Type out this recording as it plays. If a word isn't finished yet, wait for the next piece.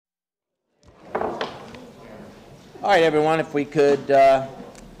All right, everyone, if we could kind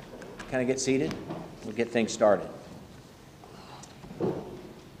of get seated, we'll get things started.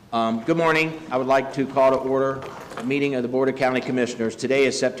 Good morning. I would like to call to order a meeting of the Board of County Commissioners. Today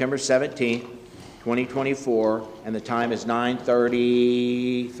is September 17th, 2024, and the time is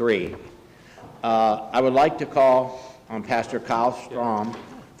 9:33. I would like to call on Pastor Kyle Strom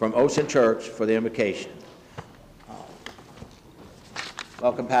from Ocean Church for the invocation.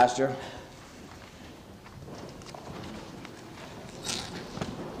 Welcome, Pastor.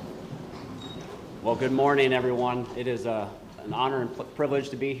 Well, good morning, everyone. It is an honor and privilege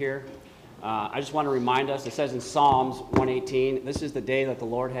to be here. I just want to remind us, it says in Psalms 118, this is the day that the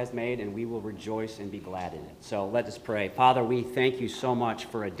Lord has made, and we will rejoice and be glad in it. So let us pray. Father, we thank you so much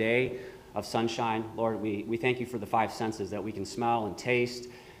for a day of sunshine. Lord, we thank you for the five senses that we can smell and taste,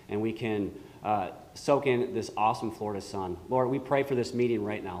 and we can soak in this awesome Florida sun. Lord, we pray for this meeting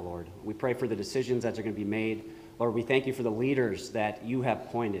right now, Lord. We pray for the decisions that are going to be made. Lord, we thank you for the leaders that you have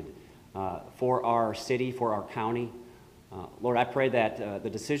appointed for our city, for our county. Lord, I pray that the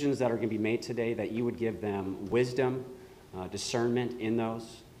decisions that are going to be made today, that you would give them wisdom, discernment in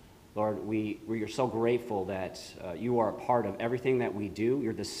those. Lord, we are so grateful that you are a part of everything that we do.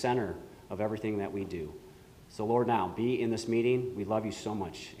 You're the center of everything that we do. So, Lord, now, be in this meeting. We love you so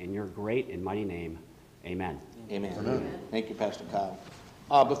much. In your great and mighty name, amen. Amen. Amen. Thank you, Pastor Kyle.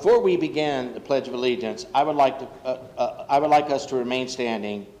 Before we begin the Pledge of Allegiance, I would like us to remain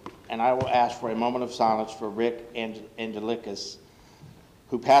standing, and I will ask for a moment of silence for Rick Angelicus,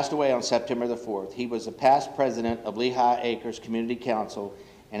 who passed away on September the 4th. He was a past president of Lehigh Acres Community Council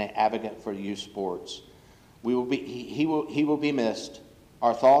and an advocate for youth sports. He will be missed.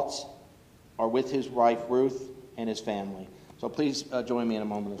 Our thoughts are with his wife, Ruth, and his family. So please join me in a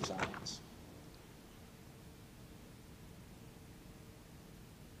moment of silence.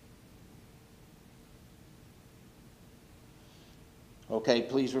 Okay,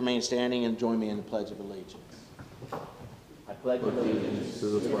 please remain standing and join me in the Pledge of Allegiance. I pledge allegiance to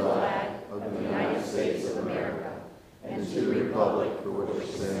the flag of the United States of America and to the republic for which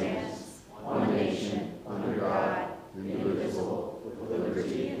it stands, one nation, under God, indivisible, with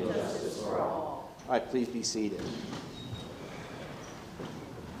liberty and justice for all. All right, please be seated.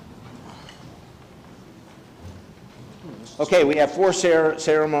 Okay, we have four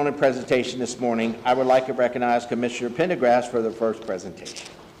ceremonial presentations this morning. I would like to recognize Commissioner Pendergrass for the first presentation.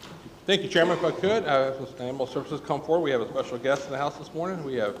 Thank you, Chairman. If I could, Animal Services come forward. We have a special guest in the house this morning.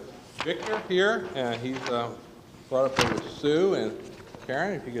 We have Victor here, and he's brought up there with Sue and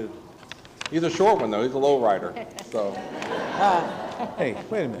Karen. If you could, he's a short one though. He's a low rider. So, hey,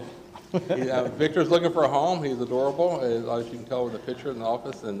 wait a minute. Victor's looking for a home. He's adorable, as you can tell with the picture in the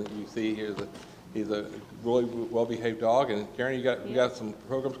office, and you see he's a really well-behaved dog. And Karen, you got some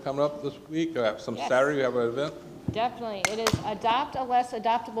programs coming up this week. Some yes. Saturday you have an event. Definitely. It is Adopt a Less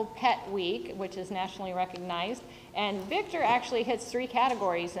Adoptable Pet Week, which is nationally recognized. And Victor actually hits three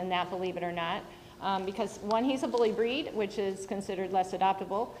categories in that, believe it or not, because one, he's a bully breed, which is considered less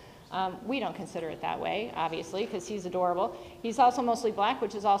adoptable. We don't consider it that way, obviously, because he's adorable. He's also mostly black,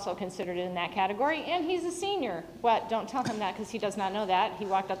 which is also considered in that category, and he's a senior. But don't tell him that, because he does not know that. He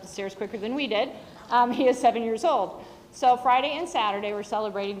walked up the stairs quicker than we did. He is 7 years old. So Friday and Saturday, we're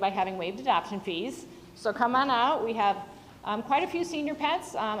celebrating by having waived adoption fees. So come on out. We have quite a few senior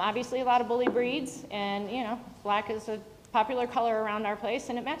pets, obviously a lot of bully breeds, and, you know, black is a popular color around our place,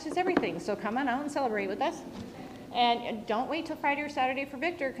 and it matches everything. So come on out and celebrate with us. And don't wait till Friday or Saturday for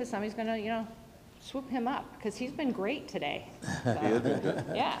Victor, because somebody's going to, you know, swoop him up, because he's been great today. So,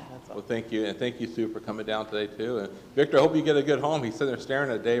 yeah. Well, thank you, and thank you, Sue, for coming down today, too. And Victor, I hope you get a good home. He's sitting there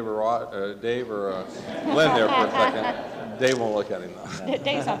staring at Dave or Glenn there for a second. Dave won't look at him, though.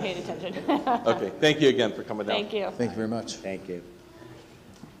 Dave's not paying attention. Okay, thank you again for coming down. Thank you. Thank you very much. Thank you.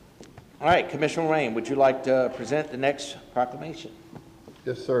 All right, Commissioner Rain, would you like to present the next proclamation?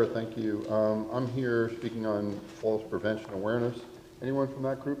 Yes, sir. Thank you. I'm here speaking on falls prevention awareness. Anyone from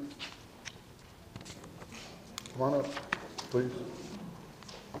that group? Come on up, please.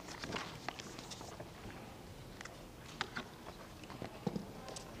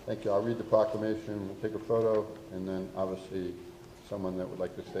 Thank you. I'll read the proclamation. We'll take a photo, and then obviously someone that would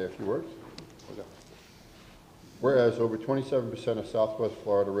like to say a few words. Okay. Whereas over 27% of Southwest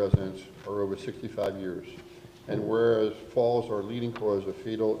Florida residents are over 65 years, and whereas falls are a leading cause of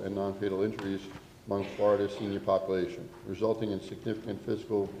fatal and non-fatal injuries among Florida's senior population, resulting in significant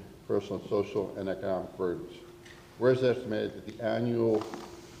physical, personal, social, and economic burdens. Whereas estimated that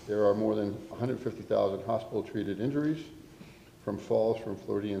there are more than 150,000 hospital-treated injuries from falls from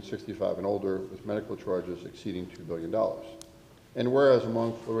Floridians 65 and older, with medical charges exceeding $2 billion. And whereas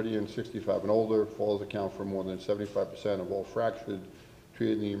among Floridians 65 and older, falls account for more than 75% of all fractures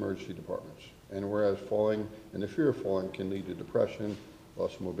treated in the emergency departments. And whereas falling and the fear of falling can lead to depression,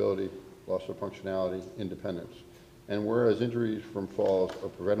 loss of mobility, loss of functionality, independence. And whereas injuries from falls are a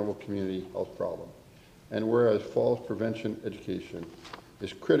preventable community health problem. And whereas falls prevention education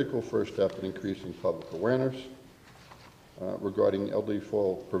is critical first step in increasing public awareness regarding elderly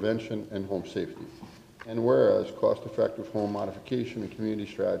fall prevention and home safety. And whereas cost-effective home modification and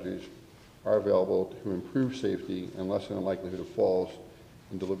community strategies are available to improve safety and lessen the likelihood of falls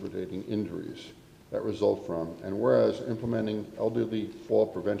and debilitating injuries that result from. And whereas implementing elderly fall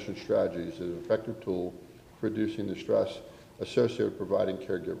prevention strategies is an effective tool for reducing the stress associated with providing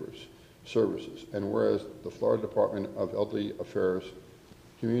caregivers services. And whereas the Florida Department of Elderly Affairs,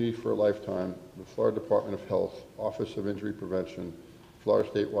 Community for a Lifetime, the Florida Department of Health, Office of Injury Prevention, Florida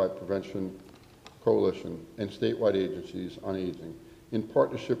Statewide Prevention Coalition, and statewide agencies on aging, in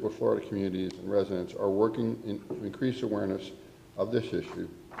partnership with Florida communities and residents, are working to increase awareness of this issue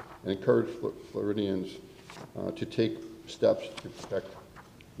and encourage Floridians to take steps to protect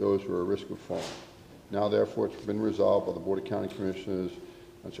those who are at risk of falling. Now, therefore, it's been resolved by the Board of County Commissioners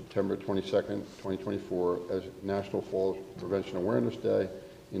on September 22nd, 2024, as National Falls Prevention Awareness Day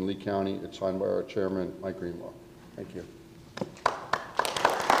in Lee County. It's signed by our chairman, Mike Greenlaw. Thank you.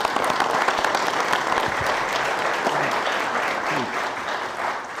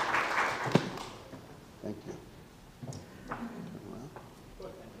 Thank you.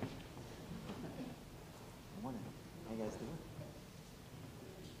 Morning. How you guys doing?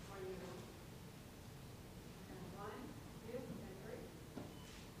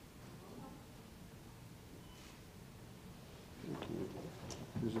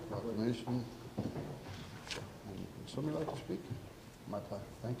 Here's a proclamation. Would somebody like to speak? My pleasure.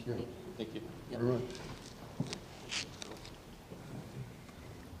 Thank you. Thank you. Very much.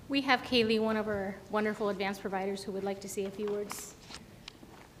 We have Kaylee, one of our wonderful advanced providers, who would like to say a few words.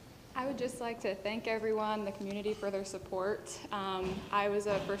 I would just like to thank everyone, the community, for their support. I was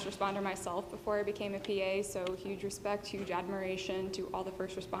a first responder myself before I became a PA, so huge respect, huge admiration to all the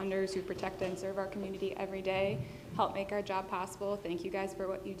first responders who protect and serve our community every day, help make our job possible. Thank you guys for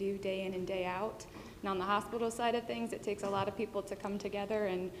what you do day in and day out. And on the hospital side of things, it takes a lot of people to come together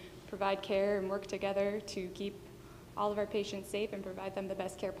and provide care and work together to keep all of our patients safe and provide them the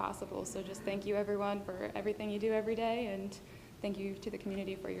best care possible. So just thank you, everyone, for everything you do every day, and thank you to the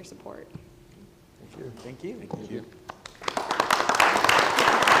community for your support. Thank you. Thank you. Thank you.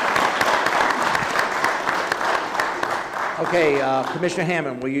 Okay, Commissioner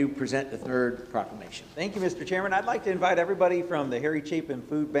Hammond, will you present the third proclamation? Thank you, Mr. Chairman. I'd like to invite everybody from the Harry Chapin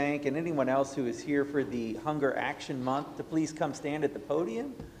Food Bank and anyone else who is here for the Hunger Action Month to please come stand at the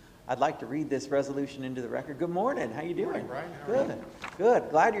podium. I'd like to read this resolution into the record. Good morning. How you doing? Good morning, Brian. How are Good. Good.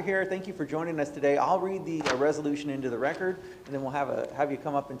 Glad you're here. Thank you for joining us today. I'll read the resolution into the record, and then we'll have you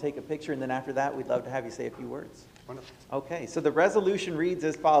come up and take a picture, and then after that, we'd love to have you say a few words. Wonderful. Okay, so the resolution reads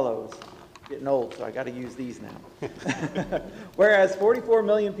as follows. Getting old, so I got to use these now. Whereas 44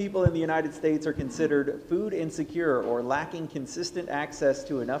 million people in the United States are considered food insecure or lacking consistent access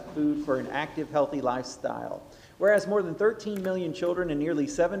to enough food for an active, healthy lifestyle. Whereas more than 13 million children and nearly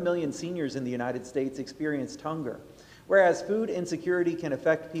 7 million seniors in the United States experienced hunger. Whereas food insecurity can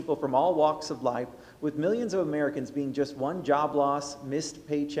affect people from all walks of life, with millions of Americans being just one job loss, missed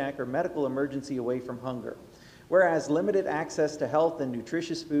paycheck, or medical emergency away from hunger. Whereas limited access to health and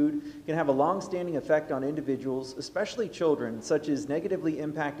nutritious food can have a long-standing effect on individuals, especially children, such as negatively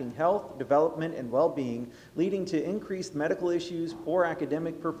impacting health, development, and well-being, leading to increased medical issues, poor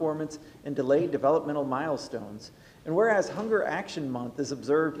academic performance, and delayed developmental milestones. And whereas Hunger Action Month is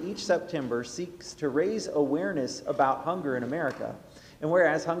observed each September seeks to raise awareness about hunger in America. And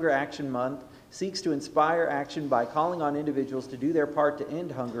whereas Hunger Action Month seeks to inspire action by calling on individuals to do their part to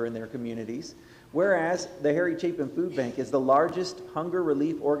end hunger in their communities. Whereas the Harry Chapin Food Bank is the largest hunger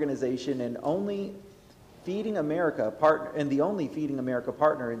relief organization and the only Feeding America partner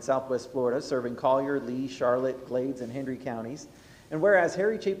in Southwest Florida, serving Collier, Lee, Charlotte, Glades, and Hendry counties. And whereas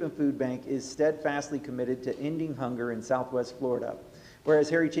Harry Chapin Food Bank is steadfastly committed to ending hunger in Southwest Florida. Whereas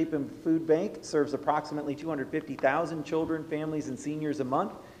Harry Chapin Food Bank serves approximately 250,000 children, families, and seniors a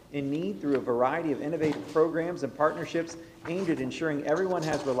month in need through a variety of innovative programs and partnerships aimed at ensuring everyone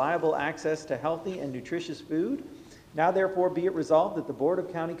has reliable access to healthy and nutritious food. Now therefore be it resolved that the Board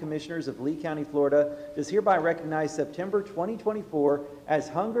of County Commissioners of Lee County, Florida does hereby recognize September 2024 as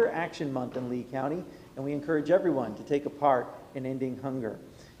Hunger Action Month in Lee County, and we encourage everyone to take a part in ending hunger.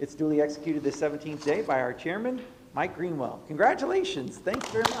 It's duly executed this 17th day by our chairman, Mike Greenwell. Congratulations. Thanks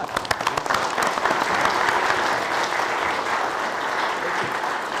very much.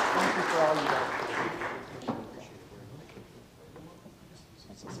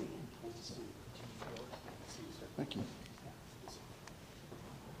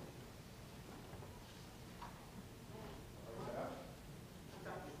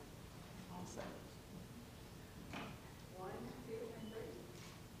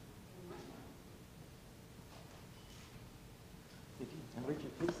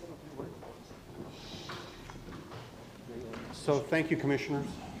 So thank you, Commissioners.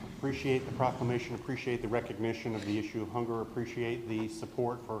 Appreciate the proclamation, appreciate the recognition of the issue of hunger, appreciate the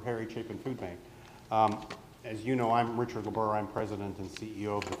support for Harry Chapin Food Bank. As you know, I'm Richard LeBur, I'm President and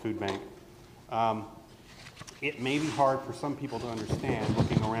CEO of the Food Bank. It may be hard for some people to understand,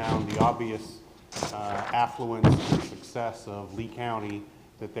 looking around the obvious affluence and success of Lee County,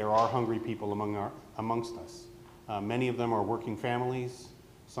 that there are hungry people amongst us. Many of them are working families,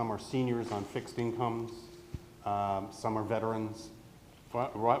 some are seniors on fixed incomes, some are veterans,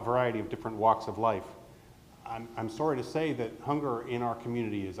 a variety of different walks of life. I'm sorry to say that hunger in our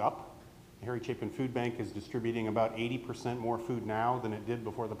community is up. The Harry Chapin Food Bank is distributing about 80% more food now than it did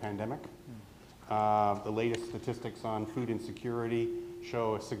before the pandemic. The latest statistics on food insecurity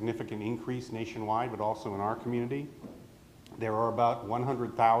show a significant increase nationwide, but also in our community. There are about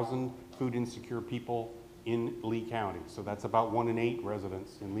 100,000 food insecure people in Lee County. So that's about 1 in 8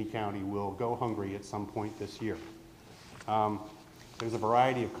 residents in Lee County will go hungry at some point this year. There's a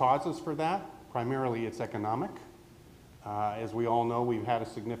variety of causes for that. Primarily it's economic. As we all know, we've had a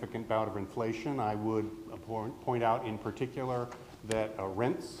significant bout of inflation. I would point out in particular that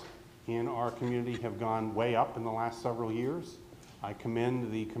rents in our community have gone way up in the last several years. I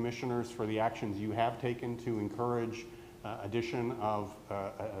commend the commissioners for the actions you have taken to encourage addition of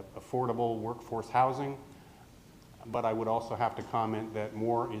affordable workforce housing, but I would also have to comment that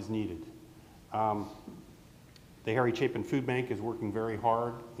more is needed. The Harry Chapin Food Bank is working very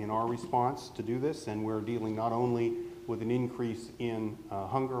hard in our response to do this, and we're dealing not only with an increase in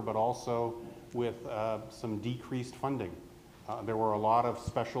hunger, but also with some decreased funding. There were a lot of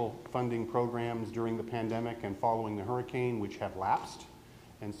special funding programs during the pandemic and following the hurricane which have lapsed,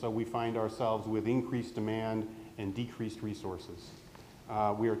 and so we find ourselves with increased demand and decreased resources.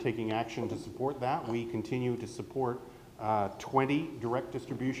 We are taking action to support that. We continue to support 20 direct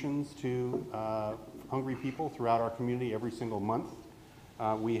distributions to hungry people throughout our community every single month.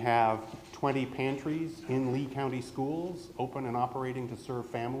 We have 20 pantries in Lee County schools open and operating to serve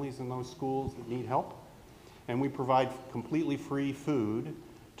families in those schools that need help. And we provide completely free food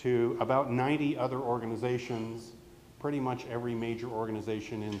to about 90 other organizations. Pretty much every major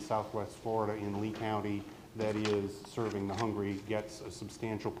organization in Southwest Florida in Lee County that is serving the hungry gets a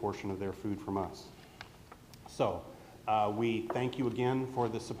substantial portion of their food from us. So we thank you again for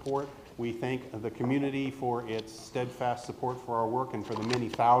the support. We thank the community for its steadfast support for our work and for the many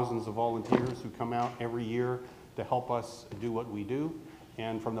thousands of volunteers who come out every year to help us do what we do.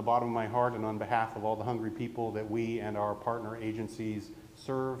 And from the bottom of my heart and on behalf of all the hungry people that we and our partner agencies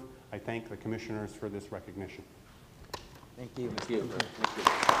serve, I thank the commissioners for this recognition. Thank you. Thank you. Thank you.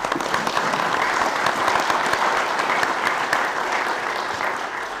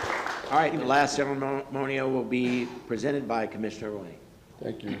 All right, the last ceremonial will be presented by Commissioner Roy.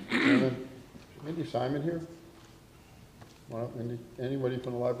 Thank you, Mr. Chairman. Mindy Simon here? Come on up, Mindy. Anybody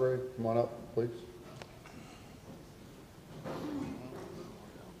from the library? Come on up, please.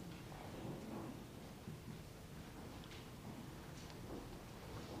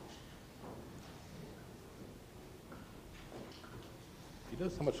 You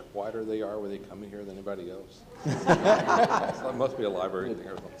notice how much quieter they are when they come in here than anybody else? So it must be a library thing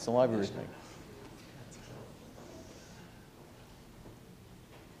or something. It's a library thing.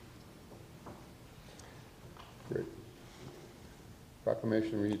 Great.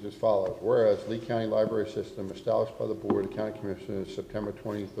 Proclamation reads as follows. Whereas Lee County Library System, established by the Board of County Commissioners September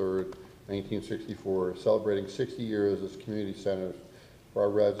 23rd, 1964, celebrating 60 years as community centers for our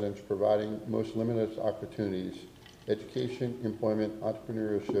residents, providing most limited opportunities, education, employment,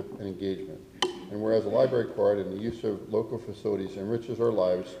 entrepreneurship, and engagement. And whereas the library card and the use of local facilities enriches our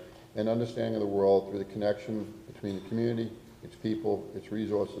lives and understanding of the world through the connection between the community, its people, its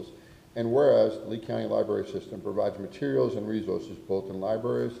resources. And whereas the Lee County Library System provides materials and resources both in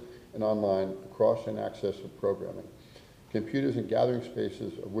libraries and online across and access of programming, computers and gathering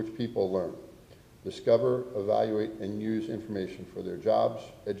spaces of which people learn, discover, evaluate, and use information for their jobs,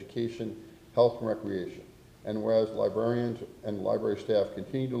 education, health, and recreation. And whereas librarians and library staff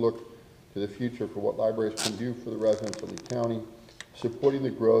continue to look to the future for what libraries can do for the residents of Lee County, supporting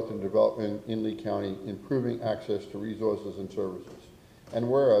the growth and development in Lee County, improving access to resources and services. And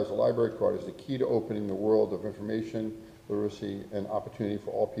whereas a library card is the key to opening the world of information, literacy, and opportunity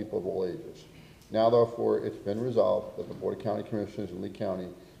for all people of all ages. Now, therefore, it's been resolved that the Board of County Commissioners in Lee County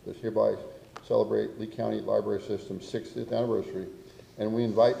does hereby celebrate Lee County Library System's 60th anniversary, and we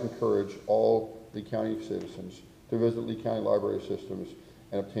invite and encourage all Lee County citizens to visit Lee County Library Systems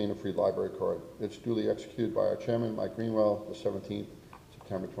and obtain a free library card. It's duly executed by our chairman, Mike Greenwell, the 17th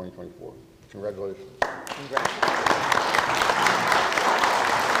September 2024. Congratulations.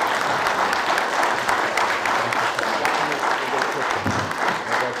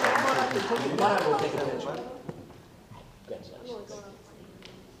 We'll take a picture.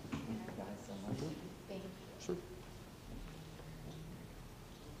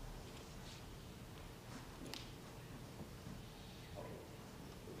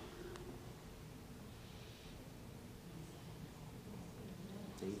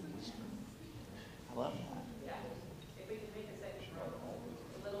 I love that. If we can make a second row,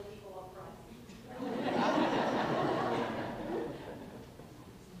 the little people up front.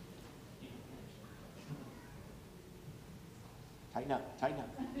 Tighten up, tighten up.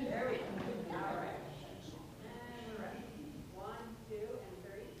 There we go. All right. And we're ready. 1, 2, and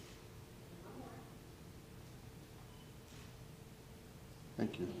 3. One more.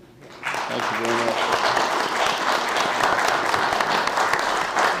 Thank you. Thank you very much.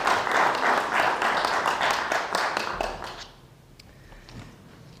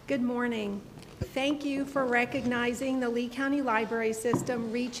 Good morning. Thank you for recognizing the Lee County Library System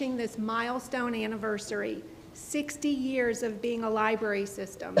reaching this milestone anniversary, 60 years of being a library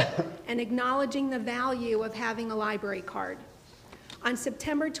system, and acknowledging the value of having a library card. On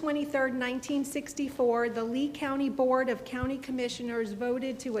September 23, 1964, the Lee County Board of County Commissioners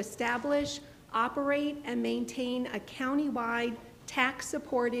voted to establish, operate, and maintain a countywide,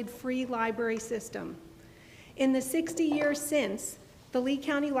 tax-supported free library system. In the 60 years since, the Lee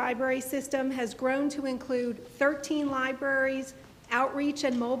County Library System has grown to include 13 libraries, outreach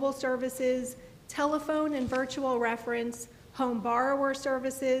and mobile services, telephone and virtual reference, home borrower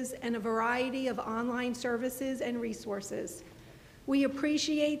services, and a variety of online services and resources. We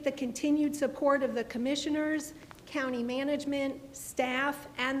appreciate the continued support of the commissioners, county management, staff,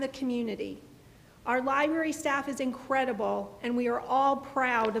 and the community. Our library staff is incredible, and we are all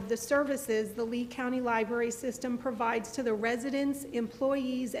proud of the services the Lee County Library System provides to the residents,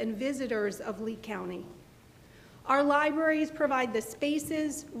 employees, and visitors of Lee County. Our libraries provide the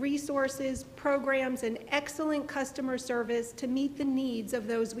spaces, resources, programs, and excellent customer service to meet the needs of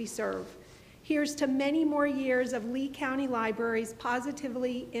those we serve. Here's to many more years of Lee County Libraries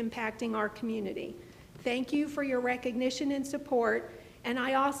positively impacting our community. Thank you for your recognition and support. And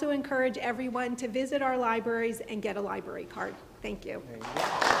I also encourage everyone to visit our libraries and get a library card. Thank you.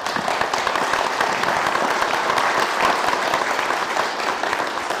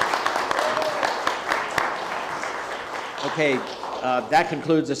 Okay, that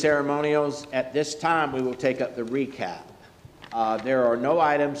concludes the ceremonials. At this time, we will take up the recap. There are no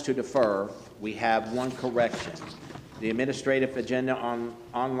items to defer. We have one correction. The administrative agenda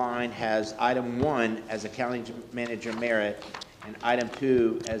online has item 1 as a county manager merit, and item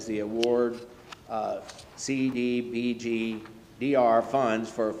 2 as the award CDBG-DR funds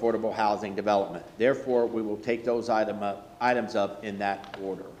for affordable housing development. Therefore, we will take those items up in that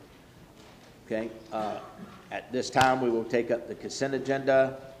order. Okay. At this time, we will take up the consent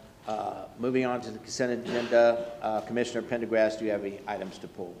agenda. Moving on to the consent agenda, Commissioner Pendergrass, do you have any items to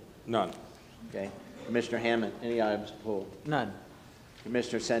pull? None. Okay. Commissioner Hammond, any items to pull? None.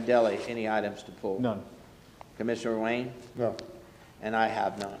 Commissioner Sandelli, any items to pull? None. Commissioner Wayne? No. And I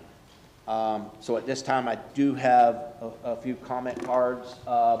have none. So at this time, I do have a few comment cards.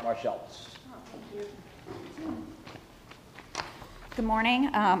 Marshall. Good morning,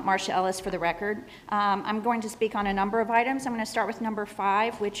 Marcia Ellis for the record. I'm going to speak on a number of items. I'm going to start with number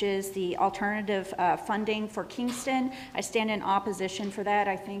 5, which is the alternative funding for Kingston. I stand in opposition for that.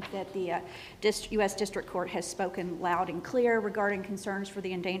 I think that the U.S. District Court has spoken loud and clear regarding concerns for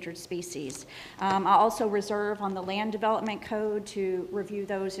the endangered species. I also reserve on the Land Development Code to review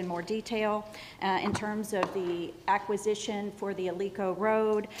those in more detail. In terms of the acquisition for the Alico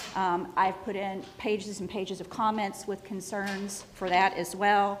Road, I've put in pages and pages of comments with concerns for that as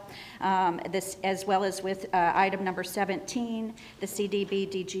well. This, as well as with item number 17, the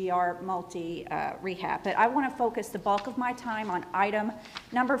CDB-DGR multi-rehab. But I want to focus the bulk of my time on item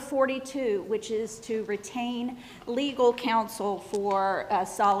number 42, which is to retain legal counsel for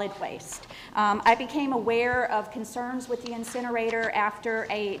solid waste. I became aware of concerns with the incinerator after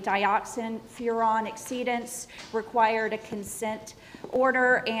a dioxin furon exceedance required a consent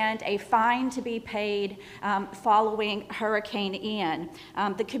order and a fine to be paid following Hurricane Ian.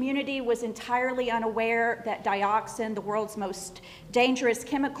 The community was entirely unaware that dioxin, the world's most dangerous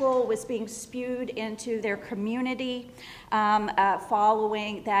chemical, was being spewed into their community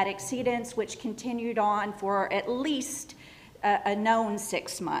following that exceedance, which continued on for at least a known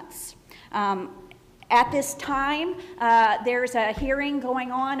 6 months. At this time, there's a hearing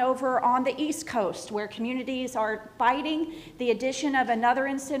going on over on the East Coast where communities are fighting the addition of another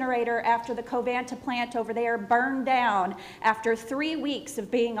incinerator after the Covanta plant over there burned down after 3 weeks of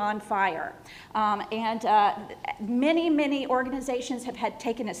being on fire. Many, many organizations have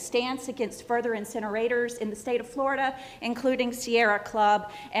taken a stance against further incinerators in the state of Florida, including Sierra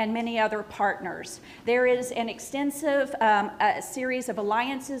Club and many other partners. There is an extensive series of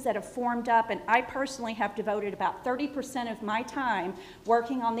alliances that have formed up, and I personally have devoted about 30% of my time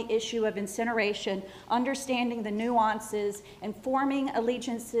working on the issue of incineration, understanding the nuances, and forming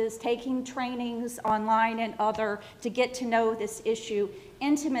allegiances, taking trainings online and other to get to know this issue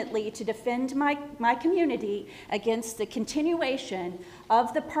intimately to defend my community against the continuation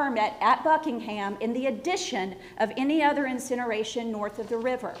of the permit at Buckingham in the addition of any other incineration north of the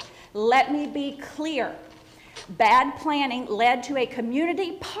river. Let me be clear. Bad planning led to a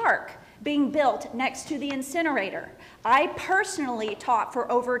community park being built next to the incinerator. I personally taught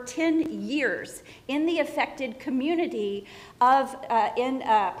for over 10 years in the affected community in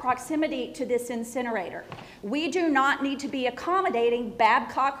proximity to this incinerator. We do not need to be accommodating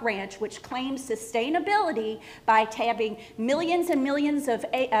Babcock Ranch, which claims sustainability by having millions and millions of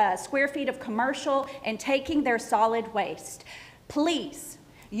square feet of commercial and taking their solid waste. Please,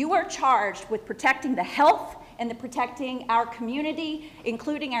 you are charged with protecting the health and protecting our community,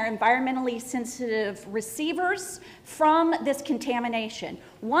 including our environmentally sensitive receivers, from this contamination.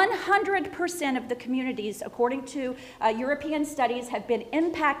 100% of the communities, according to European studies, have been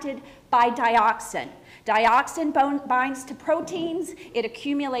impacted by dioxin. Dioxin binds to proteins, it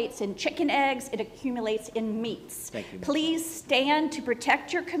accumulates in chicken eggs, it accumulates in meats. Thank you. Please stand to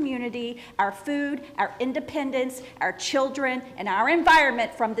protect your community, our food, our independence, our children, and our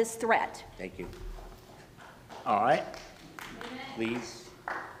environment from this threat. Thank you. All right. Please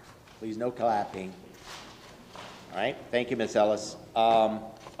no clapping. All right, thank you, Ms. Ellis.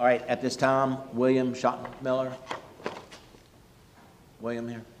 All right, at this time, William Schottenmiller. William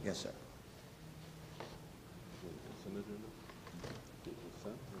here? Yes, sir.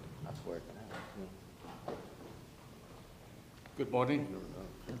 I swear it can. Good morning.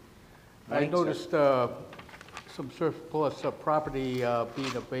 I Morning, sir. noticed some surplus property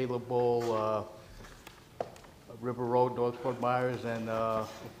being available, River Road, North Fort Myers, and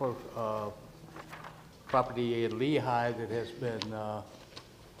property in Lehigh that has been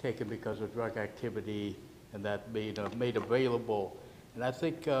taken because of drug activity, and that made available. And I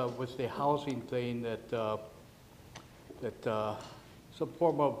think with the housing thing that some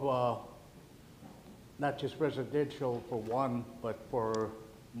form of not just residential for one, but for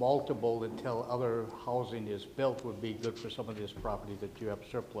multiple until other housing is built would be good for some of this property that you have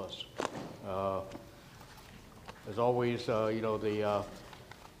surplus. As always, you know, the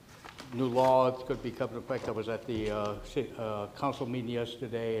new law could become in effect. I was at the council meeting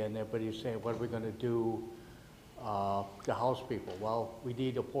yesterday, and everybody was saying, what are we going to do to house people? Well, we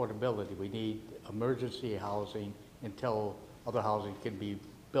need affordability. We need emergency housing until other housing can be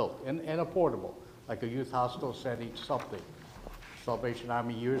built and affordable, like a youth hostel setting, something. Salvation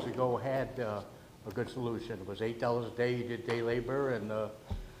Army years ago had a good solution. It was $8 a day, you did day labor, and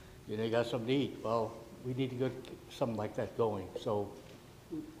you know, you got something to eat. Well, we need to get something like that going. So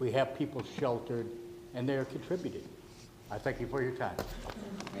we have people sheltered, and they're contributing. I thank you for your time.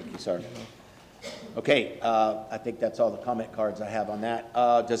 Thank you, sir. Okay, I think that's all the comment cards I have on that.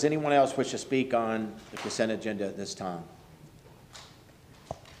 Does anyone else wish to speak on the consent agenda at this time?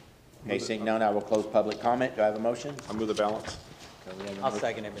 Okay, seeing none, I will close public comment. Do I have a motion? I move the balance. Okay, we have a I'll motion.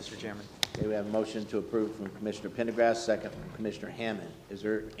 second it, Mr. Chairman. Okay, we have a motion to approve from Commissioner Pendergrass, second from Commissioner Hammond. Is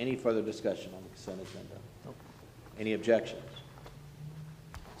there any further discussion on the consent agenda? Nope. Any objections?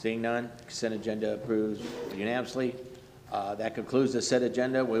 Seeing none, consent agenda approves unanimously. That concludes the consent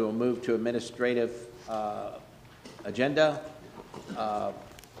agenda. We will move to administrative agenda.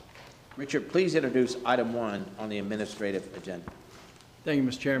 Richard, please introduce item 1 on the administrative agenda. Thank you,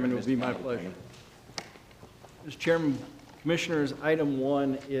 Mr. Chairman. It will be my pleasure. Mr. Chairman, Commissioners, item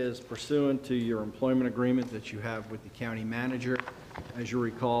 1 is pursuant to your employment agreement that you have with the county manager. As you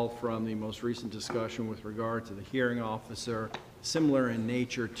recall from the most recent discussion with regard to the hearing officer, similar in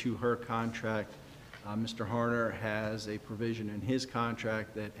nature to her contract, Mr. Harner has a provision in his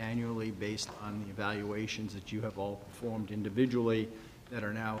contract that annually, based on the evaluations that you have all performed individually that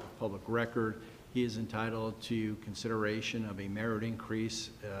are now public record, he is entitled to consideration of a merit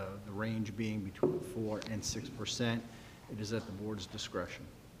increase, the range being between 4% and 6%. It is at the board's discretion.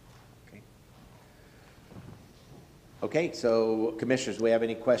 Okay, so Commissioners, do we have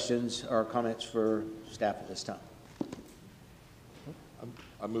any questions or comments for staff at this time?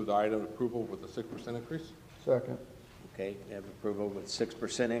 I move the item approval with a 6% increase. Second. Okay, we have approval with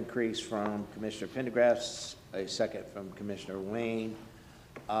 6% increase from Commissioner Pendergrass, a second from Commissioner Wayne.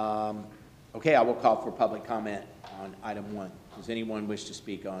 Okay, I will call for public comment on item 1. Does anyone wish to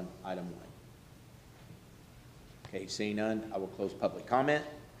speak on item 1? Okay, seeing none, I will close public comment.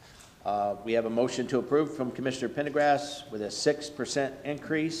 We have a motion to approve from Commissioner Pendergrass with a 6%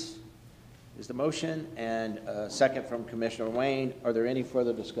 increase is the motion, and a second from Commissioner Wayne. Are there any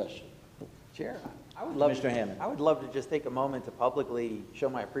further discussion? Chair, I would love, Mr. Hammond. I would love to just take a moment to publicly show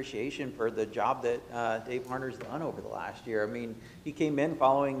my appreciation for the job that Dave Harner's done over the last year. I mean, he came in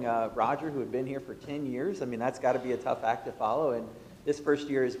following Roger, who had been here for 10 years. I mean, that's got to be a tough act to follow, and this first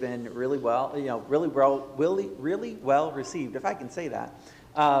year has been really well, really well received, if I can say that.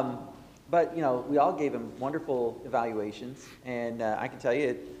 But, we all gave him wonderful evaluations, and I can tell you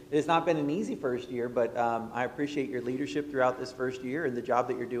it has not been an easy first year, but I appreciate your leadership throughout this first year and the job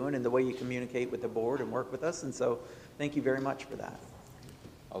that you're doing and the way you communicate with the board and work with us, and so thank you very much for that.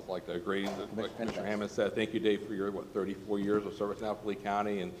 I would like to agree with what Commissioner Hammond said. Thank you, Dave, for your, 34 years of service now for Lee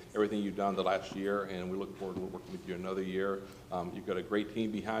County and everything you've done the last year, and we look forward to working with you another year. You've got a great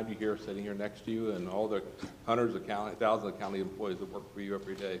team behind you here, sitting here next to you, and all the hundreds of county, thousands of county employees that work for you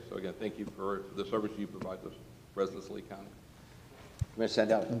every day. So again, thank you for the service you provide the residents of Lee County.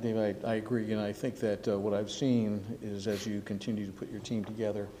 Commissioner Sandell. Dave, I agree, and I think that what I've seen is as you continue to put your team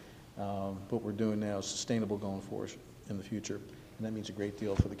together, what we're doing now is sustainable going forward in the future. And that means a great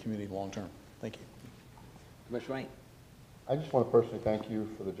deal for the community long term. Thank you. Commissioner Wayne. I just want to personally thank you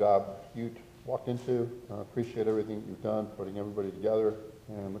for the job you walked into. I appreciate everything you've done, putting everybody together,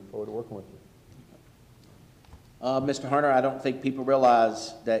 and look forward to working with you. Mr. Harner, I don't think people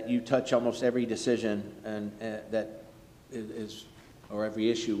realize that you touch almost every decision and that is, or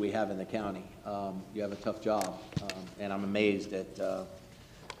every issue we have in the county. You have a tough job, and I'm amazed that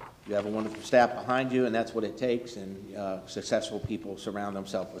you have a wonderful staff behind you, and that's what it takes, and successful people surround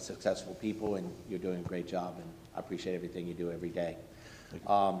themselves with successful people, and you're doing a great job, and I appreciate everything you do every day.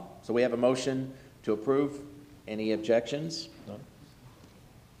 So we have a motion to approve. Any objections? None.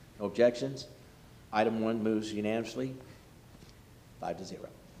 No objections? Item 1 moves unanimously, 5-0.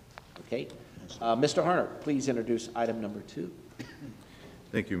 Okay. Mr. Harner, please introduce item number 2.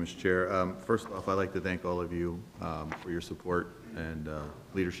 Thank you, Mr. Chair. First off, I'd like to thank all of you for your support and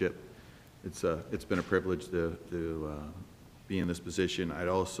leadership. It's been a privilege to be in this position. I'd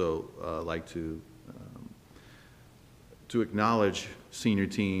also like to acknowledge senior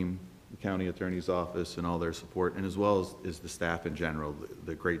team, the county attorney's office, and all their support, and as well as the staff in general,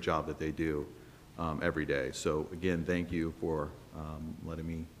 the great job that they do every day. So again, thank you for letting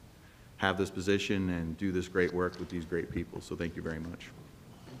me have this position and do this great work with these great people. So thank you very much.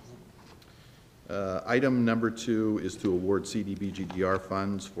 Item number 2 is to award CDBG-DR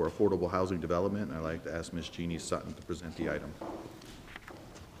funds for affordable housing development. I'd like to ask Ms. Jeannie Sutton to present the item.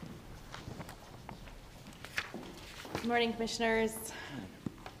 Good morning, Commissioners.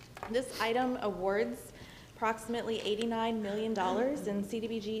 This item awards approximately $89 million in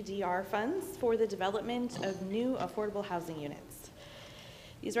CDBG-DR funds for the development of new affordable housing units.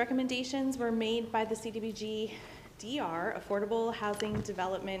 These recommendations were made by the CDBG-DR Affordable Housing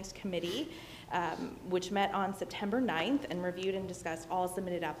Development Committee, which met on September 9th and reviewed and discussed all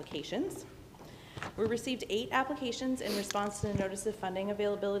submitted applications. We received 8 applications in response to the notice of funding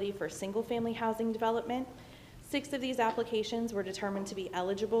availability for single-family housing development. 6 of these applications were determined to be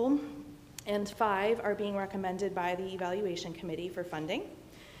eligible, and 5 are being recommended by the evaluation committee for funding.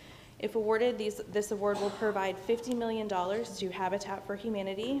 If awarded, this award will provide $50 million to Habitat for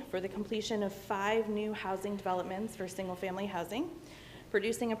Humanity for the completion of 5 new housing developments for single-family housing,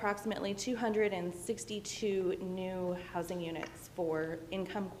 producing approximately 262 new housing units for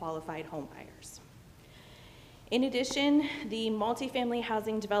income-qualified homebuyers. In addition, the multifamily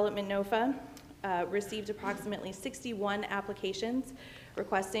housing development NOFA received approximately 61 applications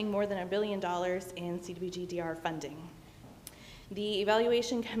requesting more than $1 billion in CDBG-DR funding. The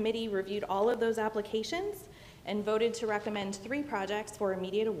evaluation committee reviewed all of those applications and voted to recommend 3 projects for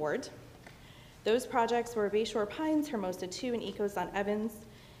immediate award. Those projects were Bayshore Pines, Hermosa 2, and Ecos on Evans.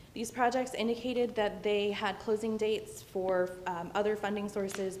 These projects indicated that they had closing dates for other funding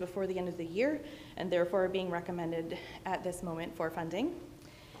sources before the end of the year, and therefore are being recommended at this moment for funding.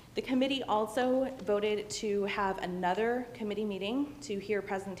 The committee also voted to have another committee meeting to hear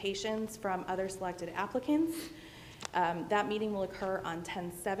presentations from other selected applicants. That meeting will occur on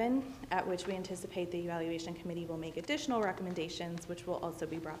 10/7, at which we anticipate the evaluation committee will make additional recommendations, which will also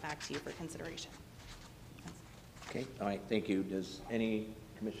be brought back to you for consideration. Okay, all right, thank you. Does any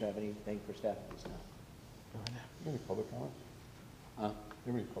commissioner have anything for staff at this time? Any public comments?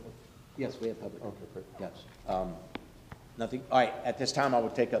 Any public? Yes, we have public. Okay, great. Yes. Nothing, all right, at this time, I will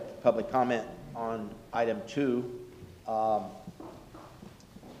take up public comment on item 2.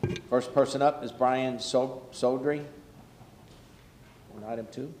 First person up is Brian Soldry on item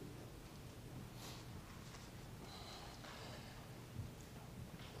 2.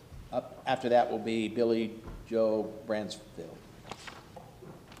 Up after that will be Billy Joe Bransfield.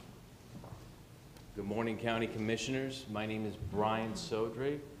 Good morning, County Commissioners. My name is Brian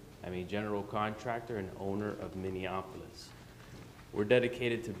Sodre. I'm a general contractor and owner of Minneapolis. We're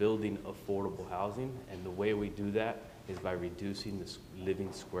dedicated to building affordable housing, and the way we do that is by reducing the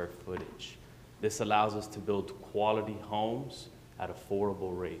living square footage. This allows us to build quality homes at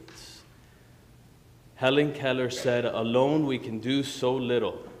affordable rates. Helen Keller said, "Alone we can do so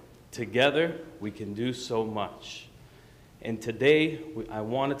little. Together we can do so much." And today I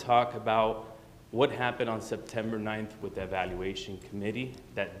want to talk about what happened on September 9th with the evaluation committee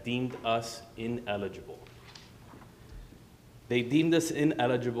that deemed us ineligible. They deemed us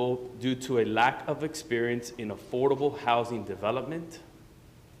ineligible due to a lack of experience in affordable housing development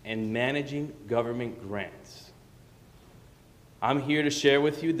and managing government grants. I'm here to share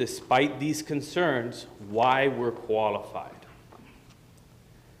with you, despite these concerns, why we're qualified.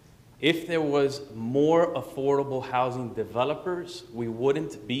 If there was more affordable housing developers, we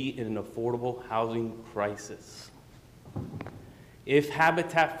wouldn't be in an affordable housing crisis. If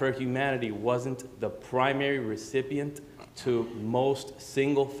Habitat for Humanity wasn't the primary recipient to most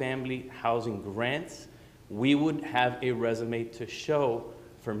single-family housing grants, we would have a resume to show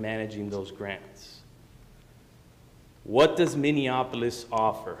for managing those grants. What does Minneapolis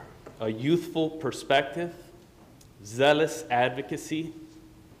offer? A youthful perspective, zealous advocacy,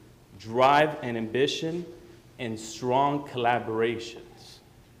 drive and ambition, and strong collaborations,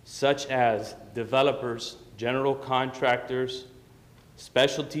 such as developers, general contractors,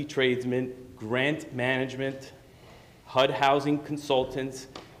 specialty tradesmen, grant management, HUD housing consultants,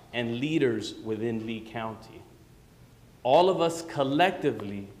 and leaders within Lee County. All of us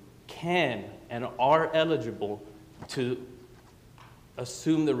collectively can and are eligible to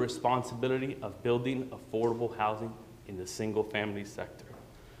assume the responsibility of building affordable housing in the single-family sector.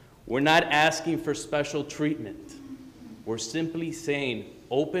 We're not asking for special treatment. We're simply saying,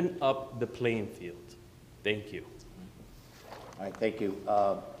 open up the playing field. Thank you. All right, thank you.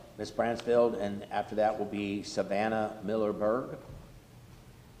 Ms. Bransfield, and after that will be Savannah Miller-Berg.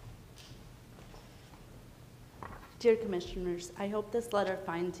 Dear Commissioners, I hope this letter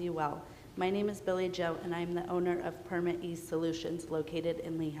finds you well. My name is Billy Joe, and I'm the owner of Permit East Solutions located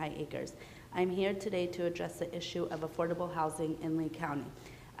in Lehigh Acres. I'm here today to address the issue of affordable housing in Lee County.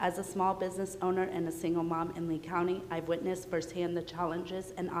 As a small business owner and a single mom in Lee County, I've witnessed firsthand the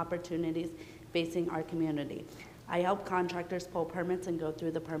challenges and opportunities facing our community. I help contractors pull permits and go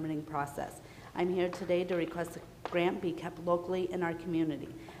through the permitting process. I'm here today to request a grant be kept locally in our community.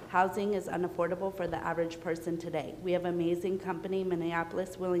 Housing is unaffordable for the average person today. We have an amazing company,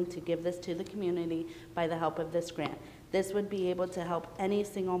 Minneapolis, willing to give this to the community by the help of this grant. This would be able to help any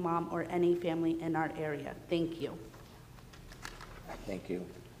single mom or any family in our area. Thank you. Thank you.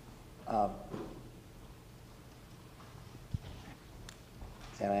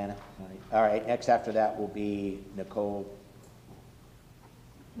 Savannah. All right, next after that will be Nicole.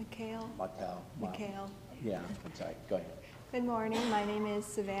 Mikhail. Yeah, I'm sorry, go ahead. Good morning, my name is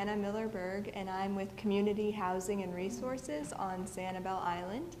Savannah Miller-Berg, and I'm with Community Housing and Resources on Sanibel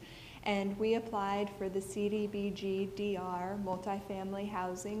Island. And we applied for the CDBG-DR multifamily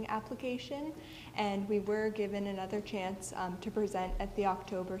housing application, and we were given another chance to present at the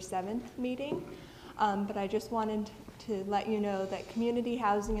October 7th meeting. But I just wanted to let you know that Community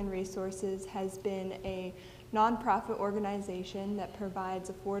Housing and Resources has been a nonprofit organization that provides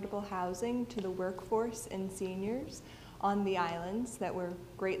affordable housing to the workforce and seniors on the islands that were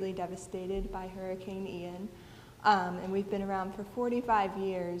greatly devastated by Hurricane Ian. And we've been around for 45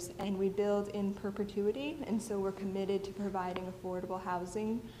 years, and we build in perpetuity, and so we're committed to providing affordable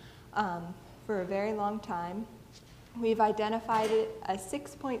housing for a very long time. We've identified a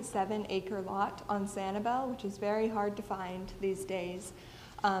 6.7 acre lot on Sanibel, which is very hard to find these days.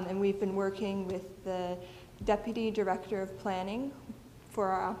 And we've been working with the Deputy Director of Planning for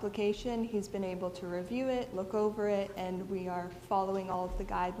our application. He's been able to review it, look over it, and we are following all of the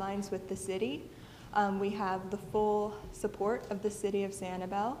guidelines with the city. We have the full support of the city of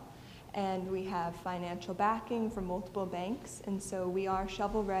Sanibel, and we have financial backing from multiple banks, and so we are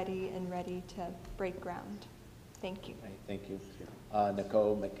shovel ready and ready to break ground. Thank you. Right, thank you.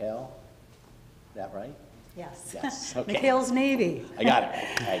 Nicole McHale, is that right? Yes. Yes, okay. McHale's Navy. I got it.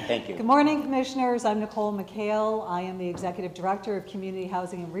 All right, thank you. Good morning, Commissioners. I'm Nicole McHale. I am the Executive Director of Community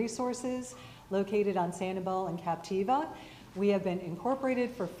Housing and Resources located on Sanibel and Captiva. We have been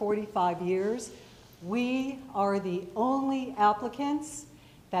incorporated for 45 years. We are the only applicants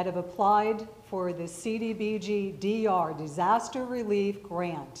that have applied for the CDBG DR, Disaster Relief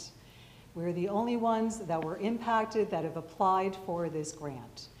Grant. We're the only ones that were impacted that have applied for this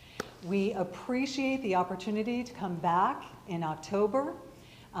grant. We appreciate the opportunity to come back in October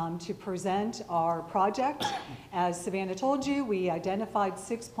to present our project. As Savannah told you, we identified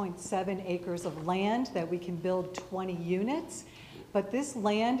 6.7 acres of land that we can build 20 units, but this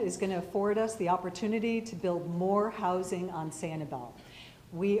land is going to afford us the opportunity to build more housing on Sanibel.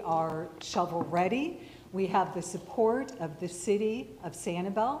 We are shovel ready. We have the support of the city of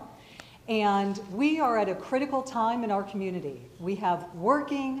Sanibel. And we are at a critical time in our community. We have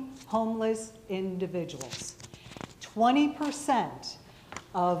working homeless individuals. 20%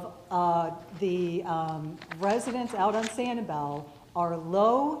 of the residents out on Sanibel are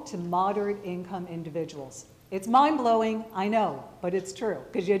low to moderate income individuals. It's mind-blowing, I know, but it's true,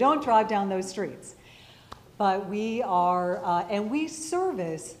 because you don't drive down those streets. But we are, and we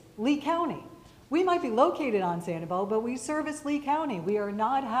service Lee County. We might be located on Sanibel, but we service Lee County. We are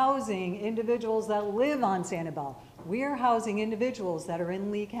not housing individuals that live on Sanibel. We are housing individuals that are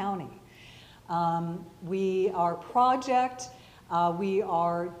in Lee County. Our project, we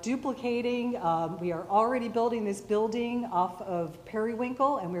are duplicating, we are already building this building off of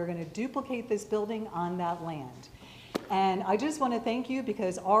Periwinkle, and we're going to duplicate this building on that land. And I just want to thank you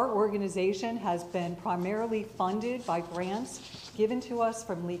because our organization has been primarily funded by grants given to us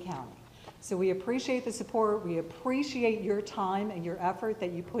from Lee County. So we appreciate the support, we appreciate your time and your effort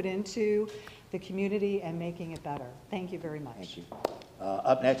that you put into the community and making it better. Thank you very much. Thank you.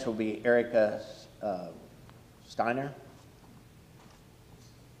 Up next will be Erica Steiner.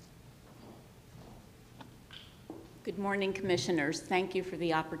 Good morning, Commissioners. Thank you for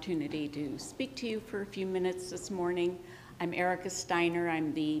the opportunity to speak to you for a few minutes this morning. I'm Erica Steiner.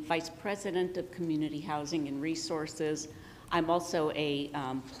 I'm the Vice President of Community Housing and Resources. I'm also a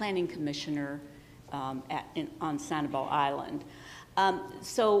planning commissioner on Sanibel Island.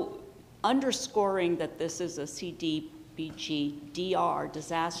 So underscoring that this is a CDBG DR,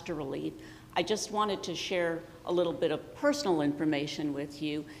 disaster relief, I just wanted to share a little bit of personal information with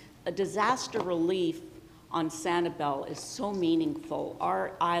you. A disaster relief on Sanibel is so meaningful.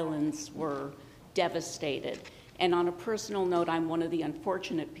 Our islands were devastated. And on a personal note, I'm one of the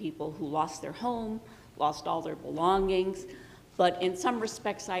unfortunate people who lost their home, lost all their belongings. But in some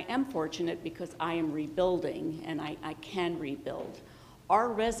respects, I am fortunate because I am rebuilding and I can rebuild. Our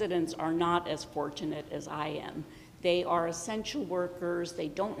residents are not as fortunate as I am. They are essential workers. They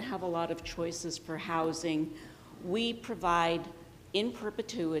don't have a lot of choices for housing. We provide in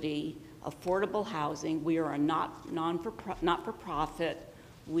perpetuity affordable housing. We are a not-for-profit.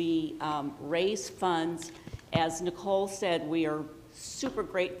 We raise funds. As Nicole said, we are super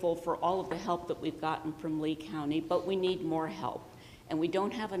grateful for all of the help that we've gotten from Lee County, but we need more help. And we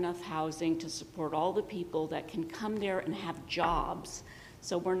don't have enough housing to support all the people that can come there and have jobs.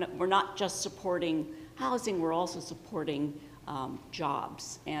 So we're not just supporting housing, we're also supporting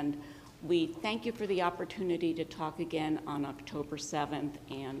jobs. And we thank you for the opportunity to talk again on October 7th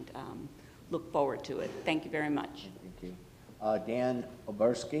and look forward to it. Thank you very much. Thank you. Dan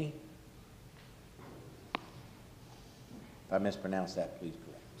Oberski. If I mispronounced that, please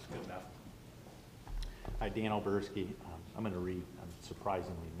correct. Good enough. Hi, Dan Oberski. I'm going to read. I'm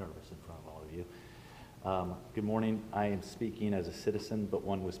surprisingly nervous in front of all of you. Good morning. I am speaking as a citizen, but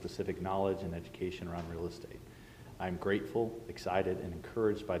one with specific knowledge and education around real estate. I'm grateful, excited, and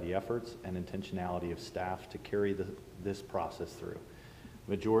encouraged by the efforts and intentionality of staff to carry this process through.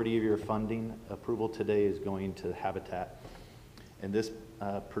 Majority of your funding approval today is going to Habitat, and this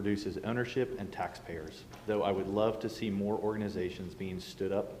produces ownership and taxpayers. Though I would love to see more organizations being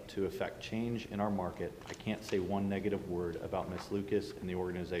stood up to affect change in our market, I can't say one negative word about Ms. Lucas and the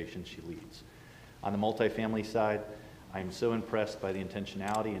organization she leads. On the multifamily side, I am so impressed by the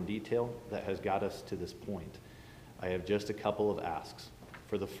intentionality and detail that has got us to this point. I have just a couple of asks.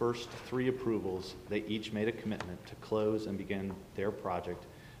 For the first 3 approvals, they each made a commitment to close and begin their project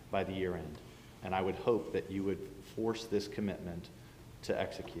by the year end. And I would hope that you would force this commitment to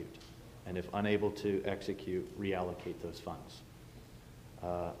execute. And if unable to execute, reallocate those funds.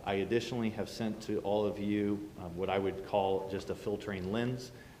 I additionally have sent to all of you what I would call just a filtering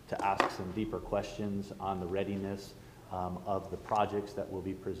lens to ask some deeper questions on the readiness of the projects that will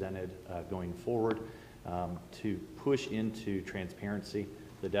be presented going forward, to push into transparency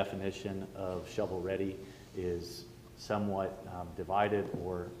the definition of shovel ready is somewhat divided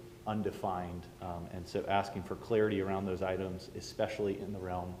or undefined, and so asking for clarity around those items, especially in the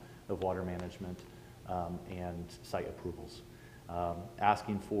realm of water management and site approvals.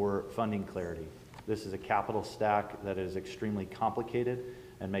 Asking for funding clarity. This is a capital stack that is extremely complicated,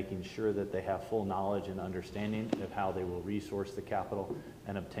 and making sure that they have full knowledge and understanding of how they will resource the capital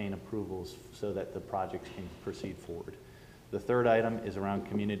and obtain approvals so that the projects can proceed forward. The third item is around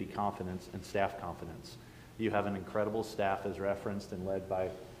community confidence and staff confidence. You have an incredible staff as referenced and led by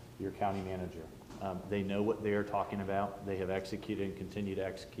your county manager. They know what they are talking about. They have executed and continue to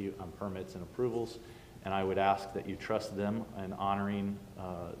execute on permits and approvals. And I would ask that you trust them in honoring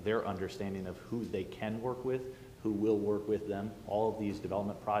their understanding of who they can work with, who will work with them. All of these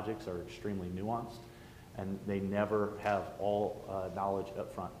development projects are extremely nuanced, and they never have all knowledge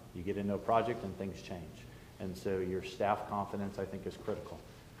up front. You get into a project and things change. And so your staff confidence, I think, is critical.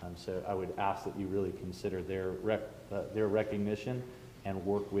 So I would ask that you really consider their recognition and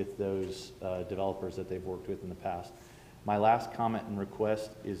work with those developers that they've worked with in the past. My last comment and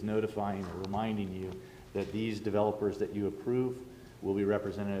request is notifying or reminding you that these developers that you approve will be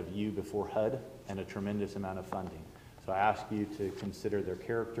representative of you before HUD and a tremendous amount of funding. So I ask you to consider their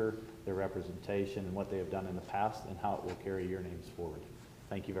character, their representation, and what they have done in the past, and how it will carry your names forward.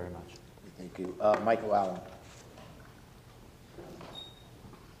 Thank you very much. Thank you. Michael Allen.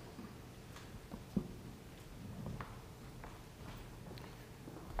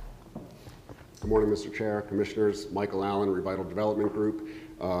 Good morning, Mr. Chair, Commissioners. Michael Allen, Revital Development Group.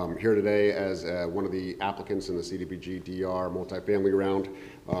 Here today as one of the applicants in the CDBG DR multifamily round.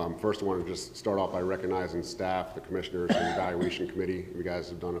 First, I want to just start off by recognizing staff, the commissioners, and the evaluation committee. You guys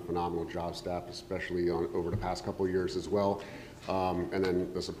have done a phenomenal job, staff, especially over the past couple of years as well. And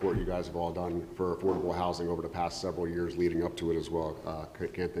then the support you guys have all done for affordable housing over the past several years leading up to it as well.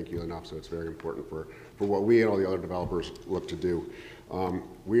 Can't thank you enough, so it's very important for what we and all the other developers look to do.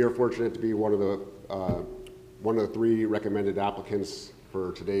 We are fortunate to be one of the 3 recommended applicants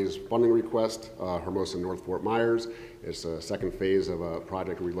for today's funding request, Hermosa North Fort Myers. It's a second phase of a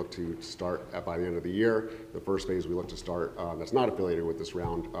project we look to start by the end of the year. The first phase we look to start that's not affiliated with this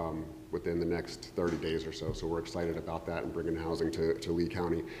round within the next 30 days or so. So we're excited about that and bringing housing to Lee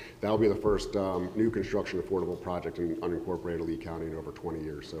County. That will be the first new construction affordable project in unincorporated Lee County in over 20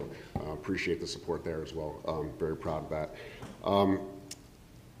 years. So appreciate the support there as well. Very proud of that.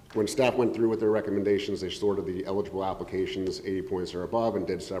 When staff went through with their recommendations, they sorted the eligible applications 80 points or above and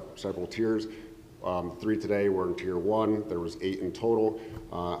did several tiers. 3 today were in tier 1. There was 8 in total.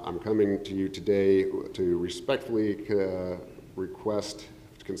 I'm coming to you today to respectfully request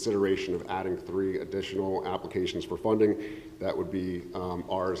consideration of adding 3 additional applications for funding. That would be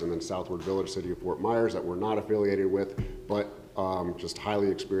ours and then Southward Village, City of Fort Myers, that we're not affiliated with, but just highly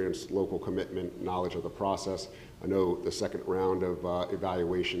experienced local commitment, knowledge of the process. I know the second round of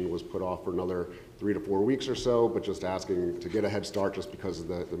evaluation was put off for another 3 to 4 weeks or so, but just asking to get a head start just because of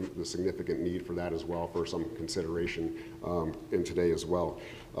the significant need for that as well, for some consideration in today as well.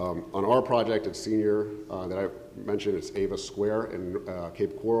 On our project at Senior that I mentioned, it's Ava Square in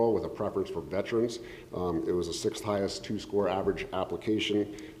Cape Coral with a preference for veterans. It was the 6th highest 2-score average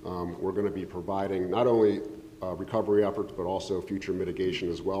application. We're going to be providing not only recovery efforts, but also future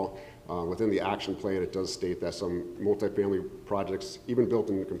mitigation as well. Within the action plan, it does state that some multifamily projects, even built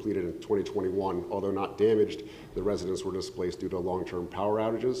and completed in 2021, although not damaged, the residents were displaced due to long-term power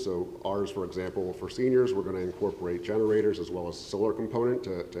outages. So ours, for example, for seniors, we're going to incorporate generators as well as solar component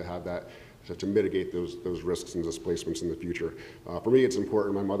to have that, to mitigate those risks and displacements in the future. For me, it's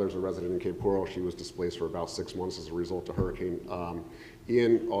important. My mother's a resident in Cape Coral. She was displaced for about 6 months as a result of Hurricane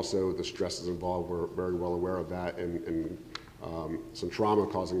Ian. Also, the stresses involved, we're very well aware of that, and some trauma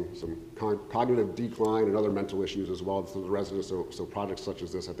causing some cognitive decline and other mental issues as well to the residents. So projects such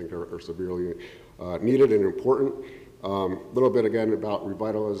as this, I think, are severely needed and important. A little bit again about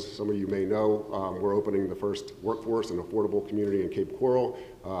Revital, as some of you may know, we're opening the first workforce and affordable community in Cape Coral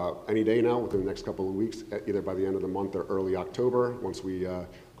any day now, within the next couple of weeks, either by the end of the month or early October, once we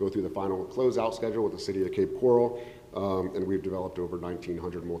go through the final closeout schedule with the city of Cape Coral. And we've developed over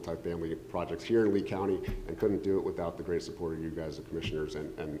 1,900 multifamily projects here in Lee County, and couldn't do it without the great support of you guys, the commissioners,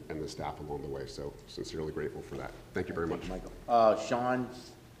 and the staff along the way. So sincerely grateful for that. Thank you very much. Michael. Sean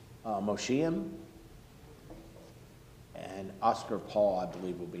Moshiam and Oscar Paul, I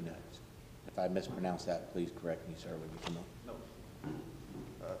believe, will be next. If I mispronounce that, please correct me, sir, when you come up.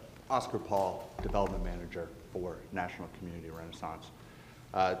 No. Oscar Paul, Development Manager for National Community Renaissance,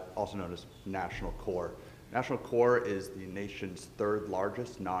 also known as National Core. National Core is the nation's 3rd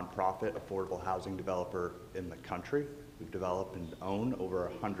largest nonprofit affordable housing developer in the country. We've developed and own over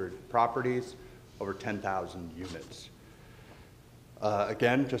 100 properties, over 10,000 units.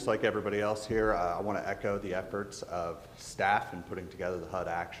 Again, just like everybody else here, I want to echo the efforts of staff in putting together the HUD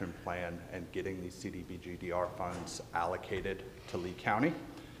action plan and getting these CDBG-DR funds allocated to Lee County.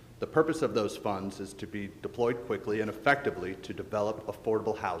 The purpose of those funds is to be deployed quickly and effectively to develop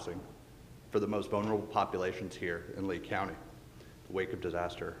affordable housing for the most vulnerable populations here in Lee County, the wake of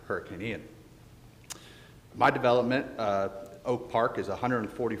disaster Hurricane Ian. My development, Oak Park, is a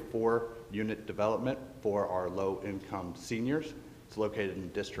 144-unit development for our low-income seniors. It's located in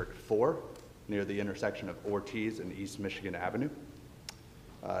District 4, near the intersection of Ortiz and East Michigan Avenue.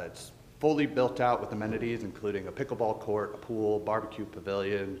 It's fully built out with amenities including a pickleball court, a pool, barbecue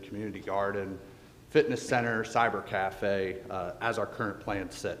pavilion, community garden, fitness center, cyber cafe, as our current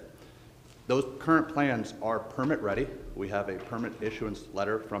plans sit. Those current plans are permit ready. We have a permit issuance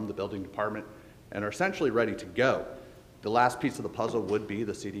letter from the building department and are essentially ready to go. The last piece of the puzzle would be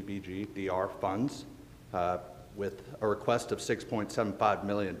the CDBG-DR funds, with a request of $6.75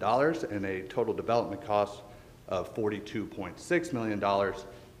 million and a total development cost of $42.6 million.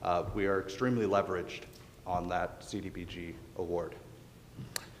 We are extremely leveraged on that CDBG award.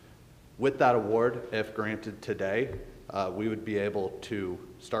 With that award, if granted today, we would be able to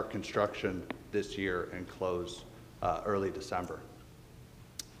start construction this year and close early December.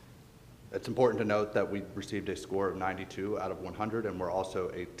 It's important to note that we received a score of 92 out of 100, and we're also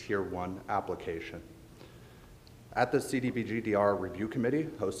a Tier 1 application. At the CDBG-DR Review Committee,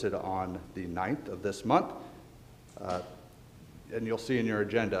 hosted on the 9th of this month, and you'll see in your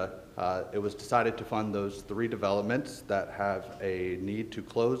agenda, it was decided to fund those 3 developments that have a need to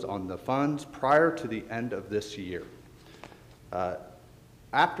close on the funds prior to the end of this year.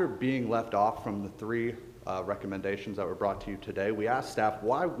 After being left off from the 3 recommendations that were brought to you today, we asked staff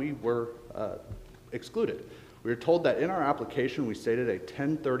why we were excluded. We were told that in our application we stated a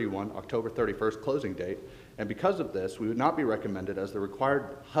 10/31, October 31st closing date, and because of this, we would not be recommended as the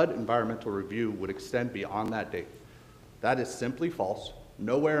required HUD environmental review would extend beyond that date. That is simply false.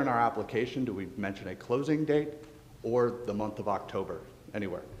 Nowhere in our application do we mention a closing date or the month of October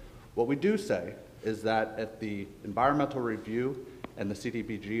anywhere. What we do say is that if the environmental review and the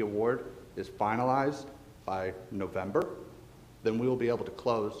CDBG award is finalized by November, then we will be able to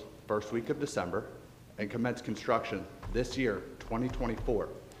close first week of December and commence construction this year, 2024,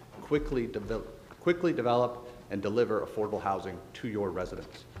 quickly develop and deliver affordable housing to your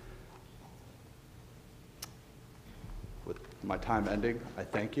residents. With my time ending, I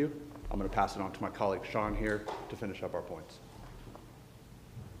thank you. I'm going to pass it on to my colleague Sean here to finish up our points.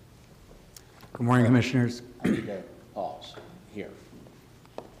 Good morning, Commissioners. I need to pause here.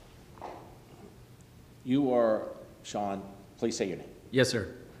 You are, Sean, please say your name. Yes,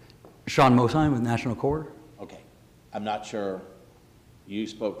 sir. Sean Mosheim with National Corps. Okay. I'm not sure, you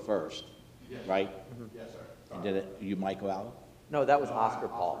spoke first, right? Yes, sir. And did it, you Michael Allen? No, that was Oscar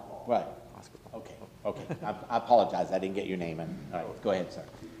Paul. Right. Okay, okay. I apologize, I didn't get your name in. All right, go ahead, sir.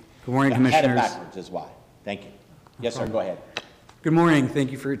 Good morning, I had Commissioners. it backwards is why. Thank you. Yes, sir, go ahead. Good morning.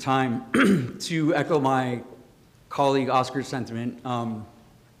 Thank you for your time. To echo my colleague Oscar's sentiment, we're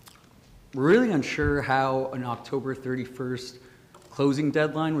really unsure how an October 31st closing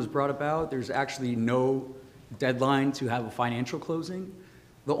deadline was brought about. There's actually no deadline to have a financial closing.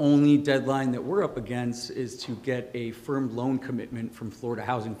 The only deadline that we're up against is to get a firm loan commitment from Florida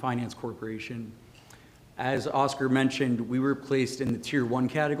Housing Finance Corporation. As Oscar mentioned, we were placed in the Tier 1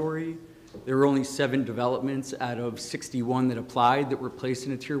 category. There were only 7 developments out of 61 that applied that were placed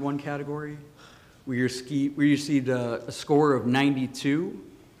in a Tier 1 category. We received a score of 92.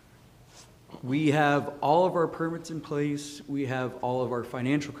 We have all of our permits in place. We have all of our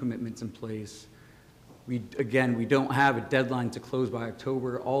financial commitments in place. Again, we don't have a deadline to close by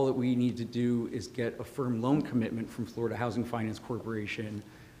October. All that we need to do is get a firm loan commitment from Florida Housing Finance Corporation.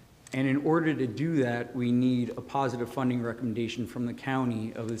 And in order to do that, we need a positive funding recommendation from the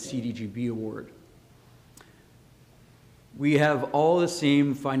county of the CDGB award. We have all the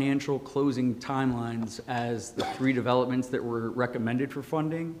same financial closing timelines as the 3 developments that were recommended for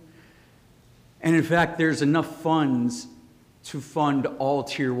funding. And in fact, there's enough funds to fund all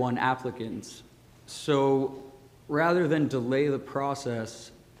Tier 1 applicants. So rather than delay the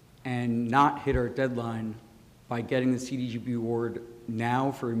process and not hit our deadline by getting the CDGB award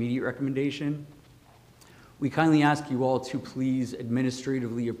now for immediate recommendation, we kindly ask you all to please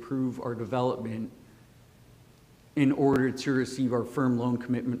administratively approve our development in order to receive our firm loan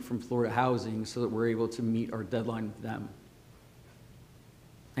commitment from Florida Housing so that we're able to meet our deadline with them.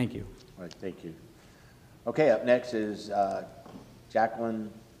 Thank you. All right, thank you. Okay, up next is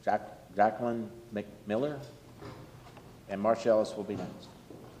Jacqueline McMiller, and Marcia Ellis will be next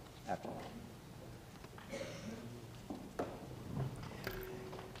after that.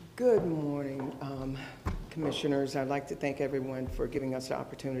 Good morning, Commissioners. I'd like to thank everyone for giving us the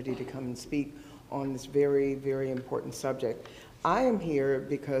opportunity to come and speak on this very, very important subject. I am here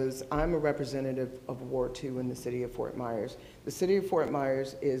because I'm a representative of Ward 2 in the city of Fort Myers. The city of Fort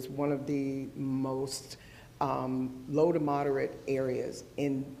Myers is one of the most low to moderate areas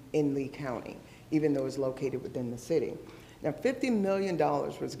in Lee County, even though it's located within the city. Now, $50 million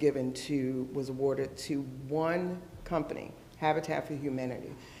was awarded to one company, Habitat for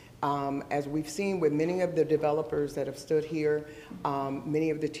Humanity. As we've seen with many of the developers that have stood here, many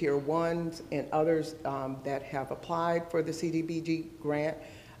of the tier ones and others that have applied for the CDBG grant,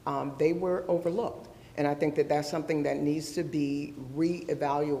 they were overlooked. And I think that that's something that needs to be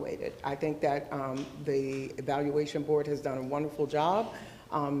reevaluated. I think that the evaluation board has done a wonderful job.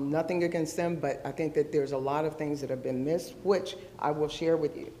 Nothing against them, but I think that there's a lot of things that have been missed, which I will share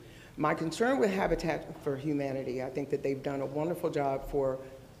with you. My concern with Habitat for Humanity, I think that they've done a wonderful job for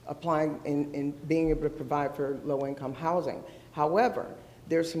applying and being able to provide for low-income housing. However,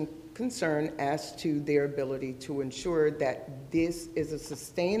 there's some concern as to their ability to ensure that this is a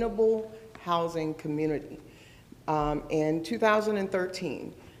sustainable housing community. In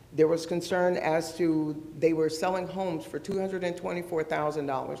 2013, there was concern as to they were selling homes for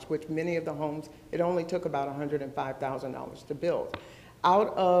 $224,000, which many of the homes, it only took about $105,000 to build.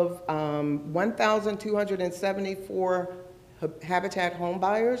 Out of 1,274 Habitat home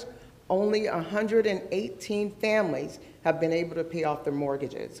buyers, only 118 families have been able to pay off their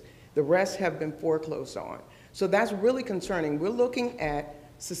mortgages. The rest have been foreclosed on. So that's really concerning. We're looking at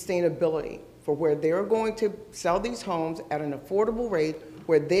sustainability for where they're going to sell these homes at an affordable rate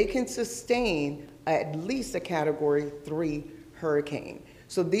where they can sustain at least a Category 3 hurricane.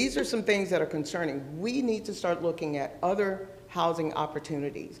 So these are some things that are concerning. We need to start looking at other housing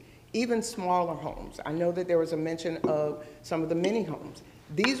opportunities, even smaller homes. I know that there was a mention of some of the mini homes.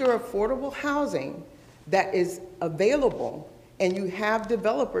 These are affordable housing that is available, and you have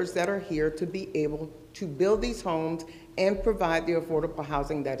developers that are here to be able to build these homes and provide the affordable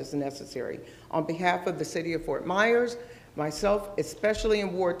housing that is necessary. On behalf of the city of Fort Myers, myself, especially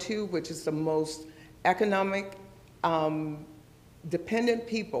in Ward 2, which is the most economic dependent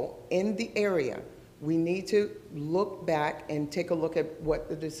people in the area, we need to look back and take a look at what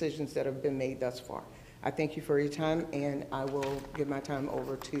the decisions that have been made thus far. I thank you for your time, and I will give my time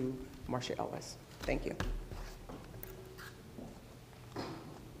over to Marcia Ellis. Thank you.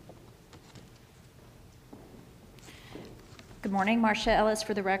 Good morning, Marcia Ellis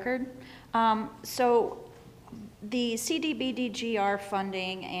for the record. So the CDBG-DR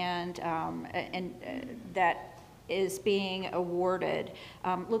funding and that is being awarded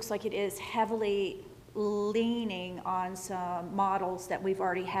looks like it is heavily leaning on some models that we've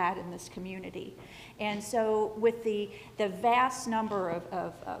already had in this community. And so with the vast number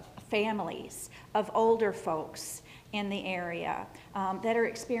of families, of older folks in the area that are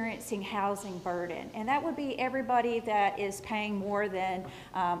experiencing housing burden, and that would be everybody that is paying more than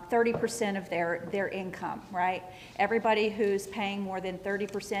 30% of their income, right? Everybody who's paying more than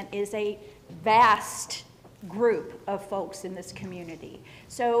 30% is a vast group of folks in this community.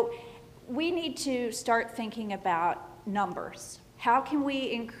 So we need to start thinking about numbers. How can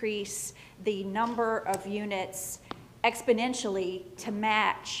we increase the number of units exponentially to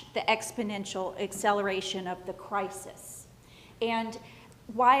match the exponential acceleration of the crisis? And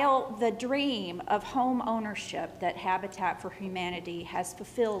while the dream of home ownership that Habitat for Humanity has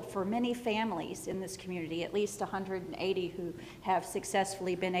fulfilled for many families in this community, at least 180 who have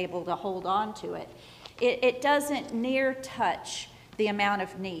successfully been able to hold on to it, it doesn't near touch the amount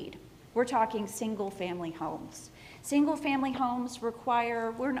of need. We're talking single-family homes. Single-family homes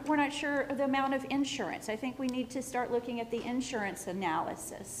require, we're not sure of the amount of insurance. I think we need to start looking at the insurance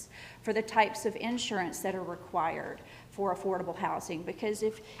analysis for the types of insurance that are required for affordable housing. Because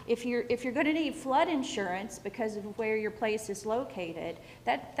if you're going to need flood insurance because of where your place is located,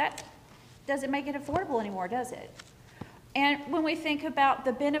 that doesn't make it affordable anymore, does it? And when we think about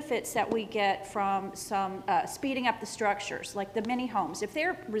the benefits that we get from some speeding up the structures, like the mini homes, if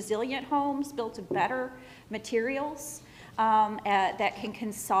they're resilient homes built of better materials that can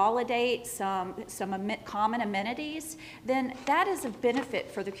consolidate some common amenities, then that is a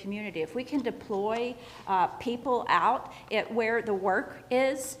benefit for the community. If we can deploy people out at where the work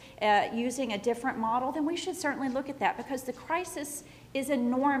is using a different model, then we should certainly look at that, because the crisis is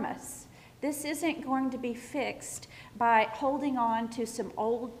enormous. This isn't going to be fixed by holding on to some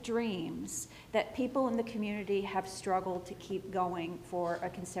old dreams that people in the community have struggled to keep going for a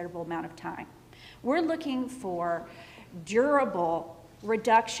considerable amount of time. We're looking for durable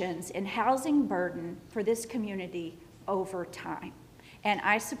reductions in housing burden for this community over time. And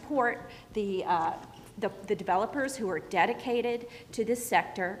I support the developers who are dedicated to this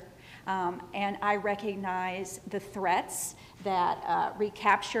sector, and I recognize the threats that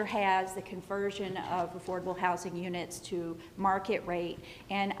recapture has, the conversion of affordable housing units to market rate.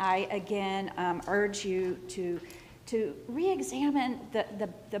 And I, again, urge you to re-examine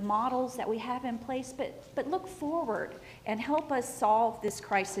the models that we have in place, but look forward and help us solve this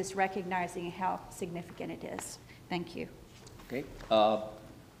crisis, recognizing how significant it is. Thank you. Okay.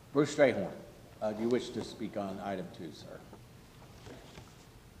 Bruce Strayhorn, do you wish to speak on item 2, sir?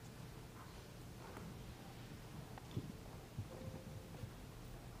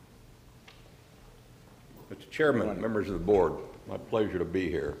 Mr. Chairman, members of the board, my pleasure to be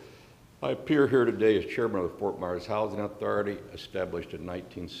here. I appear here today as chairman of the Fort Myers Housing Authority, established in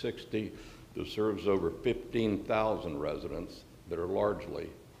 1960, that serves over 15,000 residents that are largely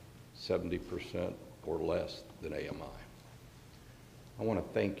 70% or less than AMI. I want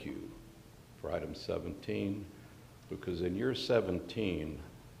to thank you for item 17, because in year 17,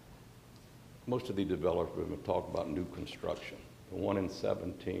 most of the developers have been talking about new construction. The one in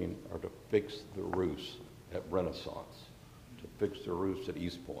 17 are to fix the roofs at Renaissance, to fix the roofs at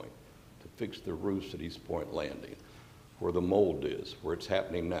East Point, to fix the roofs at East Point Landing, where the mold is, where it's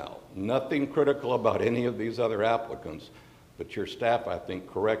happening now. Nothing critical about any of these other applicants, but your staff, I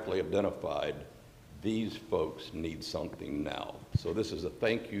think, correctly identified these folks need something now. So this is a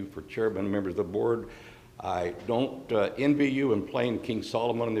thank you for chairman and members of the board. I don't envy you in playing King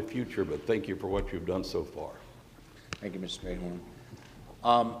Solomon in the future, but thank you for what you've done so far. Thank you, Mr. Strayhorn.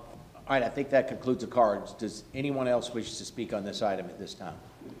 All right, I think that concludes the cards. Does anyone else wish to speak on this item at this time?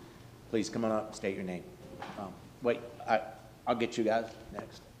 Please come on up, state your name. Wait, I'll get you guys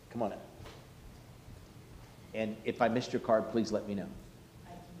next. Come on up. And if I missed your card, please let me know.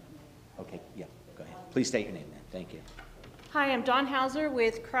 Okay, yeah, go ahead. Please state your name then. Thank you. Hi, I'm Dawn Hauser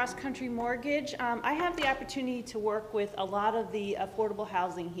with Cross Country Mortgage. I have the opportunity to work with a lot of the affordable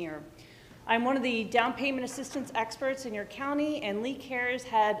housing here. I'm one of the down payment assistance experts in your county, and Lee Cares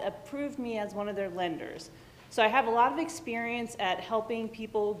had approved me as one of their lenders. So I have a lot of experience at helping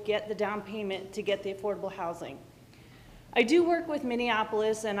people get the down payment to get the affordable housing. I do work with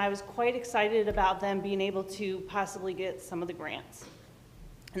Minneapolis, and I was quite excited about them being able to possibly get some of the grants.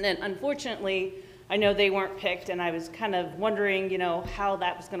 And then unfortunately, I know they weren't picked, and I was kind of wondering, how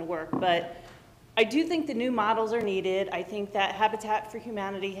that was going to work. But I do think the new models are needed. I think that Habitat for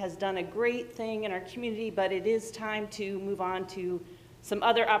Humanity has done a great thing in our community, but it is time to move on to some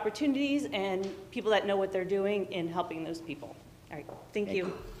other opportunities and people that know what they're doing in helping those people. All right, thank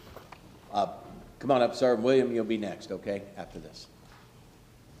you. Come on up, sir. William, you'll be next, okay, after this.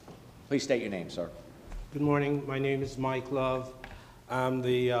 Please state your name, sir. Good morning. My name is Mike Love. I'm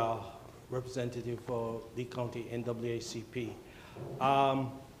the representative for Lee County NAACP.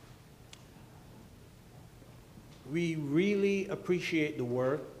 We really appreciate the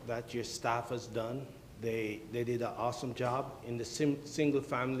work that your staff has done. They did an awesome job in the single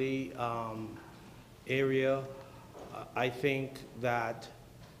family area. I think that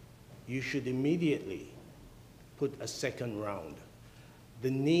you should immediately put a second round.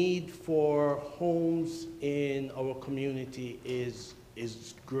 The need for homes in our community is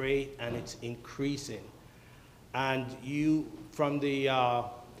great, and it's increasing. And you, from the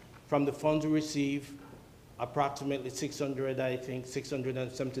funds we receive, approximately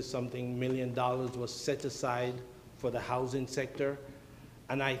 $670-something million was set aside for the housing sector.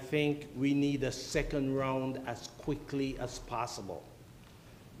 And I think we need a second round as quickly as possible.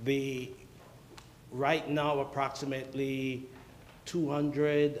 Right now, approximately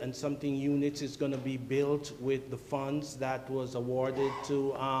 200 and something units is going to be built with the funds that was awarded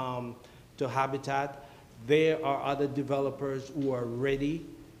to Habitat. There are other developers who are ready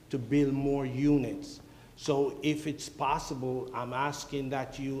to build more units. So if it's possible, I'm asking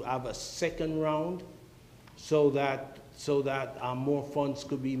that you have a second round so that more funds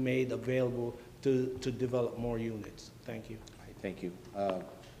could be made available to develop more units. Thank you. All right, thank you.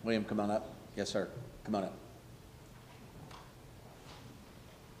 William, come on up. Yes, sir. Come on up.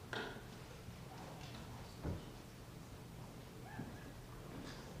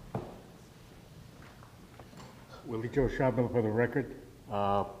 Willie Joe Schaubel for the record.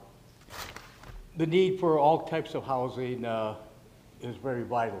 The need for all types of housing is very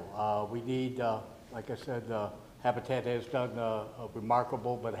vital. We need, like I said, Habitat has done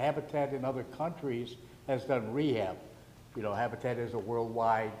remarkable, but Habitat in other countries has done rehab. Habitat is a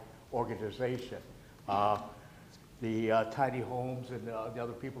worldwide organization. The tiny homes and the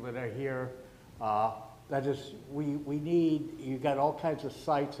other people that are here, we need, you got all kinds of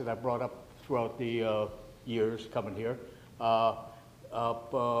sites that I brought up throughout the years coming here.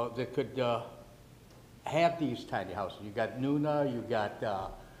 that could have these tiny houses. You got Nuna, you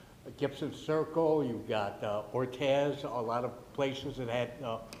got Gibson Circle, you got Ortez, a lot of places that had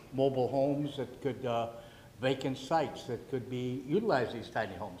mobile homes that could, vacant sites that could be, utilize these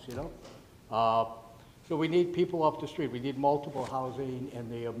tiny homes, you know? So we need people off the street. We need multiple housing in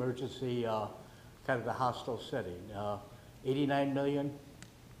the emergency, kind of the hostile setting. 89 million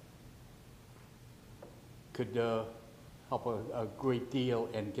could help a great deal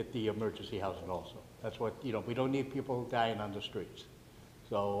and get the emergency housing also. That's what, you know, we don't need people dying on the streets.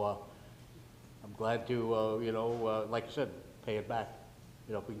 So I'm glad to, you know, like I said, pay it back.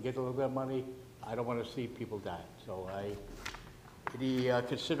 You know, if we can get a little bit of money, I don't want to see people die. So any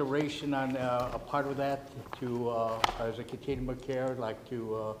consideration on a part of that to, as a continuum of care, like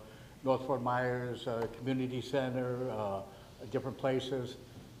to North Fort Myers Community Center, different places,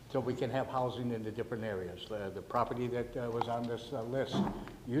 so we can have housing in the different areas. The property that was on this list,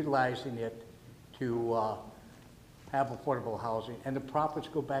 utilizing it to have affordable housing, and the profits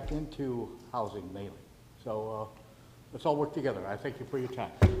go back into housing mainly. So let's all work together. I thank you for your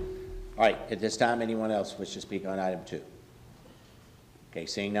time. All right, at this time, anyone else wish to speak on item 2? Okay,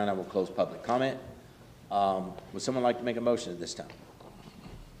 seeing none, I will close public comment. Would someone like to make a motion at this time?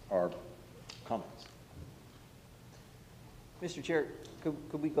 Or comments? Mr. Chair,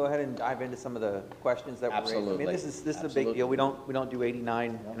 could we go ahead and dive into some of the questions that were raised? Absolutely. I mean, this is a big deal. We don't do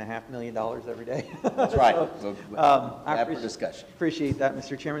 $89.5 million every day. That's right. So, Have for discussion. Appreciate that,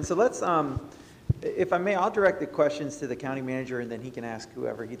 Mr. Chairman. So let's, if I may, I'll direct the questions to the county manager, and then he can ask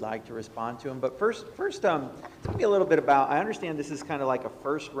whoever he'd like to respond to them. But first, tell me a little bit about, I understand this is kind of like a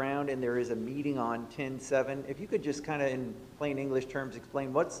first round, and there is a meeting on 10/7. If you could just kind of, in plain English terms,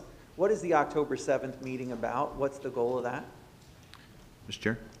 explain what is the October 7th meeting about? What's the goal of that? Mr.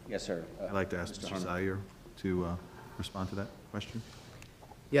 Chair? Yes, sir. I'd like to ask Mr. Zaire to respond to that question.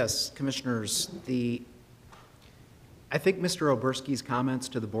 Yes, Commissioners, I think Mr. Oberski's comments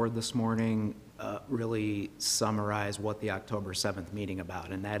to the board this morning really summarize what the October 7th meeting about,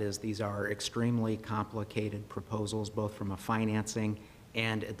 and that is these are extremely complicated proposals, both from a financing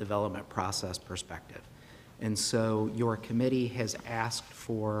and a development process perspective. And so your committee has asked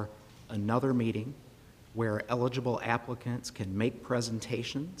for another meeting where eligible applicants can make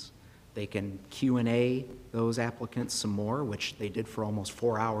presentations. They can Q&A those applicants some more, which they did for almost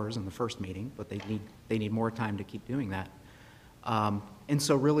 4 hours in the first meeting, but they need more time to keep doing that. And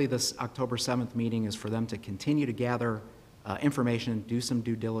so really this October 7th meeting is for them to continue to gather information, do some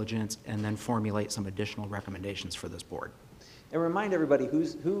due diligence, and then formulate some additional recommendations for this board. And remind everybody,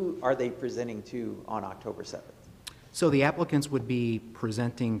 who are they presenting to on October 7th? So the applicants would be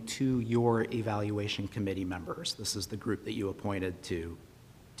presenting to your evaluation committee members. This is the group that you appointed to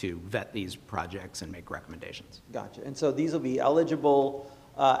vet these projects and make recommendations. Gotcha. And so these will be eligible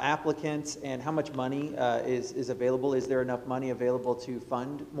applicants, and how much money is available? Is there enough money available to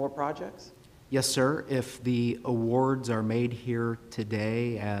fund more projects? Yes, sir. If the awards are made here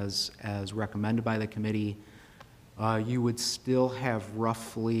today as recommended by the committee, you would still have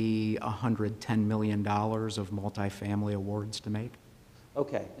roughly $110 million of multifamily awards to make.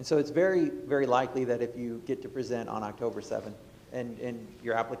 Okay, and so it's very, very likely that if you get to present on October 7th and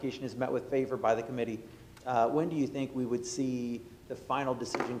your application is met with favor by the committee, when do you think we would see the final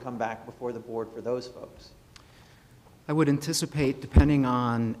decision come back before the board for those folks? I would anticipate, depending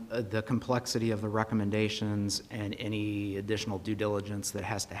on the complexity of the recommendations and any additional due diligence that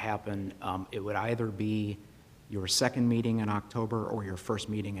has to happen, it would either be your second meeting in October or your first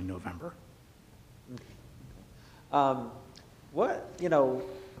meeting in November. I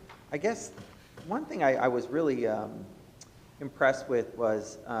guess one thing I was really impressed with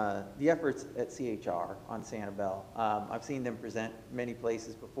was the efforts at CHR on Sanibel. I've seen them present many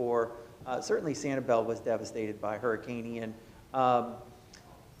places before. Certainly Sanibel was devastated by Hurricane Ian.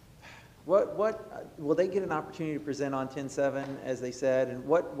 Will they get an opportunity to present on 10/7, as they said, and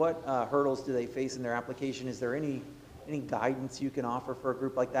what hurdles do they face in their application? Is there any guidance you can offer for a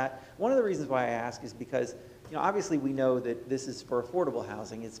group like that? One of the reasons why I ask is because, obviously we know that this is for affordable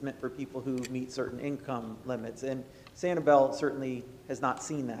housing. It's meant for people who meet certain income limits, and Sanibel certainly has not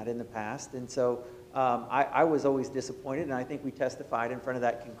seen that in the past, and so I was always disappointed, and I think we testified in front of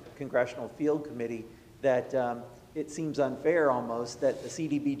that Congressional Field Committee that it seems unfair almost that the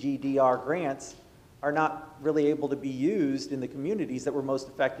CDBG-DR grants are not really able to be used in the communities that were most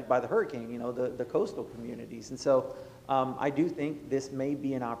affected by the hurricane, the coastal communities. And so I do think this may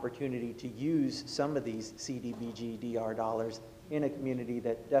be an opportunity to use some of these CDBG-DR dollars in a community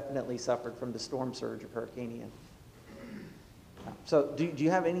that definitely suffered from the storm surge of Hurricane Ian. So do you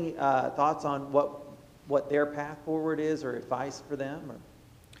have any thoughts on what what their path forward is or advice for them?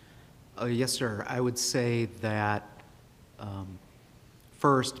 Or? Yes, sir. I would say that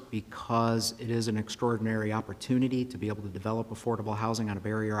first, because it is an extraordinary opportunity to be able to develop affordable housing on a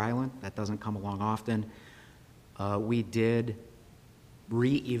barrier island, that doesn't come along often, we did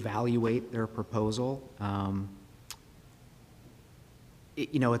reevaluate their proposal.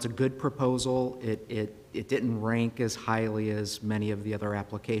 It's a good proposal. It didn't rank as highly as many of the other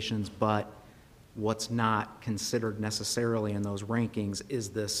applications, but what's not considered necessarily in those rankings is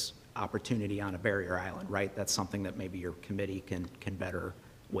this opportunity on a barrier island, right? That's something that maybe your committee can better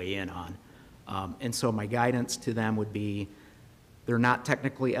weigh in on. And so my guidance to them would be, they're not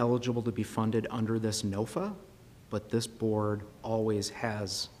technically eligible to be funded under this NOFA, but this board always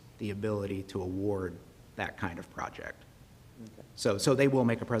has the ability to award that kind of project. Okay. So they will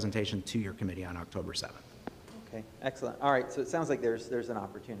make a presentation to your committee on October 7th. Okay, excellent. All right, so it sounds like there's an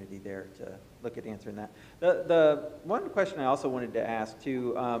opportunity there to look at answering that. The one question I also wanted to ask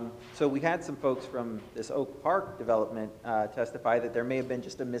too, so we had some folks from this Oak Park development testify that there may have been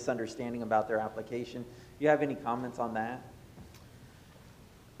just a misunderstanding about their application. Do you have any comments on that?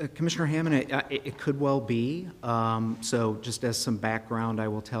 Commissioner Hammond, it could well be. So just as some background, I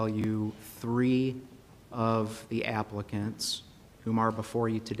will tell you 3 of the applicants whom are before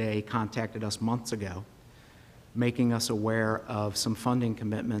you today contacted us months ago, making us aware of some funding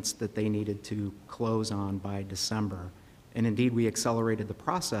commitments that they needed to close on by December. And indeed, we accelerated the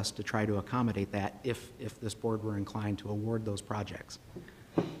process to try to accommodate that if this board were inclined to award those projects.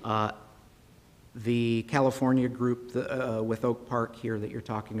 The California group with Oak Park here that you're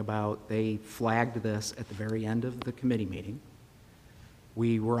talking about, they flagged this at the very end of the committee meeting.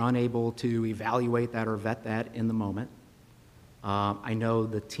 We were unable to evaluate that or vet that in the moment. I know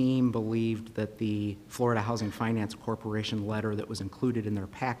the team believed that the Florida Housing Finance Corporation letter that was included in their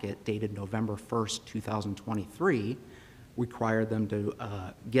packet dated November 1st, 2023, required them to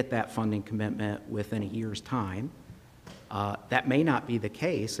get that funding commitment within a year's time. That may not be the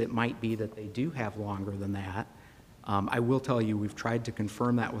case. It might be that they do have longer than that. I will tell you, we've tried to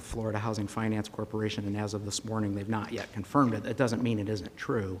confirm that with Florida Housing Finance Corporation, and as of this morning, they've not yet confirmed it. That doesn't mean it isn't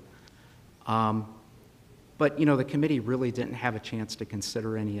true. But, the committee really didn't have a chance to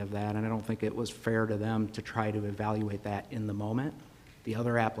consider any of that, and I don't think it was fair to them to try to evaluate that in the moment. The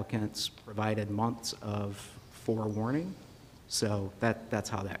other applicants provided months of forewarning, so that's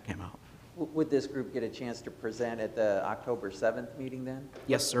how that came out. Would this group get a chance to present at the October 7th meeting then?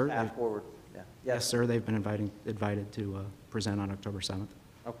 Yes, sir. Path forward. Yeah. Yes, sir. They've been invited to present on October 7th.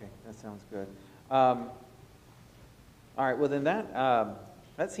 Okay, that sounds good. All right, well then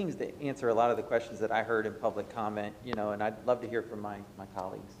that seems to answer a lot of the questions that I heard in public comment, and I'd love to hear from my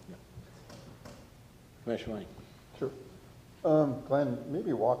colleagues. Yeah. Commissioner Lane. Sure. Glenn,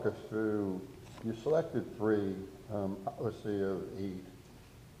 maybe walk us through, you selected 3, let's say of 8,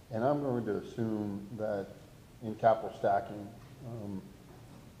 and I'm going to assume that in capital stacking,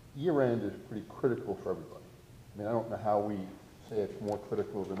 year end is pretty critical for everybody. I mean, I don't know how we say it's more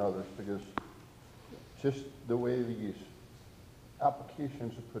critical than others, because just the way these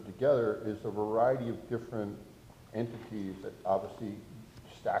applications are put together is a variety of different entities that obviously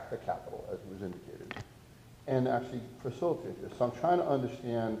stack the capital, as was indicated, and actually facilitate this. So I'm trying to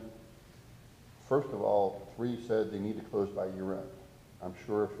understand, first of all, 3 said they need to close by year end. I'm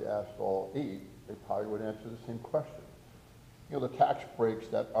sure if you asked all 8, they probably would answer the same question. The tax breaks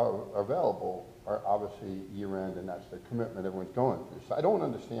that are available are obviously year end, and that's the commitment everyone's going through. So I don't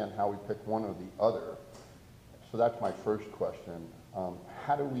understand how we pick one or the other. So that's my first question.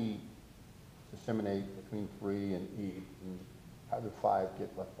 How do we disseminate between 3 and 8, and how do 5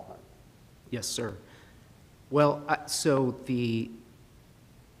 get left behind? Yes, sir. Well, so the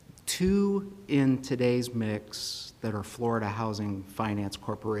 2 in today's mix that are Florida Housing Finance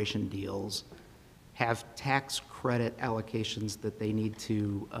Corporation deals have tax credit allocations that they need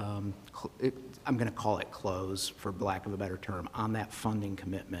to, I'm going to call it close, for lack of a better term, on that funding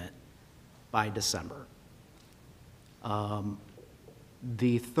commitment by December.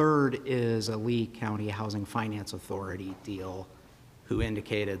 The 3rd is a Lee County Housing Finance Authority deal, who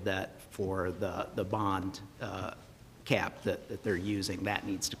indicated that for the bond cap that they're using, that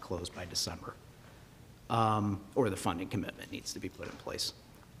needs to close by December, or the funding commitment needs to be put in place.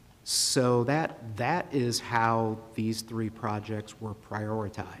 So that is how these 3 projects were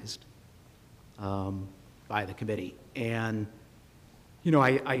prioritized by the committee. And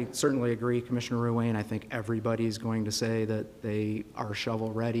I certainly agree, Commissioner Ruane. I think everybody's going to say that they are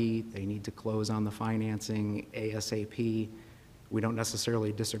shovel ready. They need to close on the financing ASAP. We don't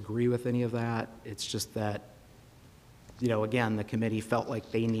necessarily disagree with any of that. It's just that you know, again, the committee felt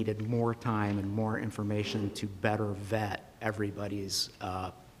like they needed more time and more information to better vet everybody's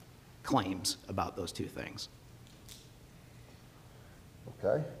claims about those two things.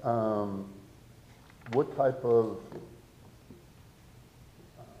 Okay. What type of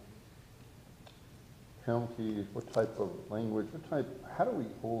penalties, what type of language, how do we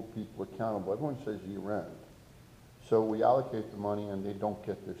hold people accountable? Everyone says year end. So we allocate the money and they don't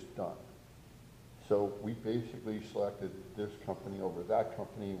get this done. So we basically selected this company over that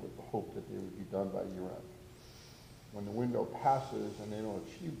company with the hope that they would be done by year end. When the window passes and they don't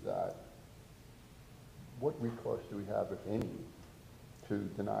achieve that, what recourse do we have, if any, to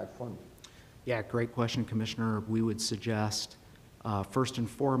deny funding? Yeah, great question, Commissioner. We would suggest, first and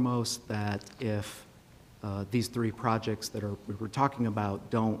foremost, that if these three projects that we're talking about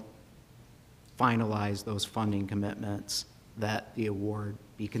don't finalize those funding commitments, that the award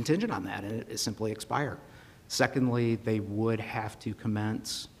be contingent on that and it simply expire. Secondly, they would have to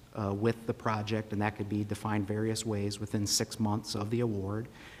commence with the project, and that could be defined various ways within 6 months of the award.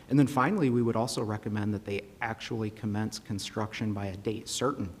 And then finally, we would also recommend that they actually commence construction by a date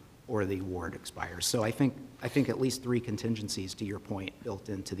certain or the award expires. So I think at least three contingencies, to your point, built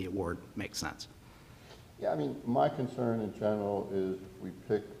into the award makes sense. Yeah, I mean, my concern in general is if we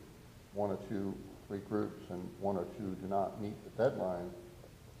pick one or two, three groups and one or two do not meet the deadline,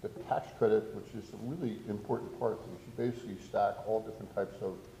 the tax credit, which is a really important part, is you basically stack all different types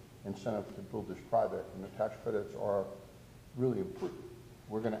of incentives to build this project, and the tax credits are really important.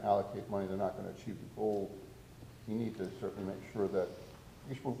 We're going to allocate money, they're not going to achieve the goal. You need to certainly make sure that,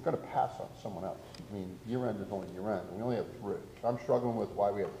 because we're going to pass on someone else. I mean, year end is only year end, we only have 3. So I'm struggling with why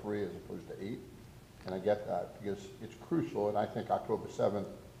we have 3 as opposed to 8, and I get that because it's crucial, and I think October 7th,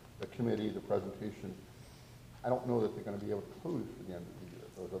 the committee, the presentation, I don't know that they're going to be able to close for the end of the year,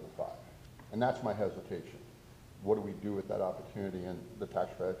 those other 5. And that's my hesitation. What do we do with that opportunity? And the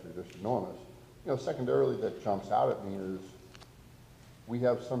tax credits are just enormous. You know, secondarily that jumps out at me is we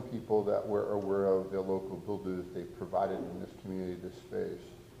have some people that we're aware of, their local builders, they've provided in this community this space.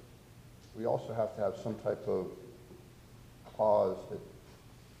 We also have to have some type of clause that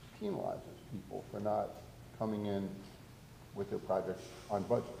penalizes people for not coming in with their projects on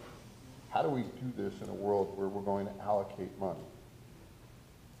budget. How do we do this in a world where we're going to allocate money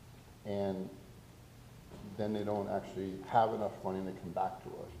and then they don't actually have enough money and they come back to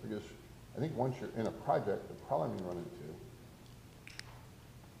us? Because I think once you're in a project, the problem you run into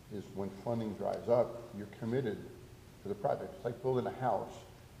is when funding dries up, you're committed to the project. It's like building a house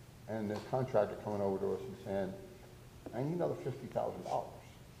and the contractor coming over to us and saying, I need another $50,000.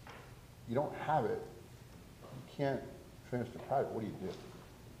 You don't have it, you can't finish the project, what do you do?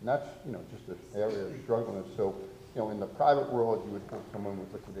 And that's, you know, just an area of struggling. So, you know, in the private world, you would hold someone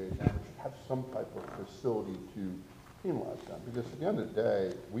with liquidated damages, have some type of facility to penalize them. Because at the end of the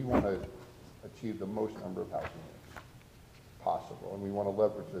day, we want to achieve the most number of housing units possible, and we want to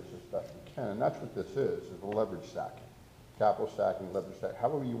leverage this as best we can. And that's what this is a leverage stacking. Capital stacking, leverage stacking,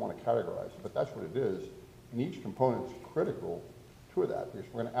 however you want to categorize it, but that's what it is. And each component is critical to that, because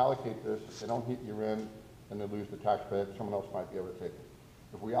we're going to allocate this. If they don't hit year end, then they lose the tax credit, someone else might be able to take it.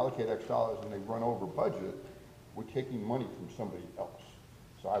 If we allocate X dollars and they run over budget, we're taking money from somebody else.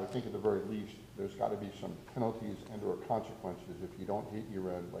 So I would think at the very least, there's got to be some penalties and or consequences if you don't hit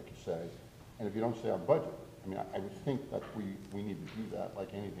year end, like you say, and if you don't stay on budget. I mean, I would think that we need to do that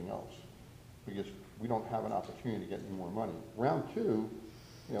like anything else, because we don't have an opportunity to get any more money. Round 2, you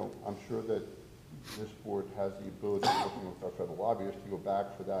know, I'm sure that this board has the ability, working with our federal lobbyists, to go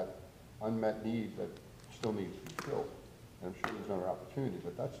back for that unmet need that still needs to be filled. And I'm sure there's another opportunity,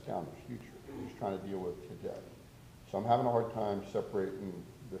 but that's down the future. We're just trying to deal with today. So I'm having a hard time separating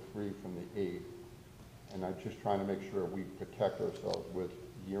the 3 from the 8, and I'm just trying to make sure we protect ourselves with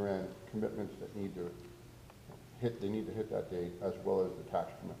year-end commitments that need to hit that date, as well as the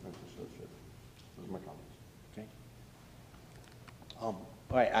tax commitments associated. Those are my comments. Okay. All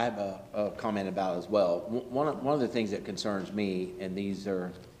right, I have a comment about it as well. One of the things that concerns me, and these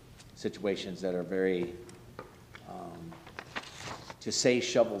are situations that are very, to say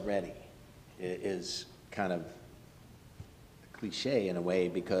shovel-ready is kind of a cliche in a way,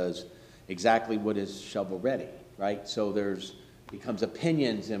 because exactly what is shovel-ready, right? So becomes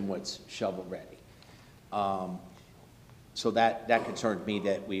opinions in what's shovel-ready. So that concerns me,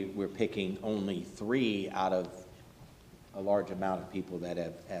 that we're picking only 3 out of a large amount of people that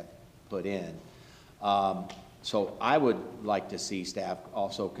have put in. So I would like to see staff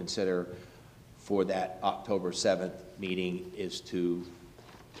also consider for that October 7th meeting is to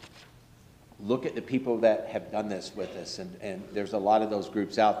look at the people that have done this with us, and there's a lot of those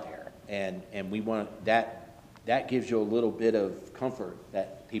groups out there, and we want that that gives you a little bit of comfort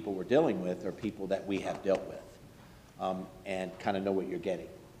that people we're dealing with are people that we have dealt with, and kind of know what you're getting.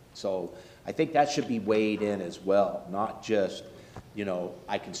 So I think that should be weighed in as well, not just, you know,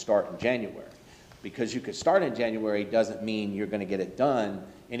 I can start in January. Because you could start in January doesn't mean you're going to get it done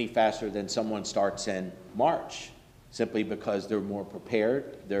any faster than someone starts in March, simply because they're more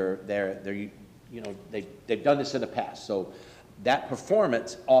prepared. They're you know, they've done this in the past. So that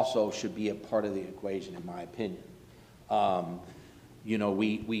performance also should be a part of the equation, in my opinion. You know,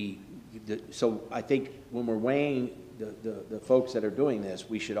 so I think when we're weighing the folks that are doing this,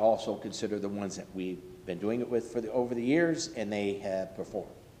 we should also consider the ones that we've been doing it with over the years, and they have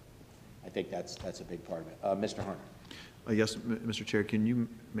performed. I think that's a big part of it. Mr. Hunter. Yes, Mr. Chair, can you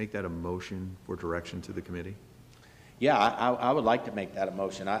make that a motion for direction to the committee? Yeah, I would like to make that a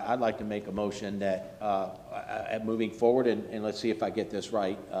motion. I'd like to make a motion that, moving forward, and let's see if I get this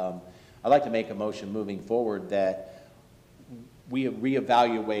right, I'd like to make a motion moving forward that we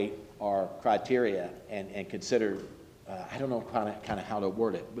reevaluate our criteria and consider, I don't know kind of how to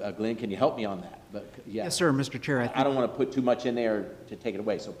word it. Glenn, can you help me on that? But yeah. Yes, sir, Mr. Chair. I don't want to put too much in there to take it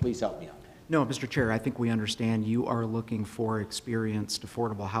away, so please help me on that. No, Mr. Chair, I think we understand you are looking for experienced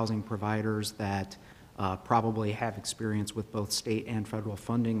affordable housing providers that probably have experience with both state and federal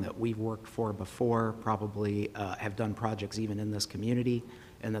funding that we've worked for before, probably have done projects even in this community,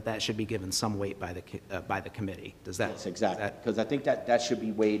 and that should be given some weight by the committee. Does that? Yes, exactly. Because I think that should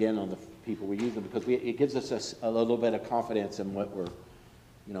be weighed in on the people we're using, because it gives us a little bit of confidence in what we're,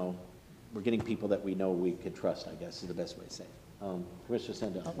 you know, we're getting people that we know we can trust, I guess is the best way to say it. Commissioner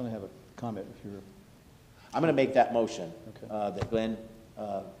Sendell. I'm going to have a comment if you're... I'm going to make that motion Okay. that Glenn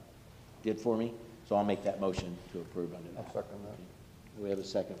did for me, so I'll make that motion to approve under that. I'll second that. We have a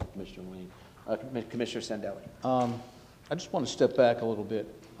second from Commissioner Wayne. Commissioner Sendelli. I just want to step back a little bit.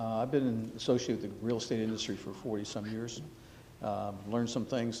 I've been associated with the real estate industry for 40-some years. Learned some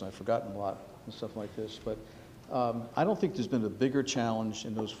things, and I've forgotten a lot and stuff like this. But I don't think there's been a bigger challenge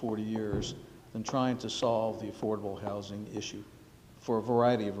in those 40 years than trying to solve the affordable housing issue for a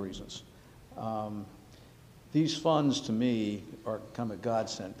variety of reasons. These funds, to me, are kind of a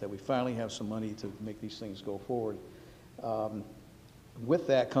godsend that we finally have some money to make these things go forward. With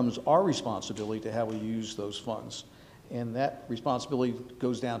that comes our responsibility to how we use those funds. And that responsibility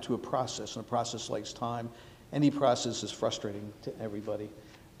goes down to a process, and a process takes time. Any process is frustrating to everybody.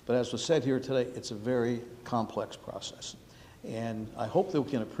 But as was said here today, it's a very complex process. And I hope that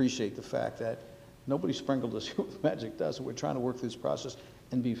we can appreciate the fact that nobody sprinkled us here with magic dust. We're trying to work through this process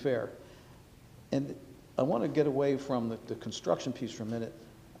and be fair. And I want to get away from the construction piece for a minute.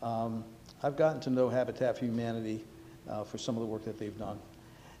 I've gotten to know Habitat for Humanity for some of the work that they've done.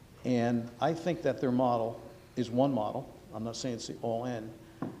 And I think that their model is one model. I'm not saying it's the all-in,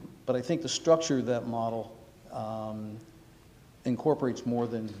 but I think the structure of that model incorporates more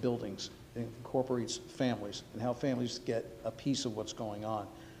than buildings. It incorporates families and how families get a piece of what's going on.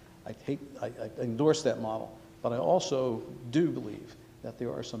 I endorse that model, but I also do believe that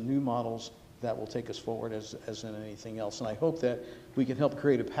there are some new models that will take us forward as in anything else. And I hope that we can help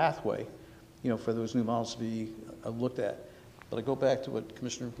create a pathway, you know, for those new models to be looked at. But I go back to what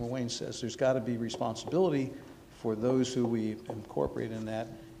Commissioner Wayne says. There's got to be responsibility for those who we incorporate in that.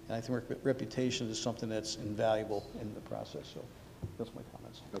 And I think reputation is something that's invaluable in the process. So that's my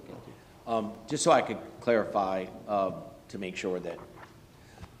comments. Okay. Just so I could clarify to make sure that,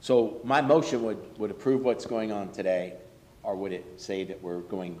 so my motion would approve what's going on today, or would it say that we're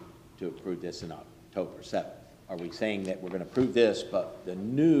going to approve this in October 7th? Are we saying that we're going to approve this, but the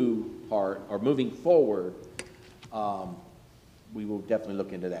new part, or moving forward, we will definitely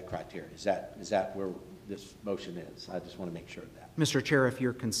look into that criteria? Is that where this motion is? I just want to make sure of that. Mr. Chair, if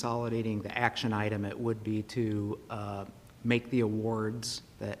you're consolidating the action item, it would be to make the awards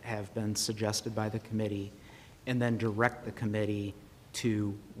that have been suggested by the committee, and then direct the committee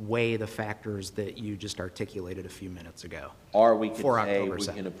to weigh the factors that you just articulated a few minutes ago. Or we could for say October we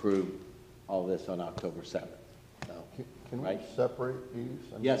 7th. can approve all this on October 7th. So, Can right? we separate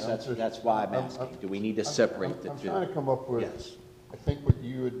these? I mean, Yes, I'm that's why I'm asking. Do we need to separate the two? I'm trying to come up with, Yes. I think what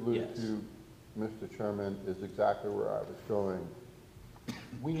you had alluded Yes. to, Mr. Chairman, is exactly where I was going.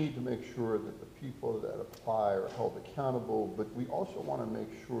 We need to make sure that the people that apply are held accountable, but we also want to make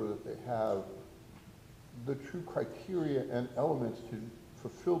sure that they have the true criteria and elements to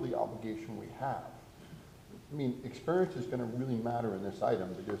fulfill the obligation we have. I mean, experience is going to really matter in this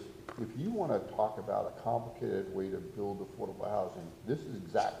item, because if you want to talk about a complicated way to build affordable housing, this is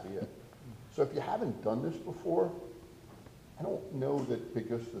exactly it. So if you haven't done this before, I don't know that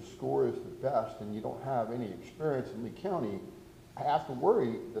because the score is the best and you don't have any experience in Lee County, I have to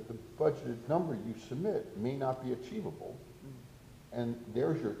worry that the budgeted number you submit may not be achievable. And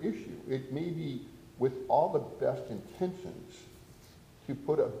there's your issue. It may be with all the best intentions to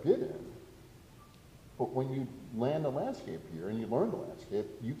put a bid in, but when you land a landscape here and you learn the landscape,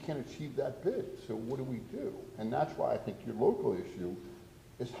 you can't achieve that bid. So what do we do? And that's why I think your local issue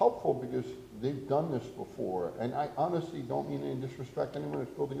is helpful, because they've done this before. And I honestly don't mean any disrespect to anyone that's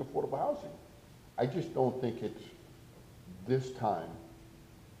building affordable housing. I just don't think it's this time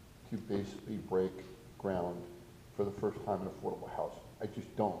to basically break ground for the first time in affordable housing. I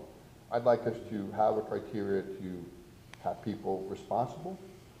just don't. I'd like us to have a criteria to have people responsible,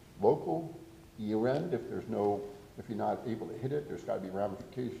 local, year-end. If you're not able to hit it, there's got to be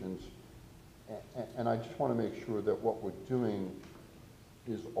ramifications. And I just want to make sure that what we're doing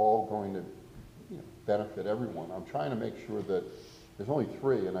is all going to benefit everyone. I'm trying to make sure that there's only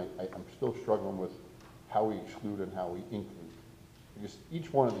 3, and I'm still struggling with how we exclude and how we include. Because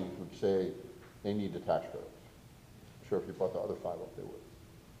each one of these would say they need the tax credits. I'm sure if you brought the other 5 up, they would.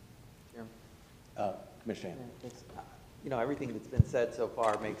 Commissioner Hammond. Everything that's been said so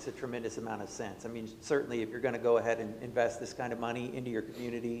far makes a tremendous amount of sense. I mean, certainly if you're going to go ahead and invest this kind of money into your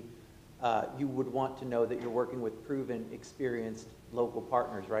community, you would want to know that you're working with proven, experienced local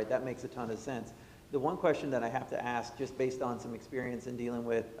partners, right? That makes a ton of sense. The one question that I have to ask, just based on some experience in dealing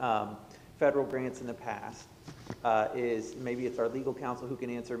with federal grants in the past, is, maybe it's our legal counsel who can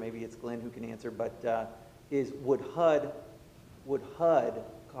answer, maybe it's Glenn who can answer, but would HUD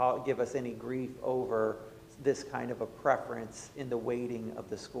give us any grief over this kind of a preference in the weighting of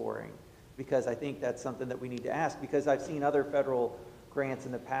the scoring? Because I think that's something that we need to ask, because I've seen other federal grants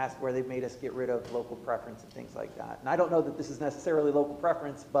in the past where they've made us get rid of local preference and things like that. And I don't know that this is necessarily local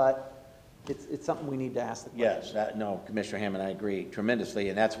preference, but it's something we need to ask the question. Yes, no, Commissioner Hammond, I agree tremendously,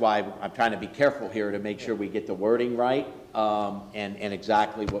 and that's why I'm trying to be careful here to make sure we get the wording right, and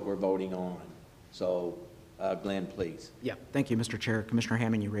exactly what we're voting on. So, Glenn, please. Yeah, thank you, Mr. Chair. Commissioner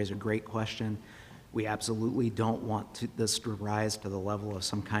Hammond, you raise a great question. We absolutely don't want this to rise to the level of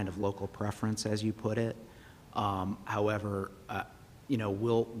some kind of local preference, as you put it. However,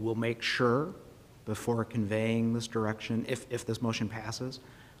 we'll make sure before conveying this direction, if this motion passes,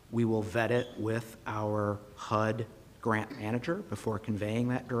 we will vet it with our HUD grant manager before conveying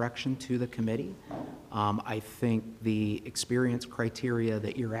that direction to the committee. I think the experience criteria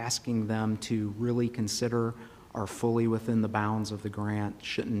that you're asking them to really consider are fully within the bounds of the grant,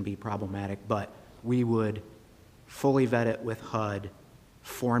 shouldn't be problematic, but we would fully vet it with HUD,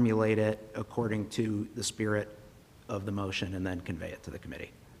 formulate it according to the spirit of the motion, and then convey it to the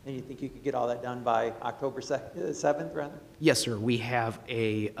committee. And you think you could get all that done by October 7th, rather? Yes, sir. We have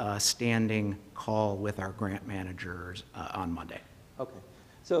a standing call with our grant managers on Monday. Okay.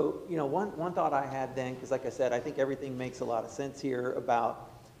 So, one thought I had then, because like I said, I think everything makes a lot of sense here about,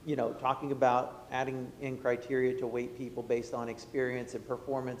 talking about adding in criteria to weight people based on experience and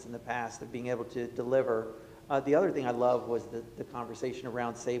performance in the past of being able to deliver. The other thing I love was the conversation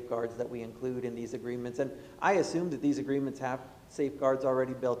around safeguards that we include in these agreements. And I assume that these agreements have safeguards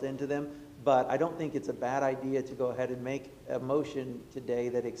already built into them, but I don't think it's a bad idea to go ahead and make a motion today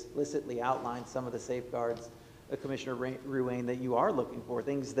that explicitly outlines some of the safeguards, Commissioner Ruane, that you are looking for,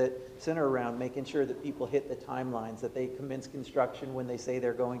 things that center around making sure that people hit the timelines, that they commence construction when they say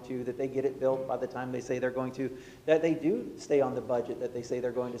they're going to, that they get it built by the time they say they're going to, that they do stay on the budget that they say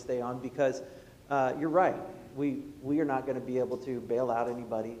they're going to stay on, because you're right. We are not going to be able to bail out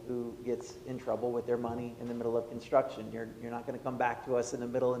anybody who gets in trouble with their money in the middle of construction. You're not going to come back to us in the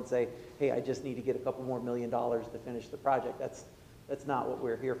middle and say, hey, I just need to get a couple more $1 million to finish the project. That's not what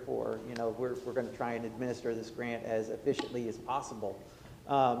we're here for. We're going to try and administer this grant as efficiently as possible.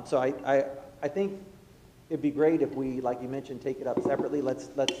 So I think it'd be great if we, like you mentioned, take it up separately. Let's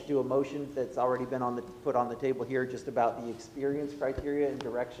do a motion that's already been put on the table here, just about the experience criteria and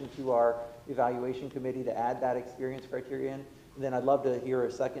direction to our evaluation committee to add that experience criteria in. And then I'd love to hear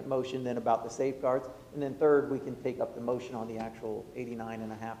a second motion then about the safeguards. And then third, we can take up the motion on the actual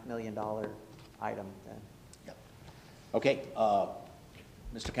 $89.5 million item then. Yep. Okay,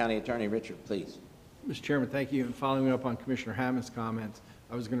 Mr. County Attorney Richard, please. Mr. Chairman, thank you. And following up on Commissioner Hammond's comments,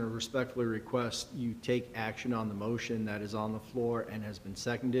 I was going to respectfully request you take action on the motion that is on the floor and has been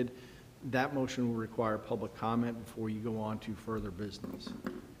seconded. That motion will require public comment before you go on to further business.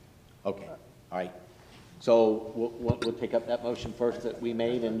 Okay, all right. So we'll pick up that motion first that we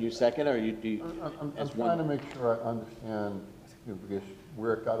made and you second, or you do? I'm trying to make sure I understand, because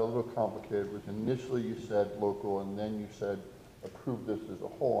where it got a little complicated was initially you said local and then you said approve this as a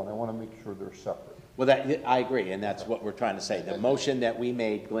whole, and I want to make sure they're separate. Well, I agree, and that's what we're trying to say. The motion that we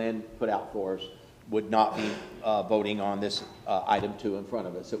made, Glenn put out for us, would not be voting on this item 2 in front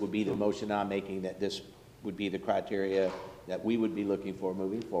of us. It would be the motion I'm making that this would be the criteria that we would be looking for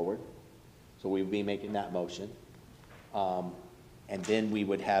moving forward. So we would be making that motion. And then we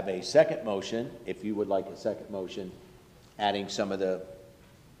would have a second motion, if you would like a second motion, adding some of the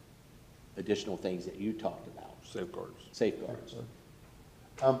additional things that you talked about. Safeguards. Safeguards.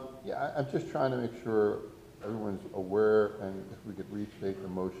 Yeah, I'm just trying to make sure everyone's aware, and if we could restate the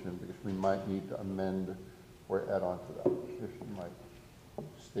motion, because we might need to amend or add on to that. If you might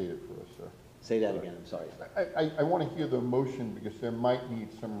state it for us, sir. Say that again, I'm sorry. I want to hear the motion because there might need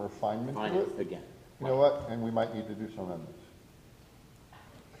some refinement to it. Again. You know what? And we might need to do some amendments.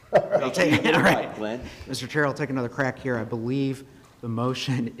 I'll take, all right. Glenn. Mr. Chair, I'll take another crack here. I believe the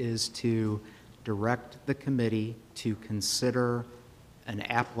motion is to direct the committee to consider an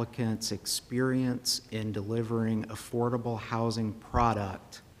applicant's experience in delivering affordable housing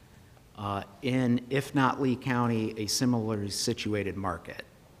product in, if not Lee County, a similarly situated market.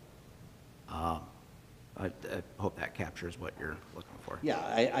 I hope that captures what you're looking for.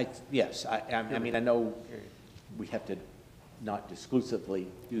 Yeah, yes, I mean, I know we have to not exclusively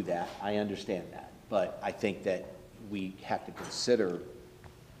do that. I understand that. But I think that we have to consider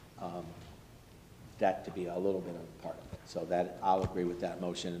that to be a little bit of a part of it. So that, I'll agree with that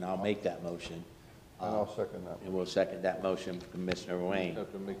motion, and I'll make that motion. And I'll second that. And we'll second that motion, Commissioner Wayne.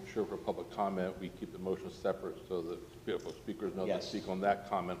 Have to make sure for public comment, we keep the motion separate so that speakers know Yes. to speak on that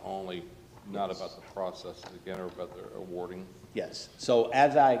comment only, not about the process again or about the awarding. Yes. So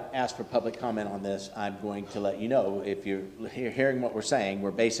as I ask for public comment on this, I'm going to let you know, if you're hearing what we're saying,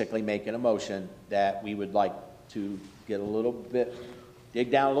 we're basically making a motion that we would like to get a little bit, dig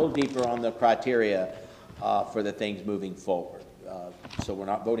down a little deeper on the criteria for the things moving forward. So we're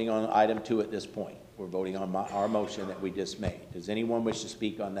not voting on item 2 at this point. We're voting on our motion that we just made. Does anyone wish to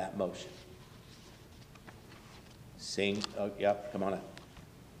speak on that motion? Yep, come on up.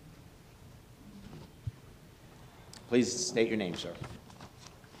 Please state your name, sir.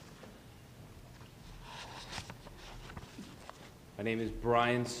 My name is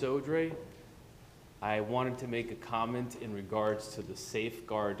Brian Sodre. I wanted to make a comment in regards to the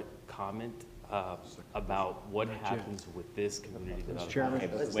safeguard comment about what happens with this community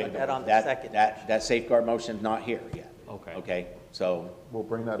development. Let's Wait a put minute. that on the second. That safeguard motion's not here yet. Okay. Okay, so. We'll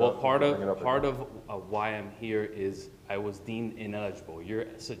bring that Well, up. part We'll bring it of up why I'm here is I was deemed ineligible. You're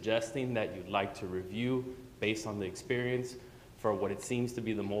suggesting that you'd like to review based on the experience for what it seems to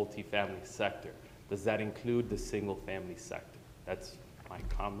be the multifamily sector. Does that include the single-family sector? That's my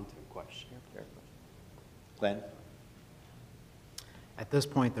comment and question. Glenn? At this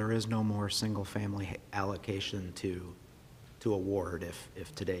point, there is no more single-family allocation to award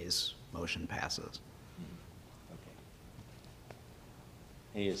if today's motion passes. Okay.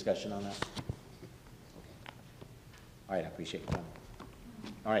 Any discussion on that? All right, I appreciate your time.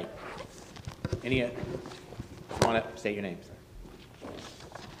 All right. Come on up, state your name, sir.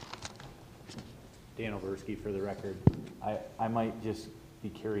 Dan Oversky, for the record. I might just be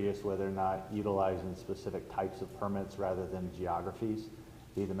curious whether or not utilizing specific types of permits rather than geographies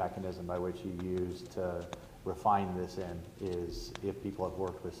be the mechanism by which you use to refine this in, is if people have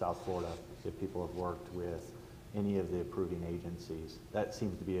worked with South Florida, if people have worked with any of the approving agencies. That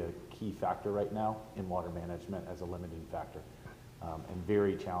seems to be a key factor right now in water management as a limiting factor, and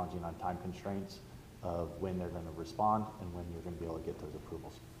very challenging on time constraints of when they're going to respond and when you're going to be able to get those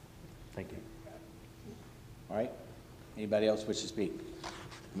approvals. Thank you. All right. Anybody else wish to speak?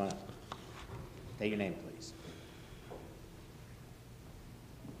 Come on up. State your name, please.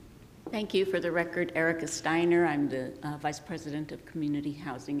 Thank you. For the record, Erica Steiner. I'm the Vice President of Community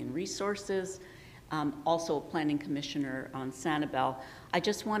Housing and Resources, also a Planning Commissioner on Sanibel. I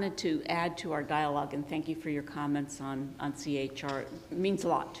just wanted to add to our dialogue, and thank you for your comments on CHR. It means a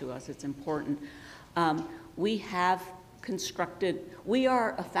lot to us. It's important. We have constructed, we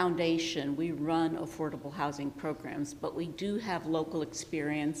are a foundation. We run affordable housing programs, but we do have local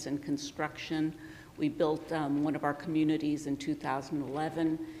experience in construction. We built one of our communities in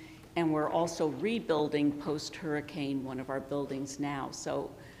 2011. And we're also rebuilding post-hurricane one of our buildings now.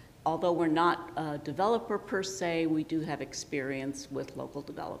 So although we're not a developer per se, we do have experience with local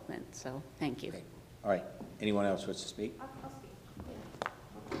development. So thank you. Okay. All right. Anyone else wish to speak? I'll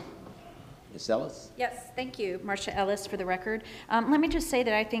speak. Ms. Ellis? Yes, thank you. Marcia Ellis, for the record. Let me just say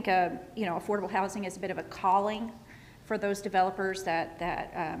that I think affordable housing is a bit of a calling for those developers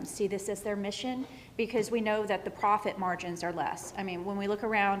that see this as their mission, because we know that the profit margins are less. I mean, when we look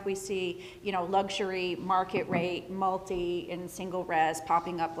around, we see, you know, luxury, market rate, multi, and single res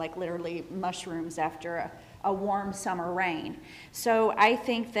popping up like literally mushrooms after a warm summer rain. So I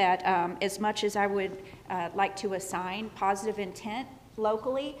think that as much as I would like to assign positive intent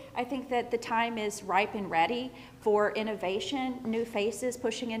locally, I think that the time is ripe and ready for innovation, new faces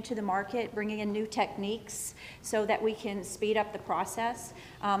pushing into the market, bringing in new techniques so that we can speed up the process.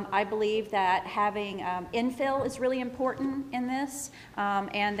 I believe that having infill is really important in this,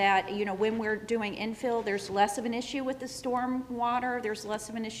 and that, you know, when we're doing infill, there's less of an issue with the storm water, there's less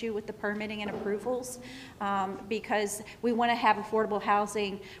of an issue with the permitting and approvals, because we want to have affordable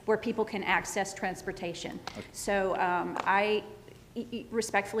housing where people can access transportation. So I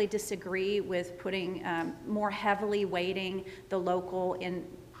respectfully disagree with putting more heavily weighting the local in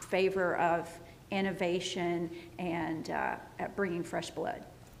favor of innovation and bringing fresh blood.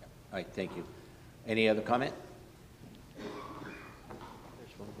 All right, thank you. Any other comment?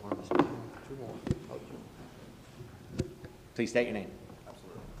 Please state your name.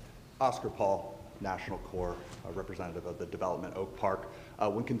 Oscar Paul, National Corps, representative of the development Oak Park.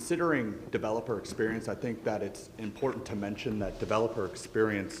 When considering developer experience, I think that it's important to mention that developer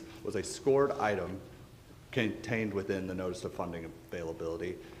experience was a scored item contained within the notice of funding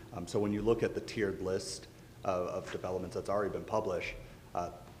availability. So when you look at the tiered list of developments that's already been published,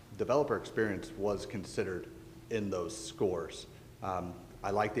 developer experience was considered in those scores. I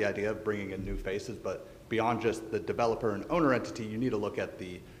like the idea of bringing in new faces, but beyond just the developer and owner entity, you need to look at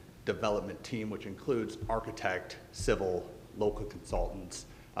the development team, which includes architect, civil, local consultants,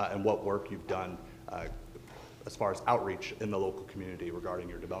 and what work you've done as far as outreach in the local community regarding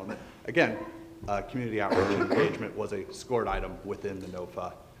your development. Again, community outreach and engagement was a scored item within the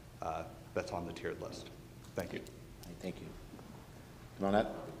NOFA that's on the tiered list. Thank you. Thank you. Come on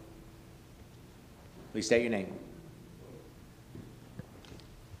up. Please state your name.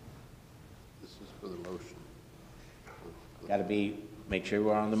 This is for the motion. Got to be, make sure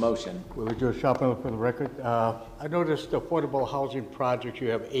we're on the motion. Willie Joe Shopper for the record. I noticed affordable housing projects, you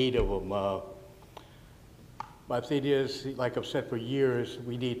have 8 of them. My thing is, like I've said for years,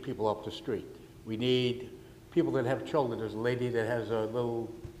 we need people off the street. We need people that have children. There's a lady that has a little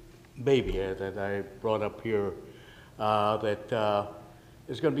baby that I brought up here that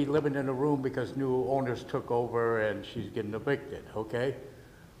is going to be living in a room because new owners took over and she's getting evicted, okay?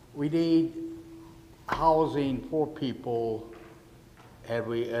 We need housing for people,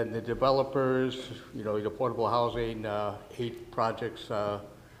 and the developers, you know, the affordable housing, 8 projects.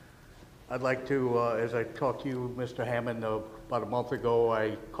 I'd like to, as I talked to you, Mr. Hammond, about a month ago,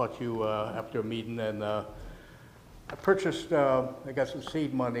 I caught you after a meeting, and I purchased, I got some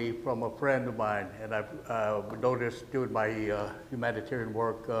seed money from a friend of mine, and I've noticed doing my humanitarian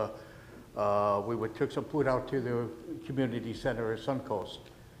work, we took some food out to the community center at Suncoast,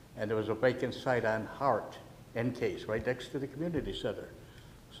 and there was a vacant site on Hart, Encase, right next to the community center.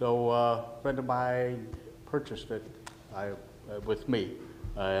 So a friend of mine purchased it with me,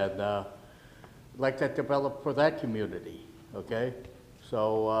 and I'd like that developed for that community, okay?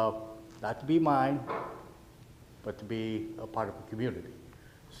 So not to be mine, but to be a part of the community.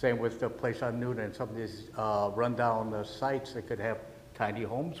 Same with the place on Newton, some of these rundown sites that could have tiny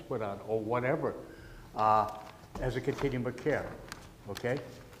homes put on or whatever as a continuum of care, okay?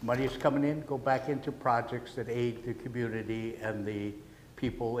 Money is coming in, go back into projects that aid the community and the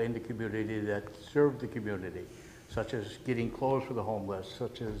people in the community that serve the community, such as getting clothes for the homeless,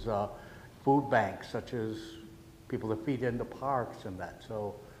 such as food banks, such as people that feed in the parks and that.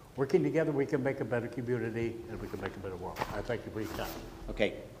 So working together, we can make a better community and we can make a better world. I thank you for your time.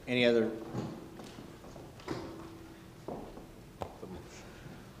 Okay, any other?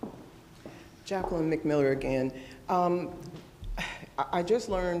 Jacqueline McMiller again. I just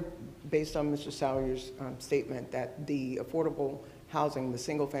learned, based on Mr. Salyer's statement, that the affordable housing, the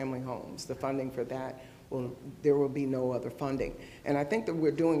single-family homes, the funding for that, there will be no other funding. And I think that we're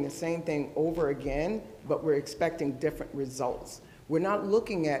doing the same thing over again, but we're expecting different results. We're not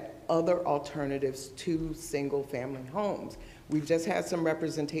looking at other alternatives to single-family homes. We've just had some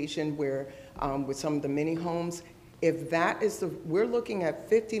representation where, with some of the mini homes, if that is we're looking at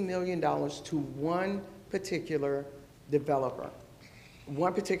 $50 million to one particular developer.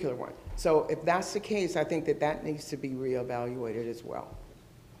 One particular one. So if that's the case, I think that that needs to be reevaluated as well.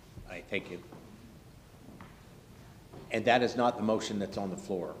 All right, thank you. And that is not the motion that's on the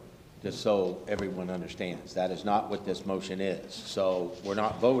floor, just so everyone understands. That is not what this motion is. So we're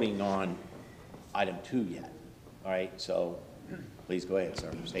not voting on item 2 yet. All right, so please go ahead,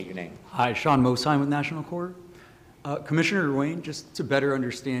 sir. State your name. Hi, Sean Mosheim with National Corps. Commissioner Wayne, just to better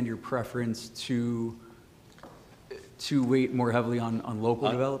understand your preference to weight more heavily on local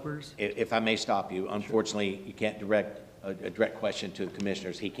developers? If I may stop you, unfortunately, you can't direct a direct question to the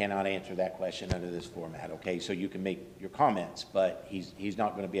commissioners. He cannot answer that question under this format, okay? So you can make your comments, but he's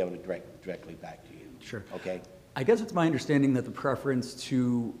not going to be able to directly back to you. Sure. Okay? I guess it's my understanding that the preference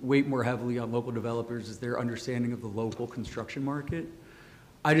to weight more heavily on local developers is their understanding of the local construction market.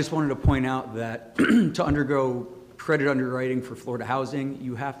 I just wanted to point out that to undergo credit underwriting for Florida housing,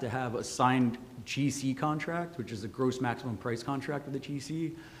 you have to have a signed GC contract, which is a gross maximum price contract with the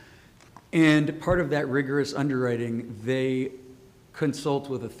GC. And part of that rigorous underwriting, they consult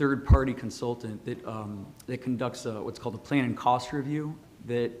with a third-party consultant that conducts what's called a plan and cost review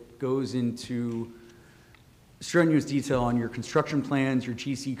that goes into strenuous detail on your construction plans, your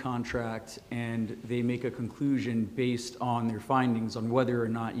GC contract, and they make a conclusion based on their findings on whether or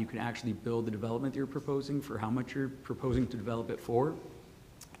not you can actually build the development you're proposing for how much you're proposing to develop it for.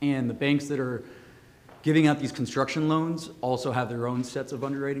 And the banks that are giving out these construction loans also have their own sets of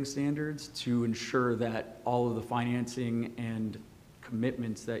underwriting standards to ensure that all of the financing and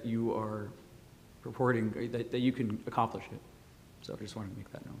commitments that you are purporting, that you can accomplish it. So I just wanted to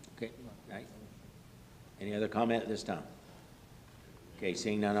make that known. Okay. All right. Any other comment at this time? Okay,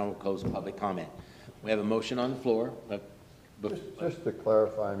 seeing none, I will close public comment. We have a motion on the floor. Just to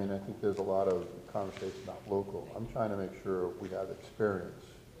clarify, I mean, I think there's a lot of conversation about local. I'm trying to make sure we have experience.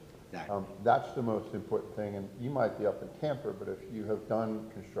 That's the most important thing, and you might be up in Tampa, but if you have done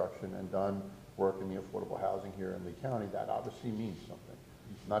construction and done work in the affordable housing here in Lee County, that obviously means something.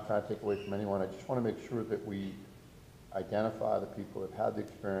 I'm not trying to take away from anyone. I just want to make sure that we identify the people that have the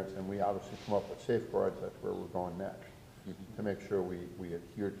experience, and we obviously come up with safeguards. That's where we're going next, to make sure we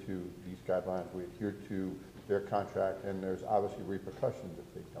adhere to these guidelines, we adhere to their contract, and there's obviously repercussions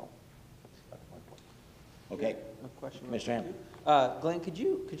if they don't. That's my point. Okay. No question. Mr. Hammond. Glenn, could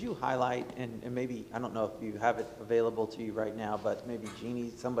you highlight, and maybe, I don't know if you have it available to you right now, but maybe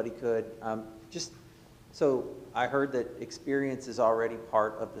Jeannie, somebody could, just, so I heard that experience is already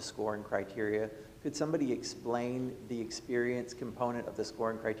part of the scoring criteria. Could somebody explain the experience component of the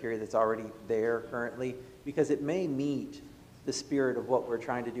scoring criteria that's already there currently? Because it may meet the spirit of what we're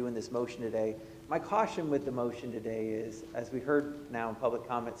trying to do in this motion today. My caution with the motion today is, as we heard now in public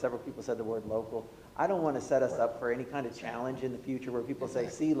comment, several people said the word local. I don't want to set us up for any kind of challenge in the future where people say,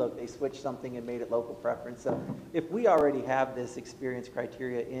 see, look, they switched something and made it local preference. So if we already have this experience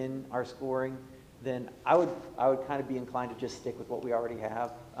criteria in our scoring, then I would kind of be inclined to just stick with what we already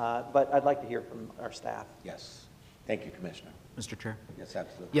have. But I'd like to hear from our staff. Yes. Thank you, Commissioner. Mr. Chair? Yes,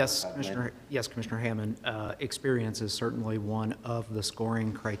 absolutely. Yes, Commissioner Hammond. Experience is certainly one of the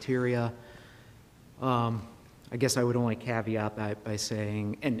scoring criteria. I guess I would only caveat by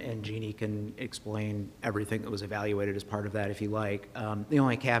saying, and Jeannie can explain everything that was evaluated as part of that if you like. The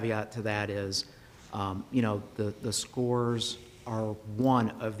only caveat to that is, the scores are one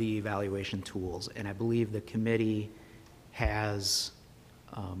of the evaluation tools, and I believe the committee has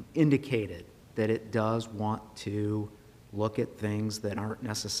indicated that it does want to look at things that aren't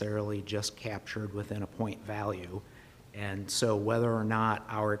necessarily just captured within a point value. And so whether or not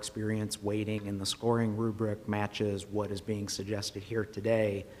our experience weighting in the scoring rubric matches what is being suggested here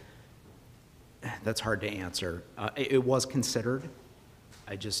today, that's hard to answer. It was considered.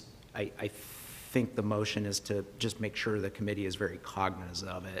 I think the motion is to just make sure the committee is very cognizant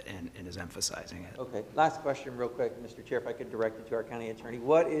of it and is emphasizing it. Okay, last question real quick, Mr. Chair, if I could direct it to our county attorney.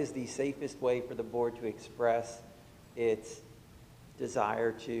 What is the safest way for the board to express its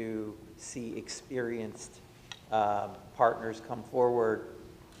desire to see experienced partners come forward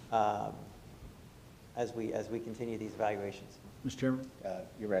as we continue these evaluations? Mr. Chairman?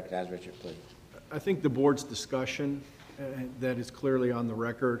 You recognize Richard, please. I think the board's discussion that is clearly on the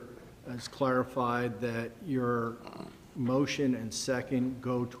record has clarified that your motion and second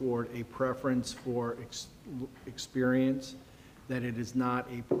go toward a preference for experience, that it is not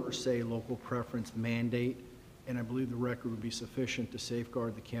a per se local preference mandate, and I believe the record would be sufficient to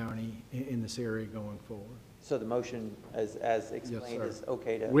safeguard the county in this area going forward. So the motion, as explained, Yes, is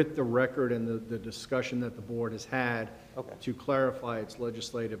okay to... With the record and the discussion that the board has had Okay. to clarify its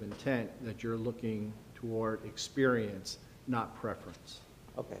legislative intent, that you're looking toward experience, not preference.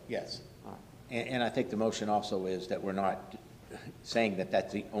 Okay. Yes. And I think the motion also is that we're not saying that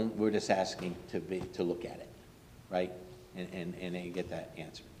that's the only, we're just asking to look at it, right? And then get that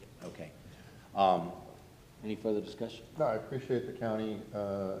answer. Okay. Any further discussion? No, I appreciate the county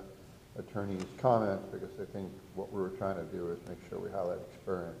attorney's comments, because I think what we were trying to do is make sure we highlight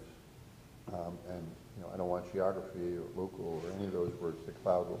experience. And, I don't want geography or local or any of those words to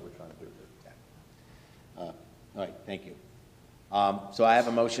cloud what we're trying to do here. All right, thank you. So I have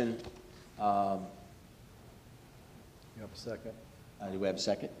a motion. You have a second? Do we have a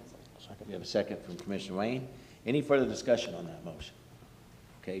second? Second. We have a second from Commissioner Wayne. Any further discussion on that motion?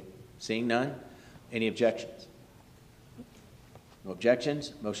 Okay, seeing none. Any objections? No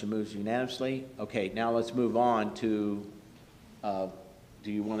objections. Motion moves unanimously. Okay, now let's move on to,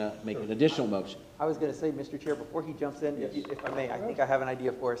 do you want to make an additional motion? I was going to say, Mr. Chair, before he jumps in, if I may, I think I have an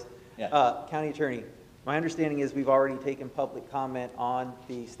idea for us. Yeah. County Attorney, my understanding is we've already taken public comment on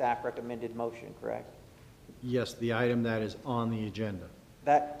the staff recommended motion, correct? Yes, the item that is on the agenda.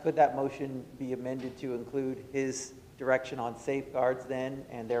 Could that motion be amended to include his direction on safeguards then,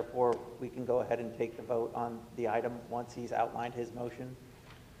 and therefore we can go ahead and take the vote on the item once he's outlined his motion?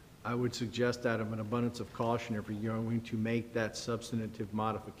 I would suggest out of an abundance of caution, if you're going to make that substantive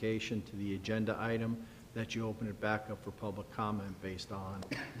modification to the agenda item, that you open it back up for public comment based on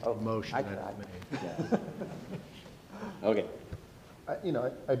the motion that is made. Okay.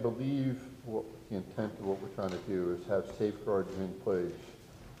 I believe what the intent of what we're trying to do is have safeguards in place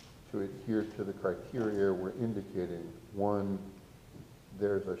to adhere to the criteria we're indicating. One,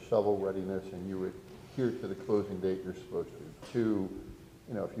 there's a shovel readiness and you adhere to the closing date you're supposed to. Two,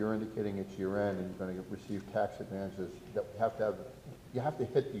 if you're indicating it's year end and you're going to receive tax advances, that you have to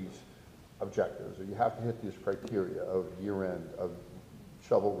hit these objectives, or you have to hit these criteria of year end, of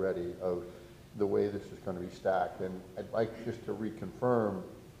shovel ready, of the way this is going to be stacked. And I'd like just to reconfirm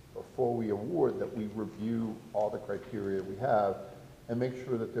before we award that we review all the criteria we have and make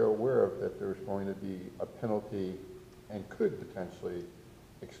sure that they're aware of that there's going to be a penalty and could potentially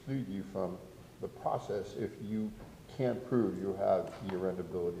exclude you from the process if you can't prove you have year-end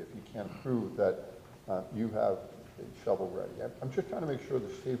ability, if you can't prove that you have a shovel ready. I'm just trying to make sure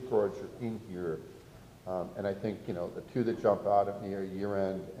the safeguards are in here. And I think, the two that jump out at me are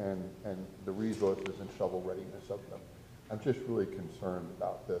year-end and the resources and shovel readiness of them. I'm just really concerned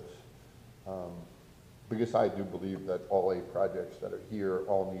about this. Because I do believe that all 8 projects that are here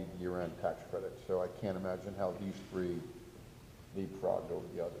all need year-end tax credits. So I can't imagine how these 3 leapfrogged over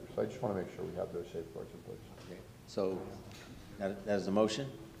the others. So I just want to make sure we have those safeguards in place. Okay. So that is the motion?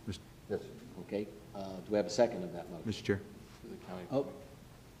 Yes. Okay. Do we have a second of that motion? Mr. Chair? Oh,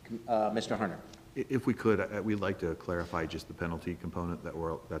 Mr. Hunter. If we could, we'd like to clarify just the penalty component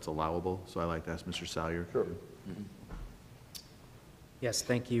that's allowable. So I'd like to ask Mr. Salyer. Sure. Mm-hmm. Yes,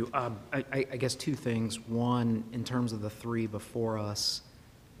 thank you. I guess 2 things. One, in terms of the 3 before us,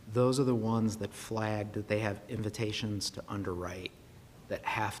 those are the ones that flagged that they have invitations to underwrite that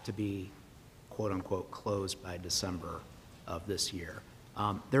have to be, quote unquote, closed by December of this year.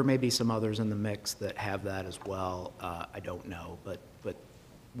 There may be some others in the mix that have that as well. I don't know, but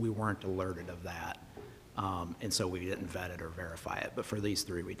we weren't alerted of that. And so we didn't vet it or verify it. But for these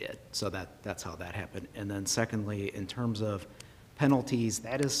 3, we did. So that's how that happened. And then secondly, in terms of penalties,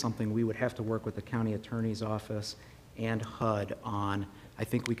 that is something we would have to work with the county attorney's office and HUD on. I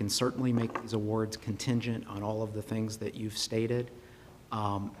think we can certainly make these awards contingent on all of the things that you've stated.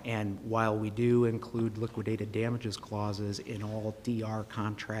 And while we do include liquidated damages clauses in all DR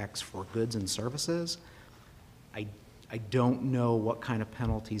contracts for goods and services, I don't know what kind of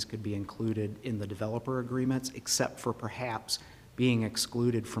penalties could be included in the developer agreements, except for perhaps being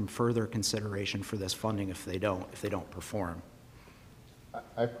excluded from further consideration for this funding if they don't perform.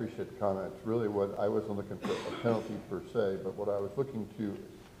 I appreciate the comments. Really what I wasn't looking for a penalty per se, but what I was looking to,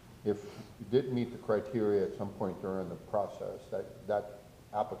 if you didn't meet the criteria at some point during the process, that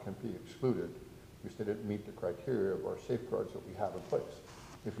applicant be excluded because they didn't meet the criteria of our safeguards that we have in place.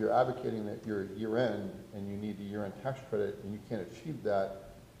 If you're advocating that you're year-end and you need the year-end tax credit and you can't achieve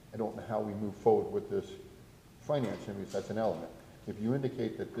that, I don't know how we move forward with this financing because that's an element. If you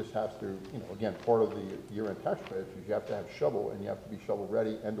indicate that this has to, again, part of the year-end tax credit is you have to have shovel and you have to be shovel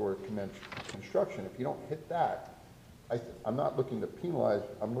ready and or commence construction. If you don't hit that, I'm not looking to penalize,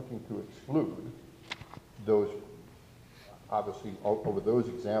 I'm looking to exclude those, obviously, over those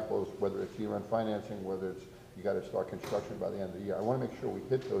examples, whether it's year-end financing, whether it's you got to start construction by the end of the year. I want to make sure we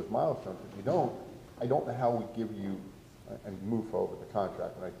hit those milestones. If you don't, I don't know how we give you and move forward with the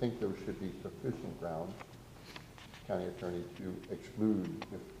contract. And I think there should be sufficient grounds, county attorney, to exclude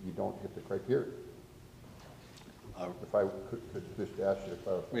if you don't hit the criteria. If I could just ask you to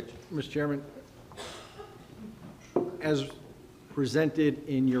clarify. Mr. Chairman, as presented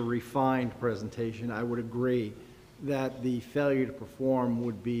in your refined presentation, I would agree that the failure to perform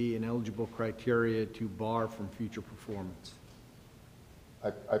would be an eligible criteria to bar from future performance.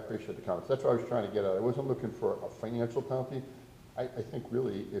 I appreciate the comments. That's what I was trying to get at. I wasn't looking for a financial penalty. I think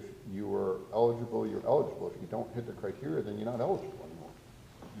really if you are eligible, you're eligible. If you don't hit the criteria, then you're not eligible anymore.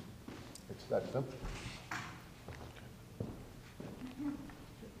 It's that simple.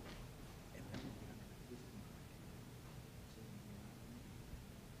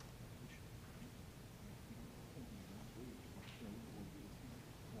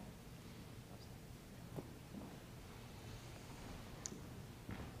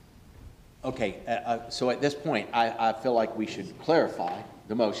 Okay, so at this point, I feel like we should clarify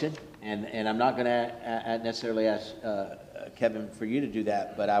the motion, and I'm not going to necessarily ask Kevin for you to do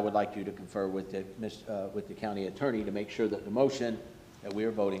that, but I would like you to confer with the county attorney to make sure that the motion that we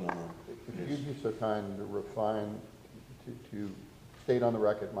are voting on. If you'd be so kind to refine, to state on the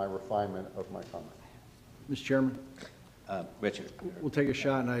record my refinement of my comment. Mr. Chairman? Richard. We'll take a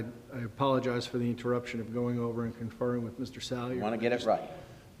shot, and I apologize for the interruption of going over and conferring with Mr. Salyer. You want to get it right.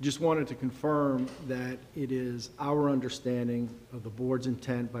 Just wanted to confirm that it is our understanding of the board's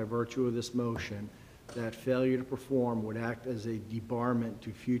intent by virtue of this motion that failure to perform would act as a debarment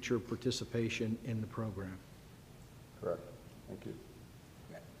to future participation in the program. Correct. Thank you.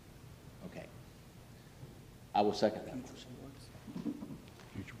 Okay. I will second that motion.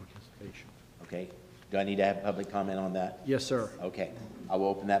 Future participation. Okay. Do I need to have public comment on that? Yes, sir. Okay. I will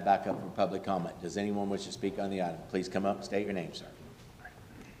open that back up for public comment. Does anyone wish to speak on the item? Please come up and state your name, sir.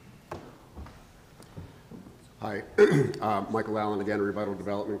 Hi, Michael Allen again, Revital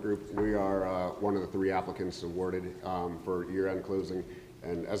Development Group. We are one of the 3 applicants awarded for year-end closing.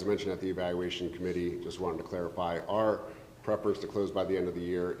 And as I mentioned at the evaluation committee, just wanted to clarify, our preference to close by the end of the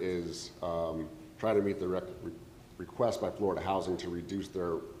year is trying to meet the request by Florida Housing to reduce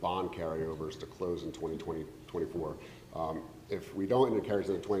their bond carryovers to close in 2024. If we don't and it carries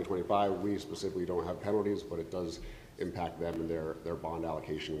into 2025, we specifically don't have penalties, but it does impact them and their bond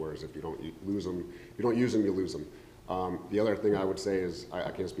allocation, whereas if you don't lose them, if you don't use them, you lose them. The other thing I would say is,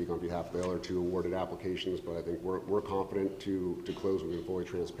 I can't speak on behalf of the other 2 awarded applications, but I think we're confident to close. We've been fully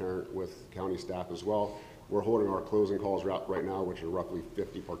transparent with county staff as well. We're holding our closing calls right now, which are roughly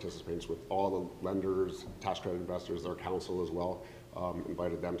 50 participants with all the lenders, tax credit investors, their counsel as well.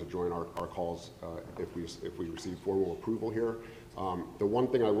 Invited them to join our calls if we receive formal approval here. The one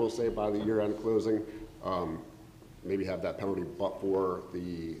thing I will say by the year-end closing, maybe have that penalty but for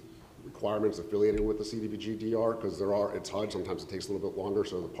the requirements affiliated with the CDBG DR, because it's HUD, sometimes it takes a little bit longer,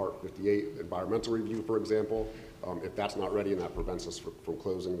 so the Part 58 environmental review, for example, if that's not ready and that prevents us from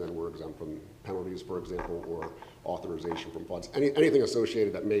closing, then we're exempt from penalties, for example, or authorization from funds. Anything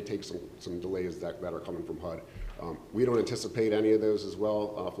associated that may take some delays that are coming from HUD. We don't anticipate any of those as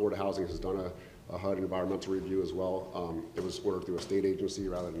well. Florida Housing has done a HUD environmental review as well. It was ordered through a state agency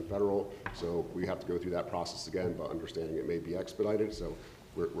rather than federal, so we have to go through that process again, but understanding it may be expedited, so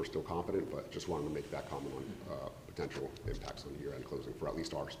we're still confident, but just wanted to make that comment on potential impacts on year-end closing for at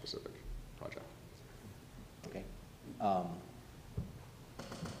least our specific project. Okay. I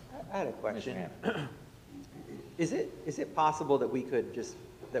had a question. Is it possible that we could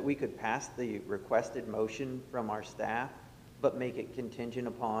pass the requested motion from our staff, but make it contingent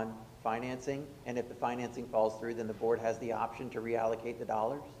upon financing? And if the financing falls through, then the board has the option to reallocate the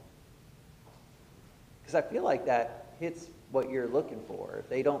dollars? Because I feel like that hits what you're looking for. If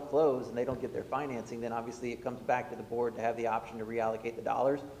they don't close and they don't get their financing, then obviously it comes back to the board to have the option to reallocate the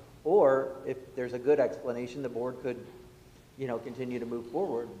dollars. Or if there's a good explanation, the board could, continue to move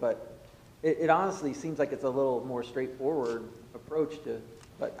forward. But it honestly seems like it's a little more straightforward approach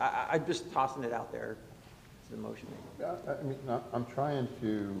but I'm just tossing it out there to the motion maker. Yeah, I mean, I'm trying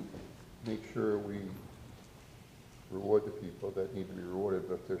to make sure we reward the people that need to be rewarded,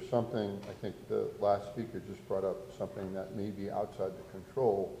 but if there's something, I think the last speaker just brought up something that may be outside the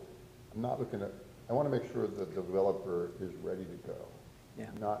control. I'm not looking at, I want to make sure the developer is ready to go. Yeah.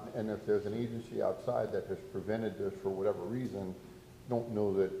 And if there's an agency outside that has prevented this for whatever reason, don't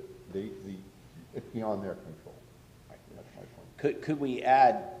know that it's beyond their control. That's my point. Could we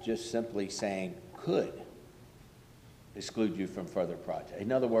add just simply saying could exclude you from further project?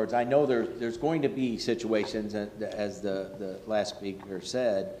 In other words, I know there's going to be situations, as the last speaker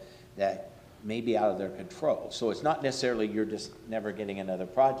said, that may be out of their control. So it's not necessarily you're just never getting another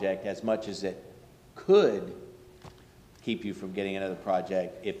project as much as it could keep you from getting another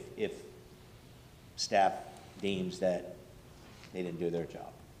project if staff deems that they didn't do their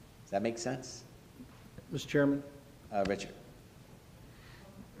job. Does that make sense? Mr. Chairman? Richard.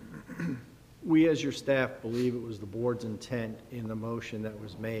 We, as your staff, believe it was the board's intent in the motion that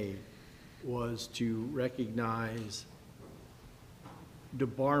was made was to recognize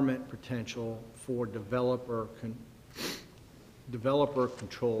debarment potential for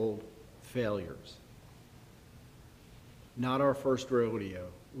developer-controlled failures. Not our first rodeo.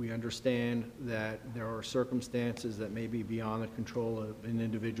 We understand that there are circumstances that may be beyond the control of an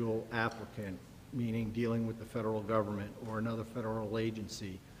individual applicant, meaning dealing with the federal government or another federal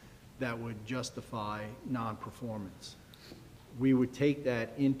agency, that would justify non-performance. We would take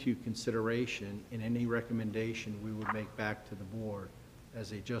that into consideration in any recommendation we would make back to the board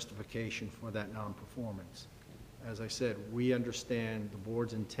as a justification for that non-performance. As I said, we understand the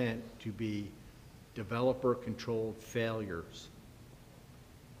board's intent to be developer-controlled failures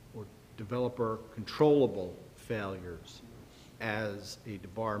or developer-controllable failures as a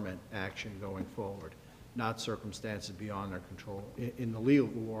debarment action going forward, not circumstances beyond their control. In the legal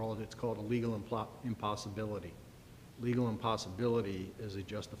world, it's called a legal impossibility. Legal impossibility is a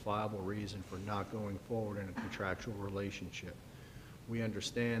justifiable reason for not going forward in a contractual relationship. We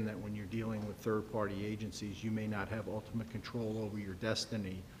understand that when you're dealing with third-party agencies, you may not have ultimate control over your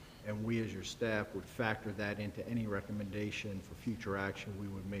destiny, and we as your staff would factor that into any recommendation for future action we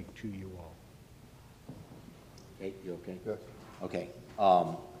would make to you all. Okay, you okay? Yes. Okay.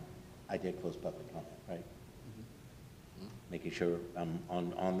 I did close public comment, right? Making sure I'm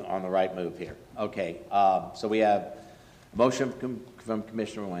on the right move here. Okay, so we have a motion from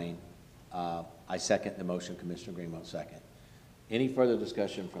Commissioner Wayne. I second the motion, Commissioner Greenwell second. Any further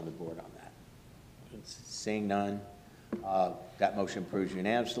discussion from the board on that? Seeing none, that motion approves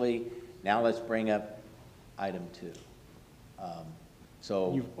unanimously. Now let's bring up item 2.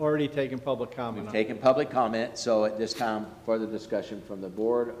 So You've already taken public comment. we've taken public comment, so at this time, further discussion from the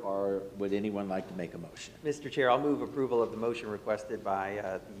board, or would anyone like to make a motion? Mr. Chair, I'll move approval of the motion requested by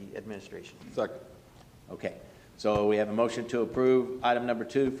the administration. Second. Okay, so we have a motion to approve item number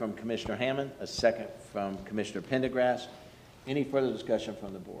 2 from Commissioner Hammond, a second from Commissioner Pendergrass. Any further discussion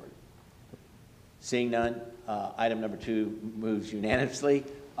from the board? Seeing none, item number 2 moves unanimously.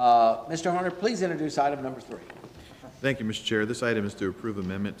 Mr. Horner, please introduce item number 3. Thank you, Mr. Chair. This item is to approve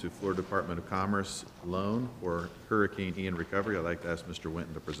amendment to Florida Department of Commerce loan for Hurricane Ian recovery. I'd like to ask Mr.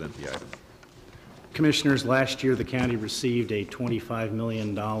 Winton to present the item. Commissioners, last year the county received a $25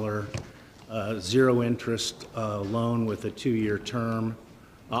 million zero-interest loan with a 2-year term,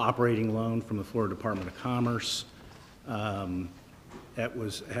 operating loan from the Florida Department of Commerce. That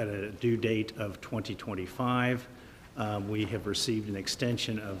had a due date of 2025. We have received an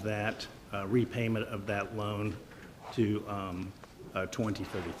extension of that repayment of that loan to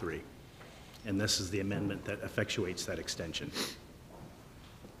 2033. And this is the amendment that effectuates that extension.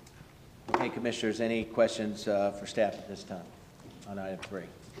 Okay, Commissioners, any questions for staff at this time on item 3?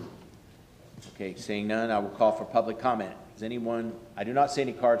 Okay, seeing none, I will call for public comment. Does anyone, I do not see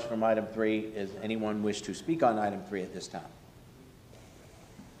any cards from item 3. Does anyone wish to speak on item 3 at this time?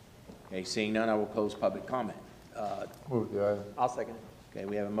 Okay, seeing none, I will close public comment. Move the item. I'll second it. Okay,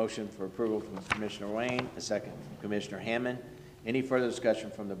 we have a motion for approval from Commissioner Wayne, a second from Commissioner Hammond. Any further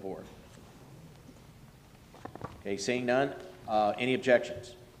discussion from the board? Okay, seeing none, any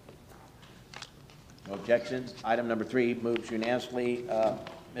objections? No objections. Item number 3 moves unanimously.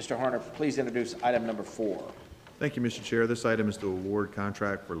 Mr. Horner, please introduce item number 4. Thank you, Mr. Chair. This item is to award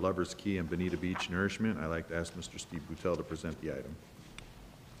contract for Lovers Key and Bonita Beach Nourishment. I'd like to ask Mr. Steve Boutel to present the item.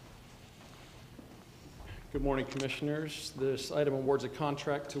 Good morning, Commissioners. This item awards a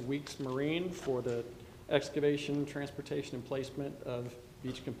contract to Weeks Marine for the excavation, transportation, and placement of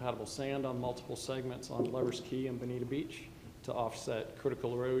beach-compatible sand on multiple segments on Lovers Key and Bonita Beach to offset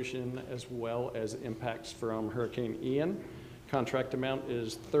critical erosion as well as impacts from Hurricane Ian. Contract amount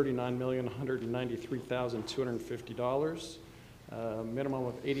is $39,193,250. Minimum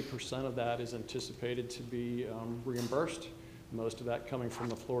of 80% of that is anticipated to be reimbursed. Most of that coming from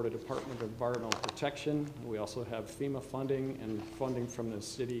the Florida Department of Environmental Protection. We also have FEMA funding and funding from the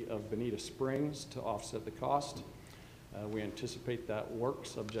city of Bonita Springs to offset the cost. We anticipate that work,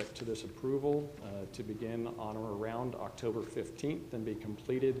 subject to this approval, to begin on or around October 15th and be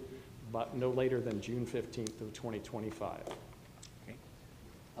completed but no later than June 15th of 2025. Okay.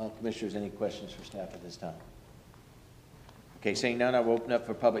 Commissioners, any questions for staff at this time? Okay, seeing none, I will open up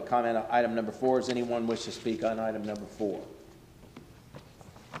for public comment on item number 4. Does anyone wish to speak on item number 4?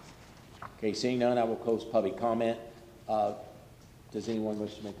 Okay, seeing none, I will close public comment. Does anyone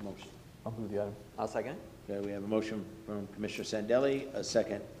wish to make a motion? I'll move the item. I'll second it. Okay, we have a motion from Commissioner Sandelli, a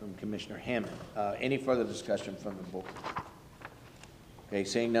second from Commissioner Hammond. Any further discussion from the board? Okay,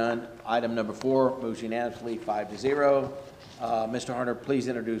 seeing none, item number 4 moves unanimously 5-0. Mr. Horner, please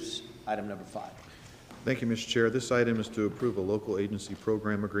introduce item number 5. Thank you, Mr. Chair. This item is to approve a local agency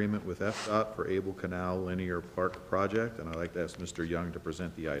program agreement with FDOT for Able Canal Linear Park Project, and I'd like to ask Mr. Young to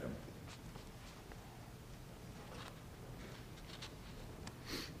present the item.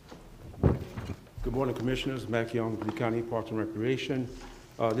 Good morning, Commissioners. Mac Young, Lee County Parks and Recreation.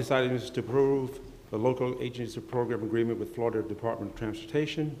 This item is to approve the local agency program agreement with Florida Department of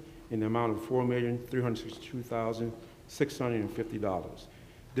Transportation in the amount of $4,362,650.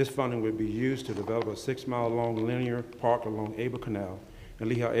 This funding will be used to develop a 6-mile-long linear park along Able Canal and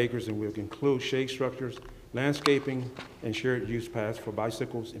Lehigh Acres, and will include shade structures, landscaping, and shared use paths for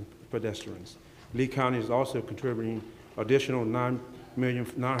bicycles and pedestrians. Lee County is also contributing additional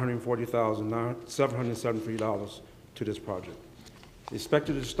 $9,940,773 to this project.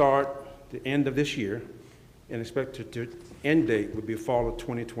 Expected to start the end of this year, and expected to end date would be fall of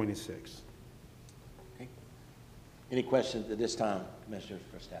 2026. Any questions at this time, Commissioners,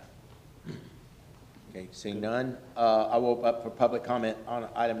 for staff? Okay, seeing none, I will open up for public comment on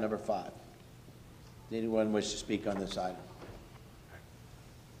item number 5. Does anyone wish to speak on this item?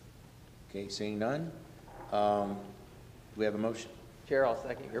 Okay, seeing none, we have a motion. Chair, I'll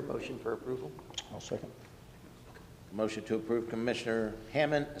second your motion for approval. I'll second. A motion to approve Commissioner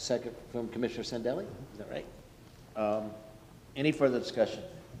Hammond, a second from Commissioner Sandelli. Is that right? Any further discussion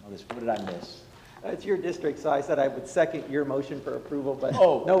on this? What did I miss? It's your district, so I said I would second your motion for approval, but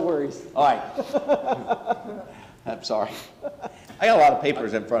no worries. All right. I'm sorry. I got a lot of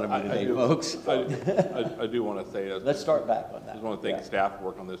papers in front of me today, folks. I do want to say, let's start back on that. I just want to thank staff for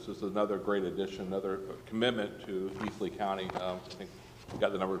working on this. This is another great addition, another commitment to East Lee County. I think we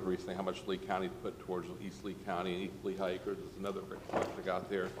got the numbers recently, how much Lee County put towards East Lee County and East Lee Hikers. It's another great project out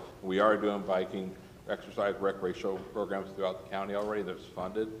there. We are doing biking, exercise, recreational programs throughout the county already that's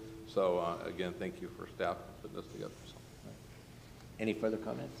funded. So again, thank you for staff putting this together. Any further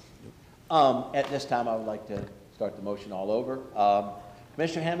comments? At this time, I would like to start the motion all over.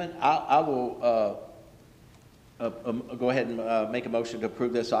 Commissioner Hammond, I will go ahead and make a motion to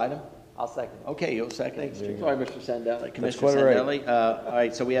approve this item. I'll second. Okay, you'll second. Thanks, Sorry, Chair. Mr. Sandelli. That's Commissioner quite Sandelli. All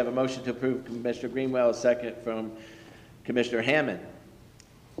right, so we have a motion to approve Commissioner Greenwell, a second from Commissioner Hammond.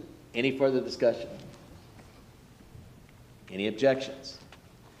 Any further discussion? Any objections?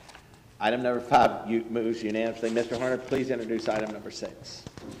 Item number 5 moves unanimously. Mr. Horner, please introduce item number 6.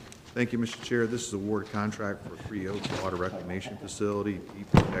 Thank you, Mr. Chair. This is award contract for Three Oaks Water Reclamation Facility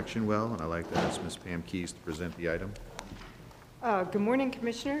Deep Protection Well, and I'd like to ask Ms. Pam Keys to present the item. Good morning,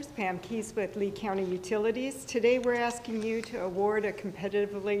 Commissioners. Pam Keys with Lee County Utilities. Today, we're asking you to award a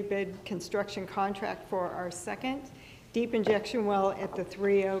competitively bid construction contract for our second deep injection well at the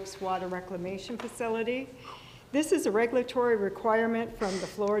Three Oaks Water Reclamation Facility. This is a regulatory requirement from the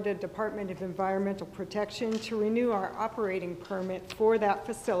Florida Department of Environmental Protection to renew our operating permit for that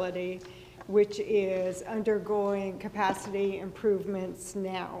facility, which is undergoing capacity improvements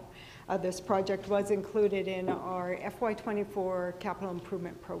now. This project was included in our FY24 capital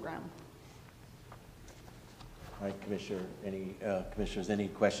improvement program. All right, Commissioner, Commissioners, any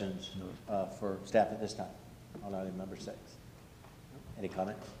questions for staff at this time on item number 6? Any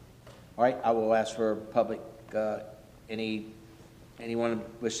comments? All right, I will ask for public. Anyone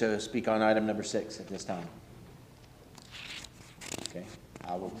wish to speak on item number 6 at this time? Okay,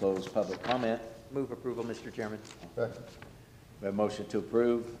 I will close public comment. Move approval, Mr. Chairman. Okay. We have a motion to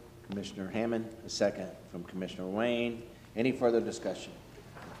approve. Commissioner Hammond, a second from Commissioner Wayne. Any further discussion?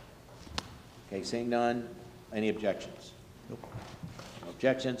 Okay, seeing none. Any objections? Nope. No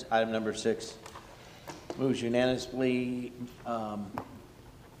objections. Item number 6 moves unanimously.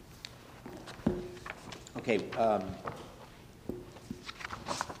 Okay,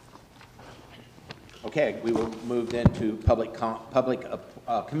 we will move then to public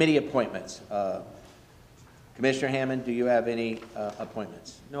committee appointments. Commissioner Hammond, do you have any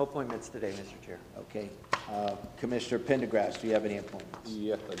appointments? No appointments today, Mr. Chair. Okay. Commissioner Pendergrass, do you have any appointments?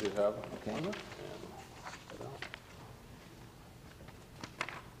 Yes, I do have. Okay.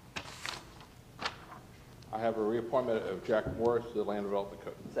 I have a reappointment of Jack Morris to the Land Development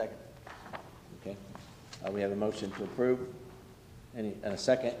Code. Second. Okay. We have a motion to approve. And a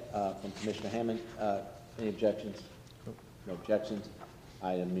second from Commissioner Hammond. Any objections? No objections.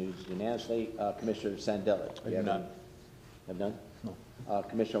 Item moves unanimously. Commissioner Sandelli. I do none. Have none? No.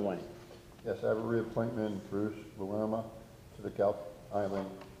 Commissioner Wayne. Yes, I have a reappointment, Bruce Louama, to the Gulf Island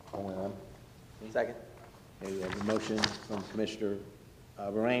OM. Second. Okay, we have a motion from Commissioner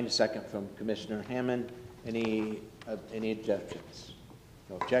Moraine, a second from Commissioner Hammond. Any objections?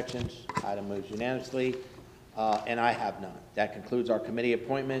 No objections. Item moves unanimously. And I have none. That concludes our committee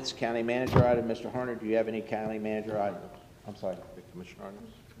appointments. County manager item. Mr. Horner, do you have any county manager items? I'm sorry. Commissioner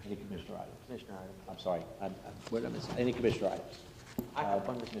items? Any commissioner items? Commissioner item. I'm sorry. What did I miss? Any commissioner items? I have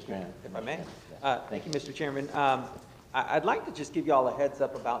one, Mr. Hammond. If I may. Thank you, Mr. Chairman. I'd like to just give you all a heads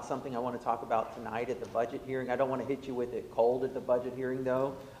up about something I want to talk about tonight at the budget hearing. I don't want to hit you with it cold at the budget hearing,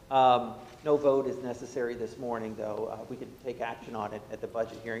 though. No vote is necessary this morning, though. We could take action on it at the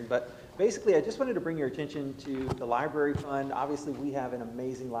budget hearing. But basically, I just wanted to bring your attention to the library fund. Obviously, we have an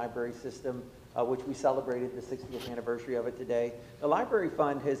amazing library system, which we celebrated the 60th anniversary of it today. The library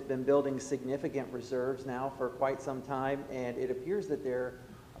fund has been building significant reserves now for quite some time, and it appears that there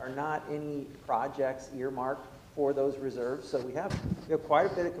are not any projects earmarked for those reserves. So we have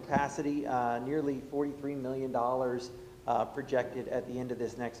quite a bit of capacity, nearly $43 million projected at the end of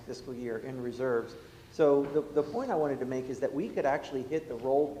this next fiscal year in reserves. So the point I wanted to make is that we could actually hit the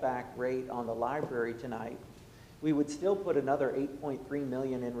rolled back rate on the library tonight. We would still put another $8.3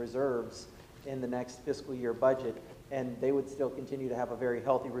 million in reserves in the next fiscal year budget, and they would still continue to have a very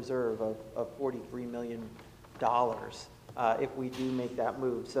healthy reserve of $43 million if we do make that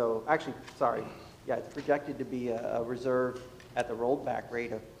move. So actually, sorry, yeah, it's projected to be a reserve at the rolled back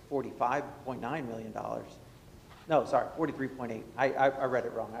rate of $45.9 million. No, sorry, 43.8. I read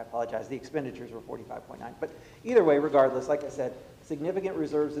it wrong. I apologize. The expenditures were 45.9. But either way, regardless, like I said, significant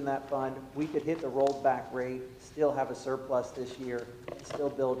reserves in that fund. We could hit the rolled back rate, still have a surplus this year, still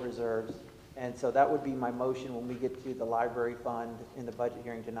build reserves. And so that would be my motion when we get to the library fund in the budget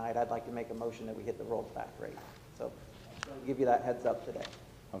hearing tonight. I'd like to make a motion that we hit the rolled back rate. So I'll give you that heads up today.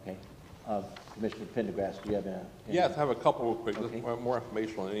 Okay. Commissioner Pendergrass, do you have any? Yes, I have a couple real quick, Okay. just more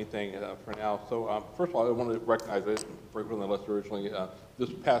information on anything for now. So first of all, I want to recognize it, break on the list originally. This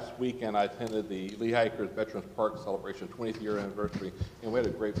past weekend, I attended the Lehigh Acres Veterans Park Celebration 20th year anniversary, and we had a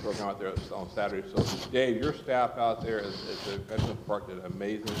great program out there on Saturday. So Dave, your staff out there at the Veterans Park did an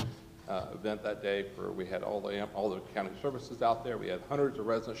amazing event that day. We had all the county services out there. We had hundreds of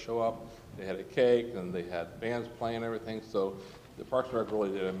residents show up. They had a cake, and they had bands playing and everything. So the Parks and Rec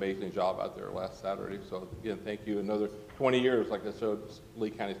really did an amazing job out there last Saturday. So again, thank you. Another 20 years, like I said, Lee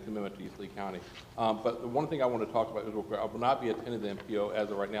County's commitment to East Lee County. But the one thing I want to talk about is real quick. I will not be attending the MPO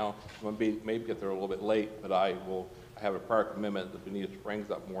as of right now. I'm going to maybe get there a little bit late, but I have a prior commitment to Bonita Springs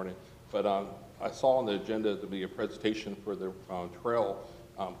that morning. But I saw on the agenda to be a presentation for the trail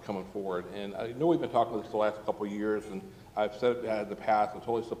coming forward. And I know we've been talking about this the last couple of years, and I've said it in the past. I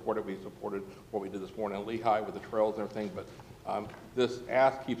totally support it. We supported what we did this morning in Lehigh with the trails and everything. But this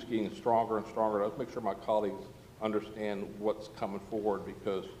ask keeps getting stronger and stronger. Let's make sure my colleagues understand what's coming forward,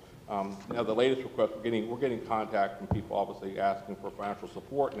 because now the latest request, we're getting contact from people obviously asking for financial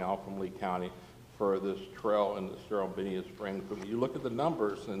support now from Lee County for this trail in the Cerro Bonita Springs. When you look at the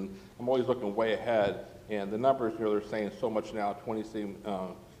numbers, and I'm always looking way ahead, and the numbers, they're saying so much now,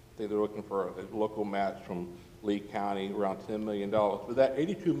 they're looking for a local match from Lee County, around $10 million. But that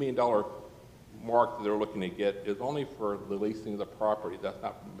 $82 million mark that they're looking to get is only for the leasing of the property. That's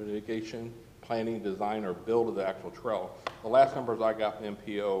not mitigation, planning, design, or build of the actual trail. The last numbers I got from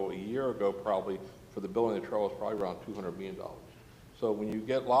MPO a year ago, probably, for the building of the trail was probably around $200 million. So when you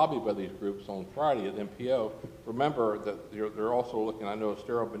get lobbied by these groups on Friday at MPO, remember that they're also looking, I know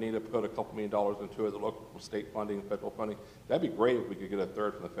Cerro Bonita put a couple $1 million into it, the local state funding, federal funding. That'd be great if we could get a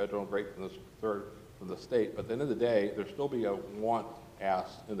third from the federal and great from the third from the state. But at the end of the day, there'll still be a want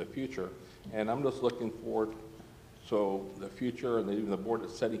asked in the future. And I'm just looking forward, so the future, and even the board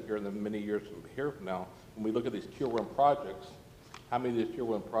that's sitting here in the many years from here from now, when we look at these Tier 1 projects, how many of these Tier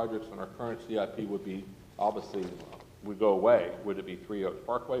 1 projects in our current CIP would be, obviously, would go away? Would it be Three Oaks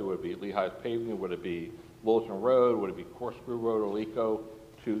Parkway? Would it be Lehigh's paving? Would it be Littleton Road? Would it be Corkscrew Road or Lico,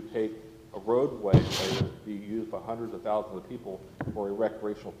 to take a roadway that would be used by hundreds of thousands of people for a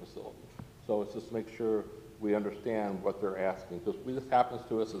recreational facility? So it's just to make sure we understand what they're asking, because this happens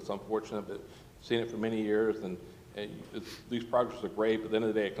to us. It's unfortunate, but I've seen it for many years, and these projects are great, but at the end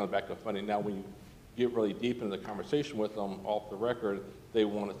of the day, it comes back to funding. Now, when you get really deep into the conversation with them off the record, they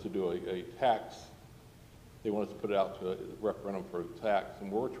want us to do a tax. They want us to put it out to a referendum for a tax,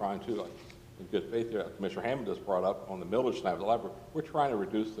 and we're trying to, like, in good faith here, Commissioner Hammond just brought up on the millage side of the library, we're trying to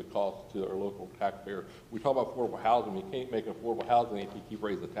reduce the cost to our local taxpayer. We talk about affordable housing. You can't make affordable housing if you keep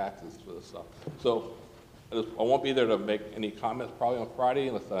raising the taxes for this stuff. So I won't be there to make any comments probably on Friday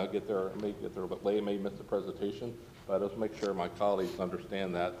unless I get there, may get there a bit late, may miss the presentation, but I'll just make sure my colleagues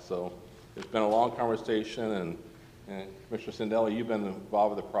understand that. So it's been a long conversation, and Commissioner Sindeli, you've been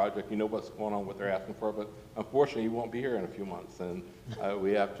involved with the project. You know what's going on, what they're asking for, but unfortunately you won't be here in a few months, and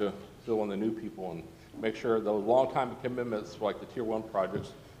we have to fill in the new people and make sure those long-time commitments like the Tier 1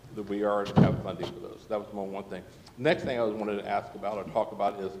 projects, that we already have funding for those. That was my one thing. Next thing I wanted to ask about or talk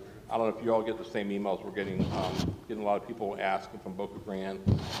about is, I don't know if you all get the same emails. We're getting a lot of people asking from Boca Grande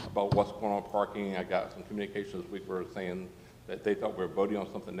about what's going on with parking. I got some communication this week where saying that they thought we were voting on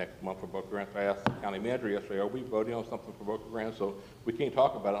something next month for Boca Grande. So I asked the county manager yesterday, are we voting on something for Boca Grande? So we can't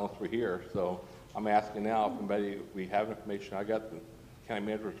talk about it unless we're here. So I'm asking now if we have information. I got the county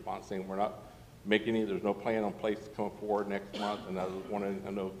manager response saying we're not making any, there's no plan in place to come forward next month. And I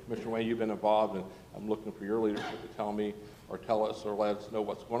know Commissioner Wayne, you've been involved, and I'm looking for your leadership to tell me or tell us or let us know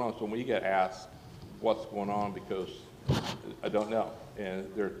what's going on. So when you get asked what's going on, because I don't know. And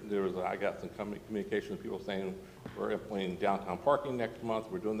I got some communication with people saying we're implementing downtown parking next month.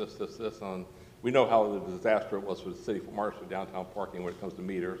 We're doing this, and we know how the disaster it was for the city of Marshall downtown parking when it comes to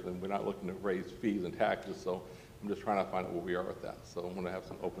meters, and we're not looking to raise fees and taxes, so I'm just trying to find out where we are with that. So I'm going to have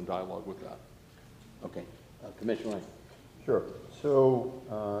some open dialogue with that. Okay. Commissioner Lane. Sure.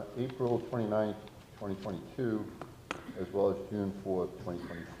 So April 29th, 2022, as well as June 4th,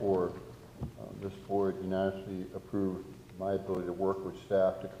 2024, this board unanimously approved my ability to work with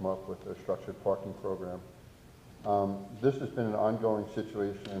staff to come up with a structured parking program. This has been an ongoing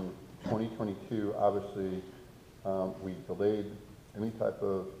situation. 2022, obviously, we delayed any type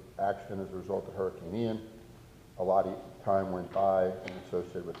of action as a result of Hurricane Ian. A lot of time went by and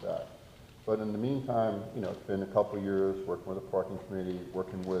associated with that. But in the meantime, you know, it's been a couple of years working with the parking committee,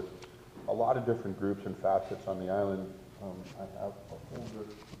 working with a lot of different groups and facets on the island. I have a folder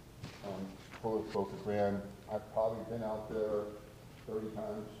full of Boca Grande. I've probably been out there 30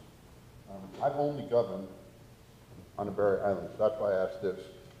 times. I've only governed on the Barrier Islands. That's why I asked this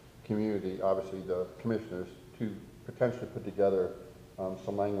community, obviously the commissioners, to potentially put together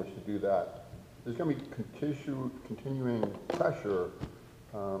some language to do that. There's going to be continuing pressure.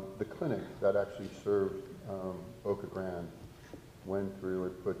 The clinic that actually served Boca Grande went through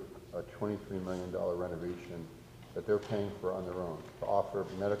and put a $23 million renovation that they're paying for on their own to offer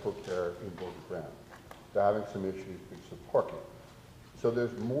medical care in Boca Grande. They're having some issues because of parking. So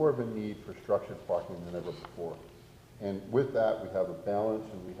there's more of a need for structured parking than ever before. And with that, we have a balance,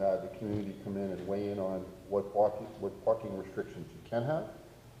 and we had the community come in and weigh in on what parking restrictions you can have.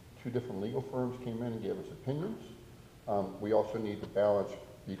 2 different legal firms came in and gave us opinions. We also need to balance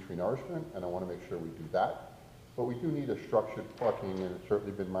beach renourishment, and I want to make sure we do that. But we do need a structured parking, and it's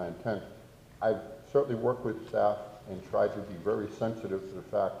certainly been my intent. I've certainly worked with staff and tried to be very sensitive to the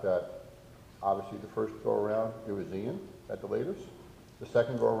fact that obviously the first go-around, it was Ian at the latest. The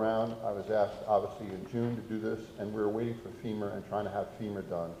second go-around, I was asked obviously in June to do this, and we were waiting for FEMA and trying to have FEMA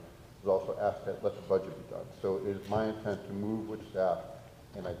done. I was also asked to let the budget be done. So it is my intent to move with staff,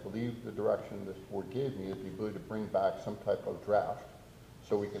 and I believe the direction this board gave me is the ability to bring back some type of draft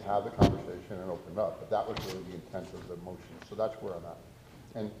so we can have the conversation and open up. But that was really the intent of the motion. So that's where I'm at.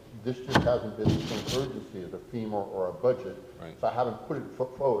 And this just hasn't been the same urgency as a FEMA or a budget. Right. So I haven't put it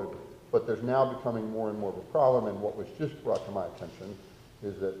forward, but there's now becoming more and more of a problem. And what was just brought to my attention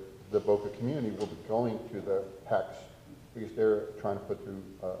is that the Boca community will be going to the PECs because they're trying to put through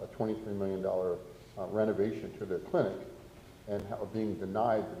a $23 million renovation to their clinic and are being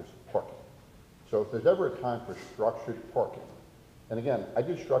denied this parking. So if there's ever a time for structured parking, and again, I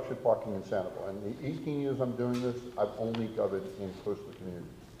did structured parking in Sanibel, and the 18 years I'm doing this, I've only governed in coastal communities.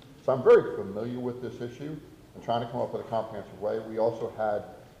 So I'm very familiar with this issue and trying to come up with a comprehensive way. We also had,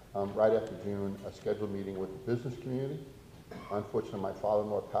 right after June, a scheduled meeting with the business community. Unfortunately, my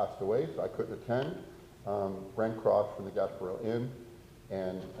father-in-law passed away, so I couldn't attend. Brent Cross from the Gasparilla Inn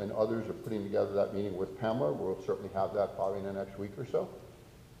and others are putting together that meeting with Pamela. We'll certainly have that probably in the next week or so.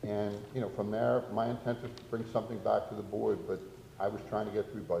 And, you know, from there, my intent is to bring something back to the board, but I was trying to get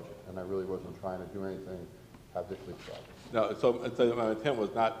through budget, and I really wasn't trying to do anything, have this leak out. No, so my intent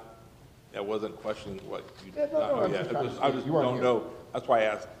was not, I wasn't questioning what you Yeah, no, I just don't know. That's why I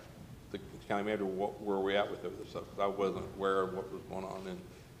asked the county manager where we're at with this stuff, because I wasn't aware of what was going on. And,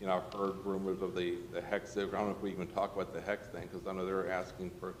 you know, I've heard rumors of the HEX. I don't know if we even talk about the HEX thing, because I know they're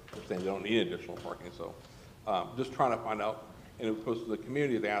asking for, they're saying they don't need additional parking. So just trying to find out. And of course, the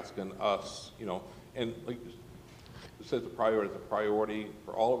community is asking us, you know, and like you said, it's a priority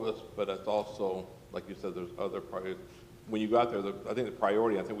for all of us, but it's also, like you said, there's other priorities. When you got there, I think the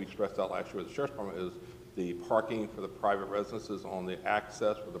priority, I think we stressed out last year with the Sheriff's Department, is the parking for the private residences on the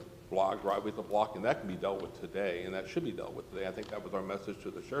access for the block, driveways of block, and that can be dealt with today, and that should be dealt with today. I think that was our message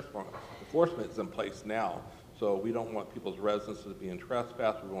to the Sheriff's Department. Enforcement is in place now, so we don't want people's residences being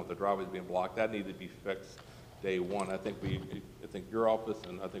trespassed. We don't want the driveways being blocked. That needed to be fixed day one. I think your office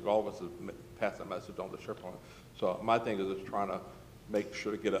and I think all of us have passed that message on the Sheriff's Department. So my thing is just trying to make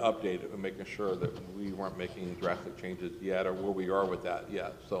sure to get it updated and making sure that we weren't making drastic changes yet or where we are with that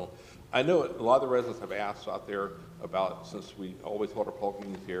yet. So I know a lot of the residents have asked out there about, since we always hold our public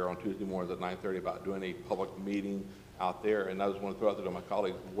meetings here on Tuesday mornings at 9:30, about doing a public meeting out there. And I just want to throw out there to my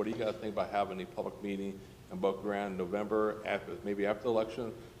colleagues, what do you guys think about having a public meeting in Boca Grande in November, maybe after the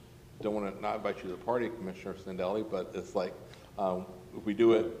election? Don't want to not invite you to the party, Commissioner Sandelli, but it's like if we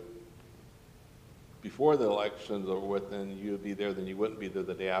do it before the elections are with, then you'd be there, then you wouldn't be there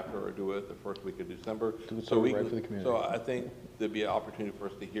the day after, or do it the first week of December. So I think there'd be an opportunity for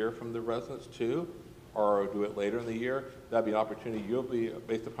us to hear from the residents too, or do it later in the year. That'd be an opportunity. You'll be,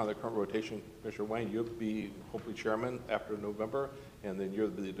 based upon the current rotation, Commissioner Wayne, you'll be hopefully chairman after November, and then you're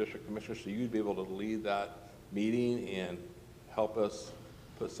the district commissioner, so you'd be able to lead that meeting and help us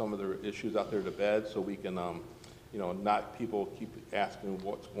put some of their issues out there to bed so we can, you know, not people keep asking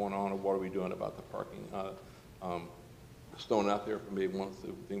what's going on or what are we doing about the parking. Stone out there for maybe wants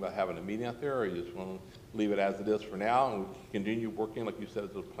to think about having a meeting out there, or you just want to leave it as it is for now and we continue working, like you said,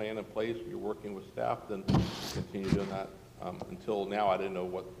 there's a plan in place, you're working with staff, then continue doing that. Until now, I didn't know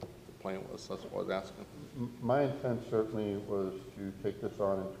what the plan was, that's what I was asking. My intent certainly was to take this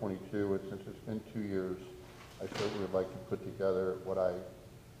on in 22, and since it's been 2 years, I certainly would like to put together what I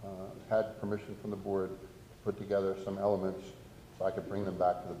had permission from the board to put together some elements so I could bring them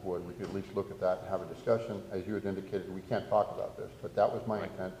back to the board. We could at least look at that and have a discussion. As you had indicated, we can't talk about this, but that was my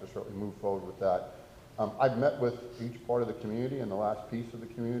intent to certainly move forward with that. I've met with each part of the community and the last piece of the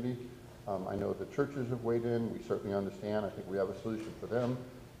community. I know the churches have weighed in. We certainly understand. I think we have a solution for them.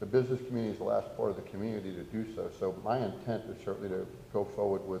 The business community is the last part of the community to do so. So my intent is certainly to go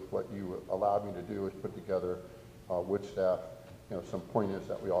forward with what you allowed me to do, is put together with staff, you know, some pointers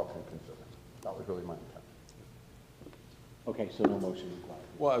that we all can consider. That was really my intent. Okay, so no motion required.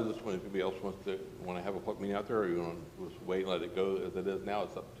 Well, I was just wondering if anybody else want to have a public meeting out there, or you want to just wait and let it go as it is now.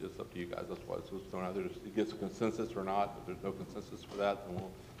 It's up to you guys. That's why it's just thrown out there. Just, it gets a consensus or not. If there's no consensus for that, then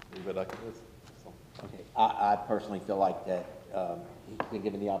we'll leave it like it is. So. Okay, I personally feel like that he's been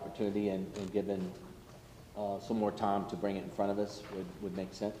given the opportunity and given some more time to bring it in front of us would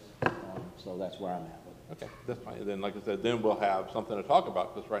make sense. So that's where I'm at. Okay, that's fine. And then, like I said, then we'll have something to talk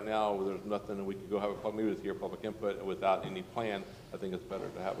about, because right now there's nothing, and we could go have a public meeting with your public input, and without any plan, I think it's better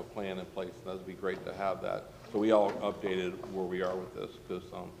to have a plan in place. And that'd be great to have that. So we all updated where we are with this, because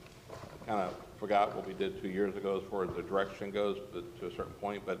I kind of forgot what we did 2 years ago as far as the direction goes to a certain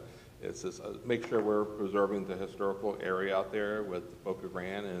point, but it's just make sure we're preserving the historical area out there with Boca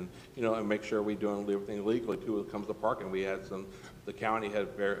Grande, and you know, and make sure we're doing everything legally too when it comes to parking. We had the county had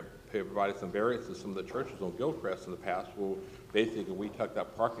provided some variances to some of the churches on Gilchrist in the past. Well, basically, we took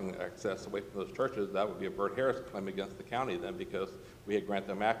that parking access away from those churches. That would be a Bert Harris claim against the county then, because we had granted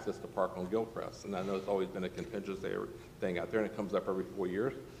them access to park on Gilchrist. And I know it's always been a contingency thing out there, and it comes up every 4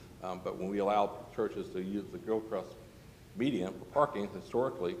 years. But when we allow churches to use the Gilchrist median for parking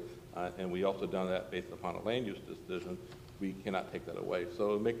historically, and we also done that based upon a land use decision, we cannot take that away.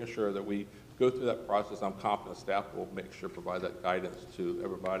 So making sure that we go through that process, I'm confident staff will make sure provide that guidance to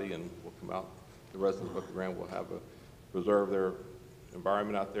everybody, and we'll come out. The residents of Boca Grande will have preserve their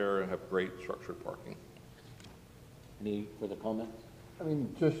environment out there and have great structured parking. Any further comments? I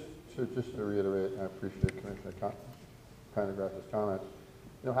mean, just to reiterate, and I appreciate Commissioner Pendergrass's comments.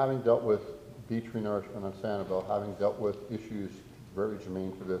 You know, having dealt with beach renourishment on Sanibel, having dealt with issues very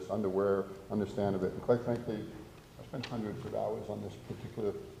germane to this, understand of it, and quite frankly, I spent hundreds of hours on this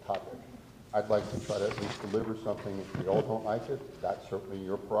particular topic. I'd like to try to at least deliver something. If we all don't like it, that's certainly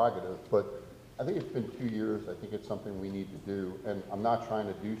your prerogative. But I think it's been 2 years. I think it's something we need to do. And I'm not trying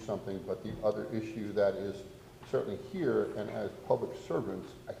to do something, but the other issue that is certainly here, and as public servants,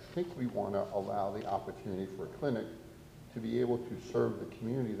 I think we want to allow the opportunity for a clinic to be able to serve the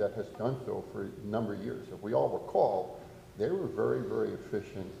community that has done so for a number of years. If we all recall, they were very, very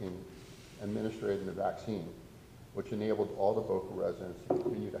efficient in administrating the vaccine, which enabled all the Boca residents to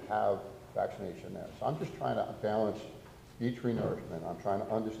continue to have vaccination there. So I'm just trying to balance beach renourishment. I'm trying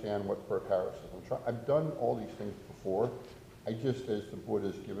to understand what Bert Harris is. I've done all these things before. I just, as the board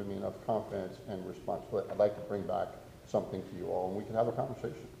has given me enough confidence and responsibility, I'd like to bring back something to you all, and we can have a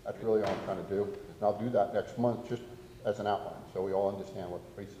conversation. That's really all I'm trying to do. And I'll do that next month, just as an outline, so we all understand what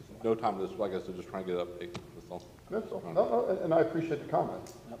the basis is. No time to this, like I said, just trying to get an update. That's all. That's all. No, and I appreciate the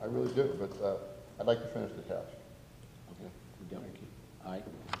comment. I really do, but I'd like to finish the task. Okay, we're done. Thank you. All right.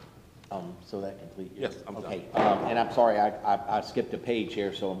 So that complete? Yes, I'm done. Okay, and I'm sorry, I skipped a page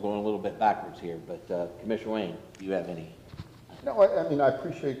here, so I'm going a little bit backwards here, but Commissioner Wayne, do you have any? No, I mean, I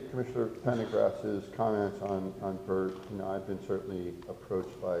appreciate Commissioner Pendergrass's comments on Bert. You know, I've been certainly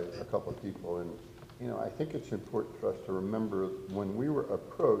approached by a couple of people, and, you know, I think it's important for us to remember when we were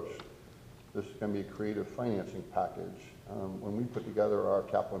approached, this is going to be a creative financing package. When we put together our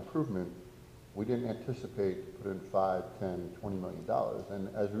capital improvement, we didn't anticipate to put in $5, $10, $20 million.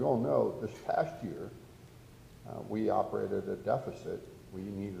 And as we all know, this past year, we operated a deficit. We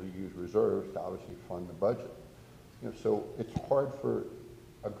needed to use reserves to obviously fund the budget. You know, so it's hard for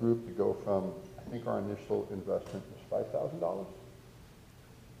a group to go from, I think our initial investment was $5,000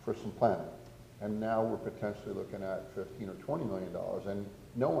 for some planning. And now we're potentially looking at $15 or $20 million. And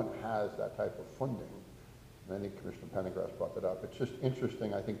no one has that type of funding. And I think Commissioner Pendergrass brought that up. It's just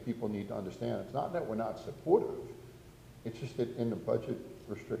interesting. I think people need to understand. It's not that we're not supportive. It's just that in the budget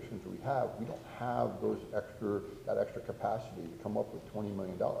restrictions we don't have that extra capacity to come up with $20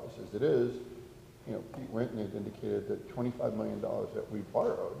 million. As it is, Pete Winton has indicated that $25 million that we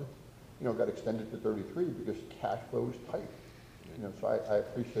borrowed, got extended to 33 because cash flow is tight. So I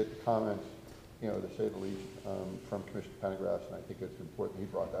appreciate the comments, to say the least, from Commissioner Pendergrass, and I think it's important he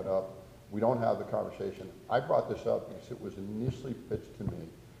brought that up. We don't have the conversation. I brought this up because it was initially pitched to me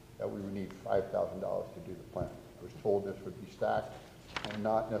that we would need $5,000 to do the plan. I was told this would be stacked and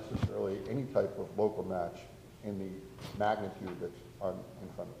not necessarily any type of local match in the magnitude that's in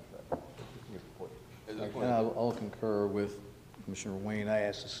front of us right now. So it's just important. And I'll concur with Commissioner Wayne. I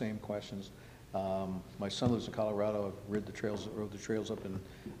asked the same questions. My son lives in Colorado. I've rode the trails up in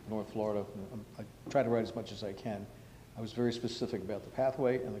North Florida. I try to ride as much as I can. I was very specific about the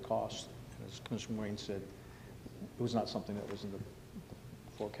pathway and the cost. And as Commissioner Wayne said, it was not something that was in the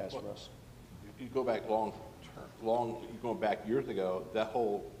forecast for us. You go back going back years ago, that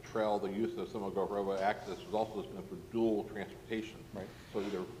whole trail, the use of some of our road access was also meant for dual transportation. Right. So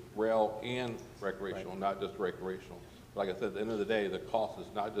either rail and recreational, not just recreational. Like I said, at the end of the day, the cost is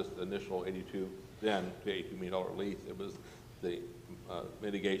not just the initial $82 million lease. It was the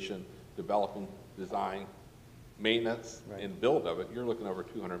mitigation, developing, design, maintenance, and build of it. You're looking over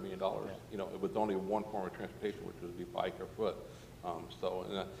 $200 million. With only one form of transportation, which would be bike or foot.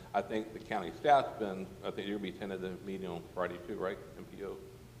 And I think the county staff's been, I think you'll be attending the meeting on Friday too, right? MPO?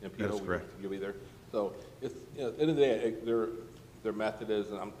 That's correct. You'll be there. So it's, at the end of the day, their method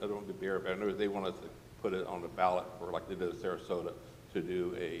is, and I don't want to be but I know they want us to put it on the ballot for, like they did in Sarasota, to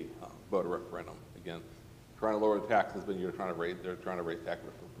do a voter referendum. Again, trying to lower the taxes, but they're trying to raise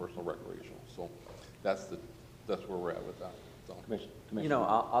taxes for personal recreational. So that's where we're at with that. So,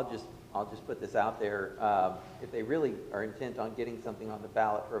 I'll just put this out there. If they really are intent on getting something on the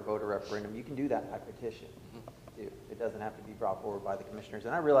ballot for a voter referendum, you can do that by petition. It doesn't have to be brought forward by the commissioners.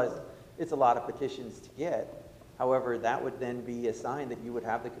 And I realize it's a lot of petitions to get. However, that would then be a sign that you would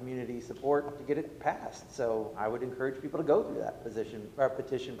have the community support to get it passed. So I would encourage people to go through that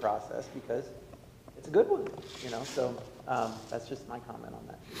petition process because it's a good one, So that's just my comment on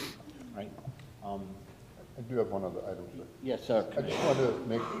that. Right. I do have one other item, sir. Yes, sir. I just wanted to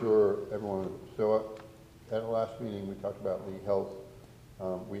make sure everyone, at the last meeting, we talked about Lee Health.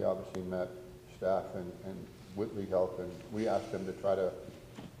 We obviously met staff and with Lee Health, and we asked them to try to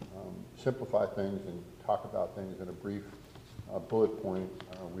simplify things and talk about things in a brief bullet point.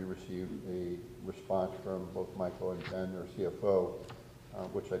 We received a response from both Michael and Ben, their CFO,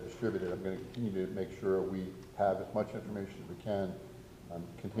 which I distributed. I'm going to continue to make sure we have as much information as we can.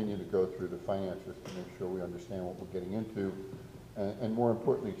 Continue to go through the finances to make sure we understand what we're getting into, and more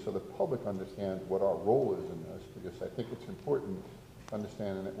importantly, so the public understands what our role is in this, because I think it's important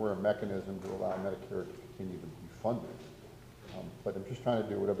understanding that we're a mechanism to allow Medicare to continue to be funded. But I'm just trying to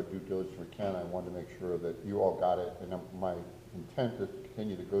do whatever due diligence we can. I wanted to make sure that you all got it, and my intent is to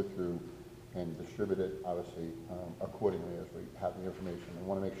continue to go through and distribute it, obviously, accordingly as we have the information. I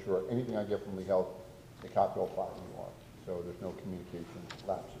want to make sure anything I get from Lee Health, the copy will apply to you all. So there's no communication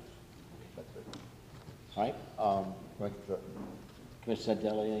lapses. That's it. All right. Thank you, sir. Commissioner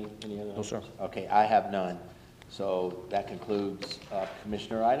Santelli, any other? No, sir. Okay, I have none. So that concludes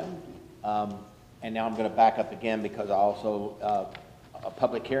commissioner item. And now I'm going to back up again because I also, a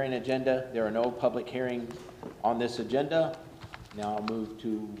public hearing agenda. There are no public hearings on this agenda. Now I'll move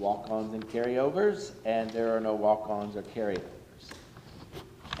to walk-ons and carryovers, and there are no walk-ons or carryovers.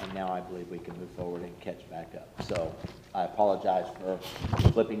 And now I believe we can move forward and catch back up. So I apologize for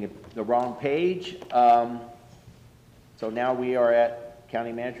flipping the wrong page. So now we are at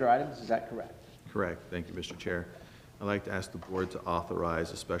county manager items. Is that correct? Correct. Thank you, Mr. Chair. I'd like to ask the board to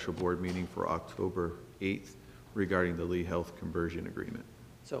authorize a special board meeting for October 8th regarding the Lee Health conversion agreement.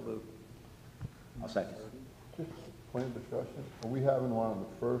 So moved. I'll second. Just point of discussion. Are we having one on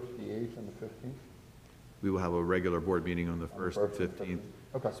the 1st, the 8th, and the 15th? We will have a regular board meeting on the 1st and 15th,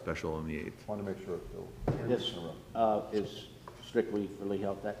 Okay. Special on the 8th. Want to make sure it's still. This is strictly for Lee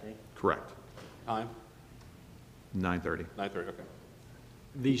Health that day? Correct. Time? 9:30. 9:30, okay.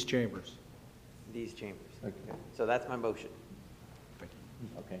 These chambers. These chambers. Okay. So that's my motion.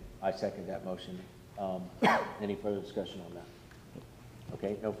 Okay, I second that motion. Any further discussion on that?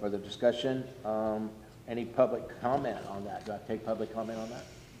 Okay, no further discussion. Any public comment on that? Do I take public comment on that?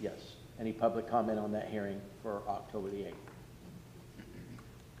 Yes. Any public comment on that hearing for October the 8th?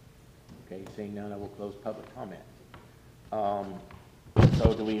 Okay, seeing none, I will close public comment.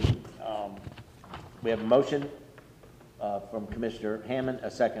 So do we have a motion from Commissioner Hammond,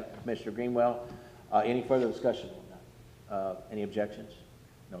 a second Commissioner Greenwell. Any further discussion on that? Any objections?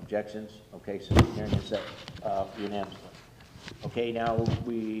 No objections? Okay, so the hearing is set unanimously. Okay, now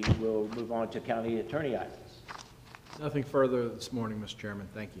we will move on to county attorney items. Nothing further this morning, Mr. Chairman.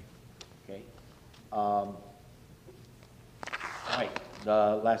 Thank you. Okay. All right,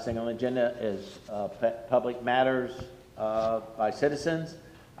 the last thing on the agenda is public matters by citizens.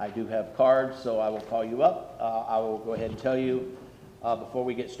 I do have cards, so I will call you up. I will go ahead and tell you before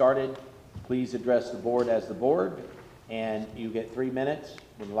we get started, please address the board as the board, and you get 3 minutes.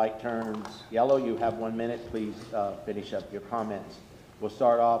 When the light turns yellow, you have 1 minute. Please finish up your comments. We'll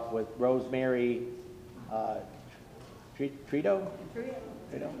start off with Rosemary Trito?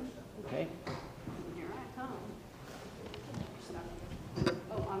 Trito. Okay. Here I come.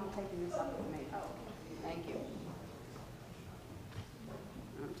 Oh, I'm taking this up with me. Oh, thank you.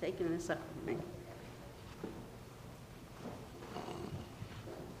 I'm taking this up with me.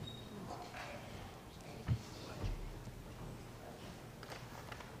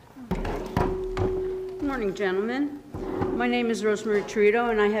 Good morning, gentlemen. My name is Rosemary Trito,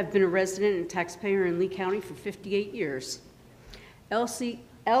 and I have been a resident and taxpayer in Lee County for 58 years.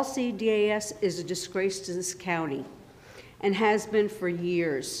 LCDAS is a disgrace to this county and has been for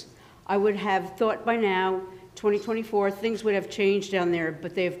years. I would have thought by now, 2024, things would have changed down there,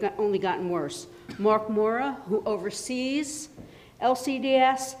 but they've only gotten worse. Mark Mora, who oversees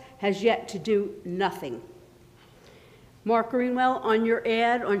LCDAS, has yet to do nothing. Mark Greenwell, on your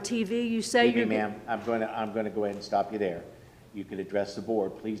ad on TV, you say Excuse me, ma'am. I'm going to go ahead and stop you there. You can address the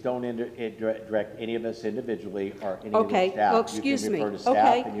board. Please don't direct any of us individually or any of the staff. Well, excuse me. You can refer to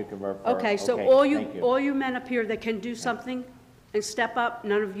staff and you can refer. Okay, so all you men up here that can do something and step up,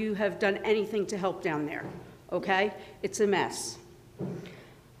 none of you have done anything to help down there, okay? It's a mess.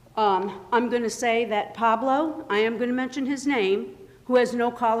 I'm going to say that Pablo, I am going to mention his name, who has no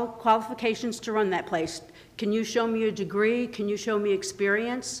qualifications to run that place. Can you show me a degree? Can you show me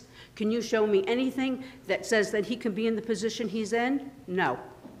experience? Can you show me anything that says that he can be in the position he's in? No.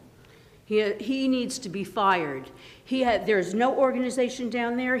 He needs to be fired. There's no organization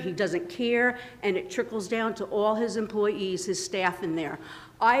down there. He doesn't care, and it trickles down to all his employees, his staff in there.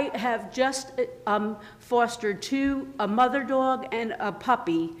 I have just fostered a mother dog and a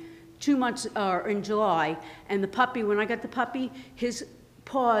puppy 2 months in July, and the puppy, when I got the puppy, his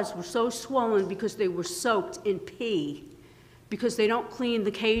paws were so swollen because they were soaked in pee, because they don't clean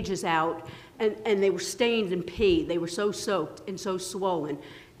the cages out, and they were stained in pee. They were so soaked and so swollen.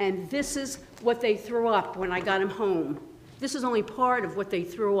 And this is what they threw up when I got him home. This is only part of what they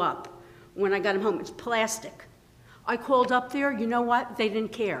threw up when I got him home. It's plastic. I called up there, you know what? They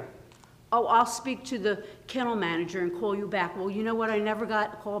didn't care. Oh, I'll speak to the kennel manager and call you back. Well, you know what? I never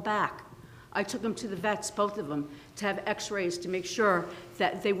got a call back. I took them to the vets, both of them, to have x-rays to make sure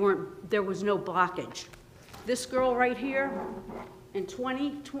that there was no blockage. This girl right here, in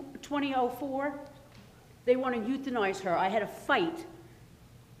 2004, they want to euthanize her. I had a fight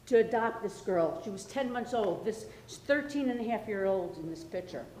to adopt this girl. She was 10 months old. She's 13-and-a-half-year-old in this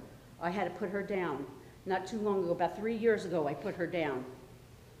picture. I had to put her down. Not too long ago, about 3 years ago, I put her down.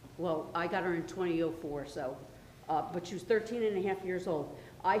 Well, I got her in 2004, so, but she was 13-and-a-half years old.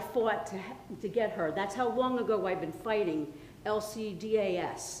 I fought to get her. That's how long ago I've been fighting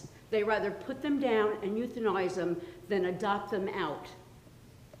LCDAS. They rather put them down and euthanize them than adopt them out.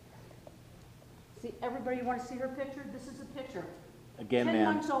 See, everybody want to see her picture? This is a picture. Again, 10 ma'am,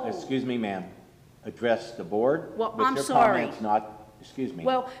 months old. excuse me, ma'am. Address the board Well, with I'm your sorry. comments, not, excuse me.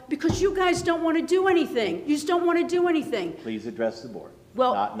 Well, because you guys don't want to do anything. You just don't want to do anything. Please address the board,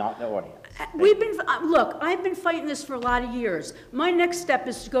 Well, not the audience. Look, I've been fighting this for a lot of years. My next step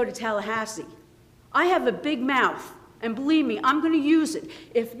is to go to Tallahassee. I have a big mouth, and believe me, I'm going to use it.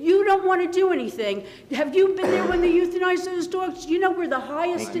 If you don't want to do anything, have you been there when they euthanized those dogs? You know we're the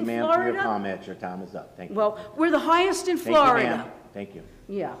highest in Florida. Thank you, ma'am, for your comments. Your time is up. Thank you. Well, we're the highest in Thank you, Florida. ma'am. Thank you.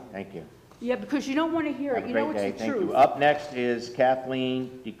 Yeah. Thank you. Yeah, because you don't want to hear Have it. a You know great it's day. the Thank truth. you. Up next is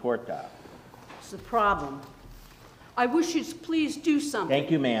Kathleen DeCorta. It's the problem. I wish you'd please do something. Thank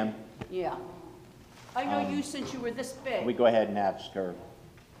you, ma'am. Yeah. I know you since you were this big. Can we go ahead and ask her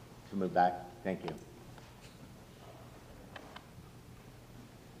to move back? Thank you.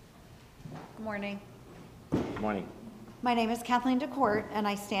 Good morning. Good morning. My name is Kathleen DeCourt, and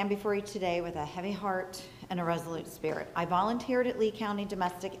I stand before you today with a heavy heart and a resolute spirit. I volunteered at Lee County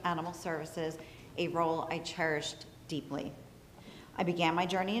Domestic Animal Services, a role I cherished deeply. I began my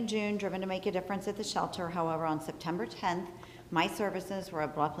journey in June, driven to make a difference at the shelter. However, on September 10th, my services were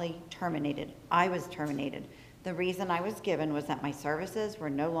abruptly terminated. I was terminated. The reason I was given was that my services were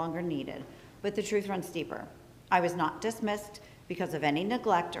no longer needed. But the truth runs deeper. I was not dismissed because of any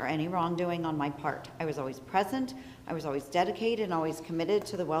neglect or any wrongdoing on my part. I was always present, I was always dedicated, and always committed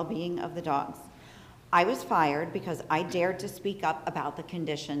to the well-being of the dogs. I was fired because I dared to speak up about the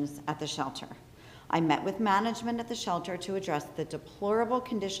conditions at the shelter. I met with management at the shelter to address the deplorable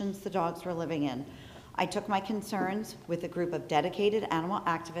conditions the dogs were living in. I took my concerns with a group of dedicated animal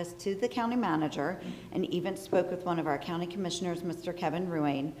activists to the county manager and even spoke with one of our county commissioners, Mr. Kevin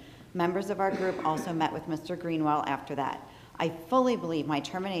Ruane. Members of our group also met with Mr. Greenwell after that. I fully believe my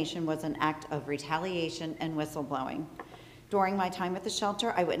termination was an act of retaliation and whistleblowing. During my time at the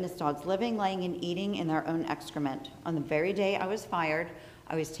shelter, I witnessed dogs living, laying, and eating in their own excrement. On the very day I was fired,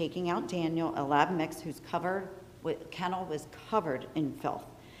 I was taking out Daniel, a lab mix whose kennel was covered in filth.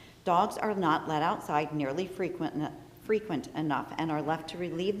 Dogs are not let outside nearly frequent enough and are left to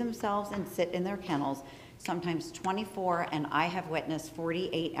relieve themselves and sit in their kennels, sometimes 24, and I have witnessed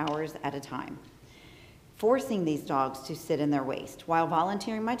 48 hours at a time, forcing these dogs to sit in their waste. While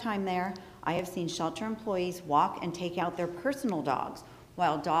volunteering my time there, I have seen shelter employees walk and take out their personal dogs,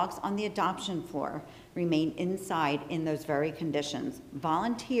 while dogs on the adoption floor remain inside in those very conditions.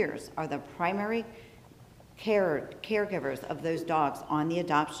 Volunteers are the primary caregivers of those dogs on the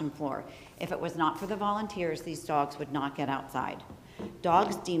adoption floor. If it was not for the volunteers, these dogs would not get outside.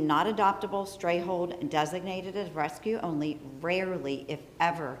 Dogs deemed not adoptable, stray hold, and designated as rescue only rarely, if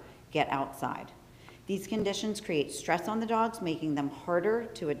ever, get outside. These conditions create stress on the dogs, making them harder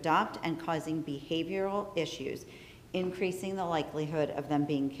to adopt and causing behavioral issues, increasing the likelihood of them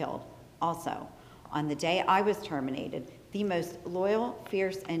being killed. Also, on the day I was terminated, the most loyal,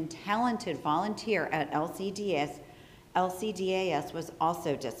 fierce, and talented volunteer at LCDAS was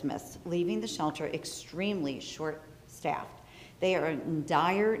also dismissed, leaving the shelter extremely short-staffed. They are in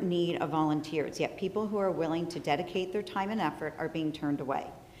dire need of volunteers, yet people who are willing to dedicate their time and effort are being turned away.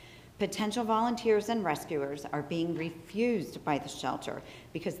 Potential volunteers and rescuers are being refused by the shelter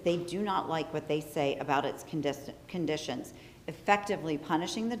because they do not like what they say about its conditions, effectively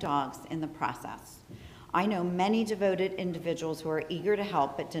punishing the dogs in the process. I know many devoted individuals who are eager to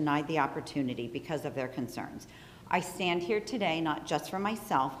help but denied the opportunity because of their concerns. I stand here today not just for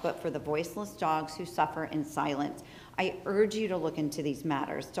myself, but for the voiceless dogs who suffer in silence. I urge you to look into these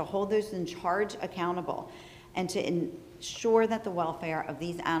matters, to hold those in charge accountable, and to ensure that the welfare of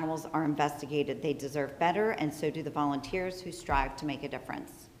these animals are investigated. They deserve better, and so do the volunteers who strive to make a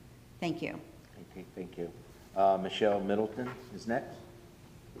difference. Thank you. Okay, thank you. Michelle Middleton is next.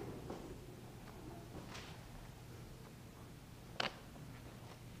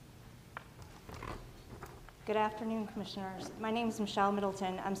 Good afternoon, Commissioners. My name is Michelle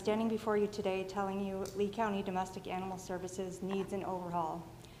Middleton. I'm standing before you today telling you Lee County Domestic Animal Services needs an overhaul.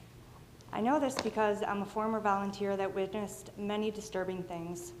 I know this because I'm a former volunteer that witnessed many disturbing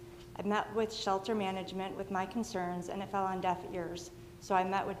things. I met with shelter management with my concerns, and it fell on deaf ears. So I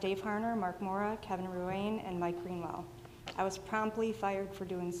met with Dave Harner, Mark Mora, Kevin Ruane, and Mike Greenwell. I was promptly fired for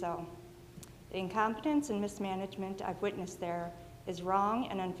doing so. The incompetence and mismanagement I've witnessed there is wrong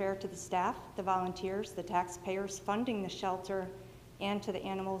and unfair to the staff, the volunteers, the taxpayers funding the shelter, and to the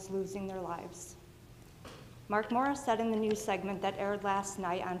animals losing their lives. Mark Morris said in the news segment that aired last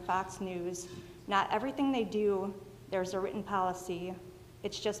night on Fox News, not everything they do, there's a written policy,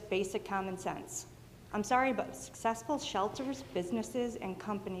 it's just basic common sense. I'm sorry, but successful shelters, businesses, and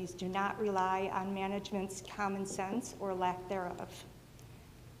companies do not rely on management's common sense or lack thereof.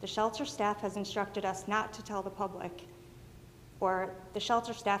 The shelter staff has instructed us not to tell the public, or the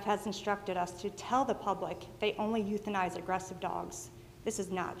shelter staff has instructed us to tell the public they only euthanize aggressive dogs. This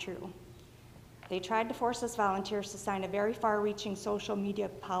is not true. They tried to force us volunteers to sign a very far-reaching social media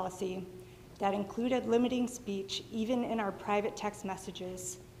policy that included limiting speech, even in our private text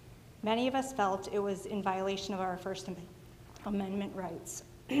messages. Many of us felt it was in violation of our First Amendment rights.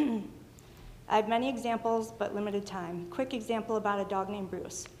 I have many examples, but limited time. Quick example about a dog named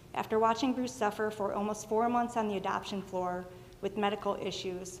Bruce. After watching Bruce suffer for almost 4 months on the adoption floor with medical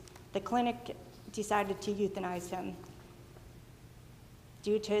issues, the clinic decided to euthanize him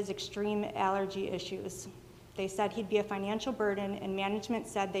due to his extreme allergy issues. They said he'd be a financial burden, and management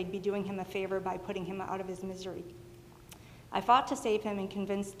said they'd be doing him a favor by putting him out of his misery. I fought to save him and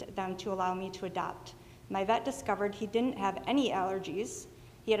convinced them to allow me to adopt. My vet discovered he didn't have any allergies.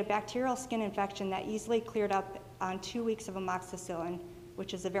 He had a bacterial skin infection that easily cleared up on 2 weeks of amoxicillin,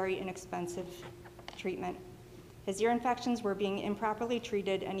 which is a very inexpensive treatment. His ear infections were being improperly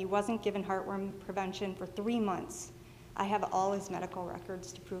treated, and he wasn't given heartworm prevention for 3 months. I have all his medical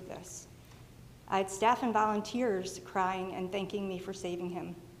records to prove this. I had staff and volunteers crying and thanking me for saving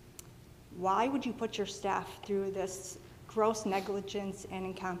him. Why would you put your staff through this gross negligence and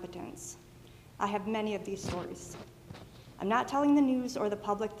incompetence? I have many of these stories. I'm not telling the news or the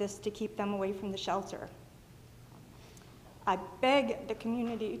public this to keep them away from the shelter. I beg the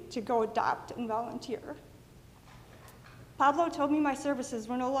community to go adopt and volunteer. Pablo told me my services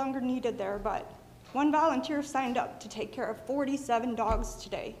were no longer needed there, but One volunteer signed up to take care of 47 dogs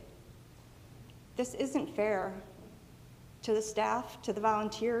today. This isn't fair to the staff, to the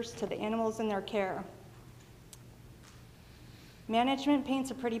volunteers, to the animals in their care. Management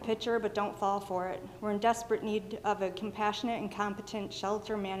paints a pretty picture, but don't fall for it. We're in desperate need of a compassionate and competent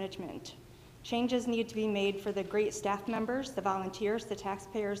shelter management. Changes need to be made for the great staff members, the volunteers, the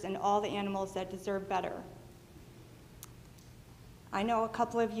taxpayers, and all the animals that deserve better. I know a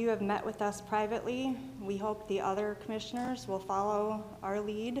couple of you have met with us privately. We hope the other commissioners will follow our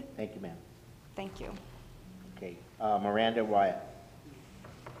lead. Thank you, ma'am. Thank you. Okay, Miranda Wyatt.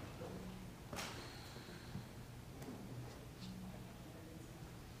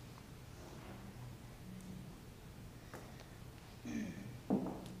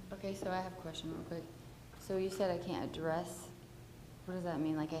 Okay, so I have a question real quick. So you said I can't address, what does that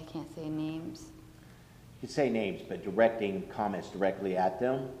mean? Like I can't say names? You can say names, but directing comments directly at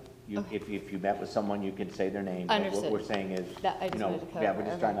them. If you met with someone, you can say their name. But Understood. what we're saying is, That- I just wanted to yeah, we're clarify.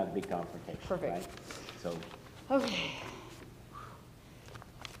 just trying not to be confrontational, Perfect. right? So, Okay.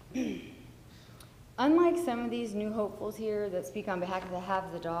 Unlike some of these new hopefuls here that speak on behalf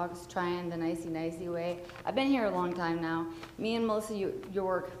of the dogs, trying the nicey way, I've been here a long time now. Me and Melissa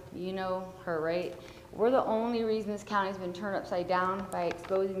York, you know her, right? We're the only reason this county's been turned upside down by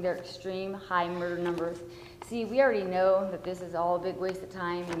exposing their extreme high murder numbers. See, we already know that this is all a big waste of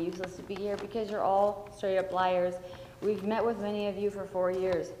time and useless to be here because you're all straight up liars. We've met with many of you for 4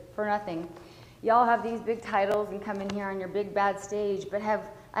 years, for nothing. Y'all have these big titles and come in here on your big bad stage, but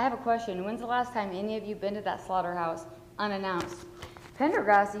I have a question. When's the last time any of you been to that slaughterhouse unannounced?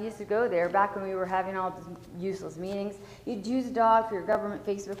 Pendergrass used to go there back when we were having all these useless meetings. You'd use a dog for your government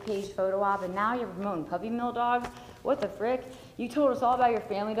Facebook page photo op, and now you're promoting puppy mill dogs? What the frick? You told us all about your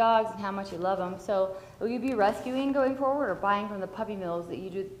family dogs and how much you love them. So will you be rescuing going forward or buying from the puppy mills that you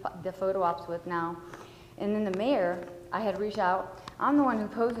do the photo ops with now? And then the mayor, I had reached out. I'm the one who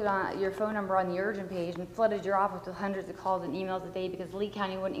posted on your phone number on the urgent page and flooded your office with hundreds of calls and emails a day because Lee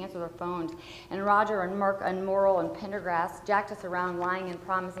County wouldn't answer their phones. And Roger and Mark and Morrill and Pendergrass jacked us around lying and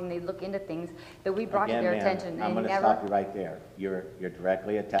promising they'd look into things that we brought to their attention. I'm going to stop you right there. You're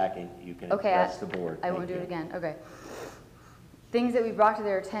directly attacking. You can address the board. I won't do it again. Okay. Things that we brought to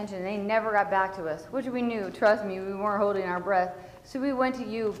their attention, and they never got back to us, which we knew. Trust me, we weren't holding our breath. So we went to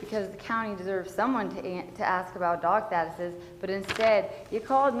you because the county deserves someone to ask about dog statuses, but instead, you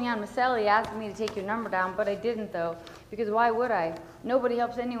called me on Maselli asking me to take your number down, but I didn't though, because why would I? Nobody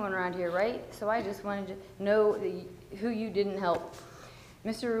helps anyone around here, right? So I just wanted to know who you didn't help.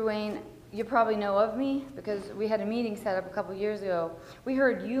 Mr. Ruane, you probably know of me because we had a meeting set up a couple years ago. We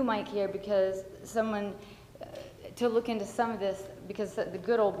heard you might care because someone, to look into some of this, because the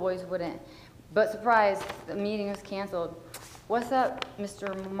good old boys wouldn't. But surprise, the meeting was canceled. What's up,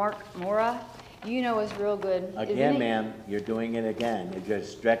 Mr. Mark Mora? You know us real good. Again, ma'am, you're doing it again. You're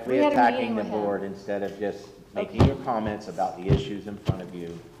just directly attacking the board instead of just making your comments about the issues in front of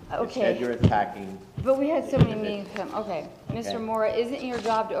you. Okay. Instead, you're attacking. But we had so many meetings with him. Okay. Mr. Mora, isn't your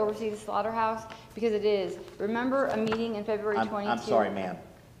job to oversee the slaughterhouse? Because it is. Remember a meeting in February 22? I'm sorry, ma'am.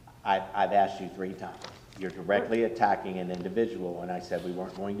 I've asked you 3 times. You're directly attacking an individual, and I said we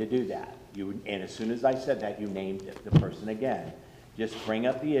weren't going to do that. And as soon as I said that, you named the person again. Just bring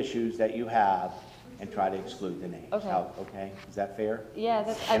up the issues that you have and try to exclude the names. Okay. Okay? Is that fair? Yeah,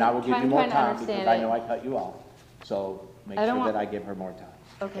 that's. And I will give you more time because I know it. I cut you off. So make sure that I give her more time.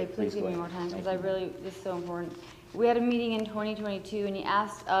 Okay, please give me more time because I really, this is so important. We had a meeting in 2022 and you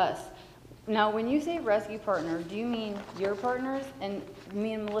asked us, now when you say rescue partners, do you mean your partners? And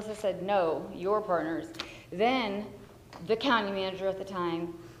me and Melissa said, no, your partners. Then the county manager at the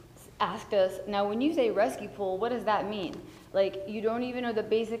time asked us, now when you say rescue pool, what does that mean? Like, you don't even know the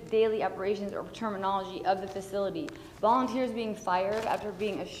basic daily operations or terminology of the facility. Volunteers being fired after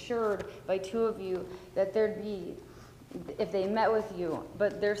being assured by 2 of you that there'd be, if they met with you,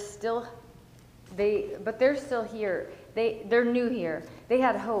 but they're still here. They're new here. They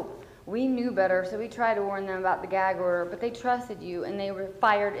had hope. We knew better, so we tried to warn them about the gag order, but they trusted you and they were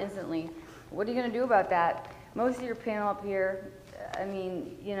fired instantly. What are you gonna do about that? Most of your panel up here, I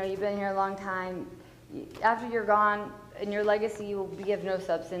mean, you know, you've been here a long time. After you're gone, and your legacy will be of no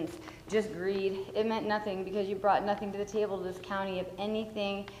substance, just greed. It meant nothing because you brought nothing to the table to this county of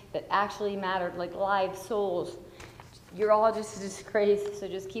anything that actually mattered, like lives, souls. You're all just a disgrace, so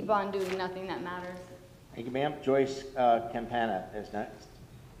just keep on doing nothing that matters. Thank you, ma'am. Joyce Campana is next.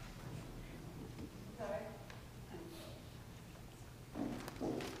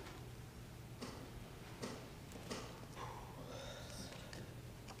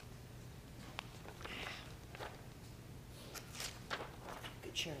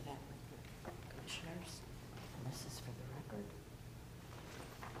 Could share that real quick. Commissioners, and this is for the record.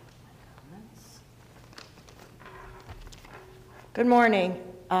 My comments. Good morning.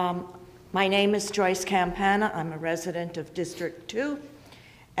 My name is Joyce Campana. I'm a resident of District 2,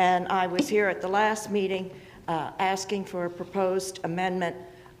 and I was here at the last meeting asking for a proposed amendment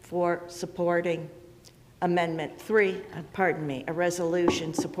for supporting Amendment 3, a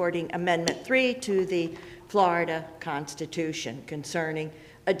resolution supporting Amendment 3 to the Florida Constitution concerning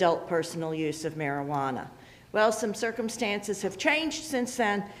adult personal use of marijuana. Well, some circumstances have changed since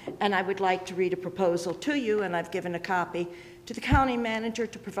then, and I would like to read a proposal to you, and I've given a copy to the county manager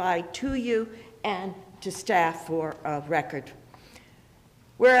to provide to you and to staff for record.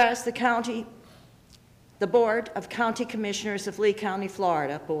 Whereas the Board of County Commissioners of Lee County,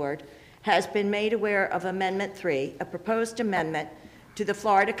 Florida, Board, has been made aware of Amendment 3, a proposed amendment to the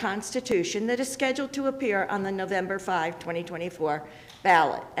Florida Constitution that is scheduled to appear on the November 5, 2024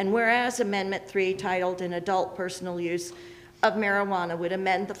 ballot. And whereas Amendment 3, titled An Adult Personal Use of Marijuana, would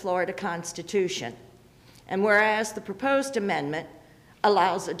amend the Florida Constitution. And whereas the proposed amendment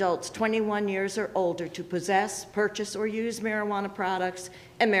allows adults 21 years or older to possess, purchase, or use marijuana products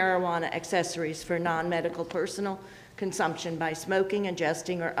and marijuana accessories for non-medical personal consumption by smoking,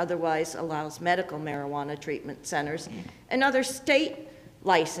 ingesting, or otherwise allows medical marijuana treatment centers and other state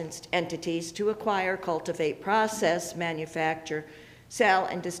licensed entities to acquire, cultivate, process, manufacture, sell,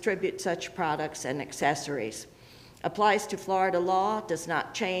 and distribute such products and accessories. Applies to Florida law, does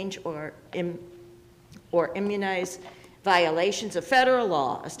not change or immunize violations of federal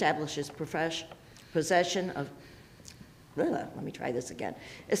law, establishes possession of, let me try this again,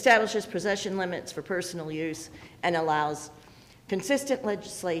 establishes possession limits for personal use and allows consistent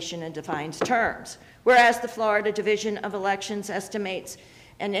legislation and defines terms. Whereas the Florida Division of Elections estimates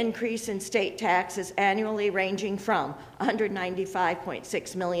an increase in state taxes annually ranging from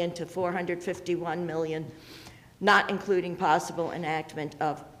 $195.6 million to $451 million, not including possible enactment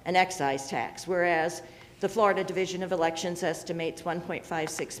of an excise tax. Whereas the Florida Division of Elections estimates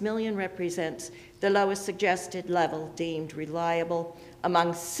 1.56 million represents the lowest suggested level deemed reliable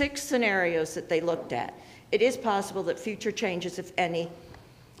among 6 scenarios that they looked at. It is possible that future changes, if any,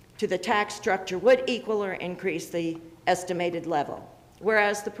 to the tax structure would equal or increase the estimated level.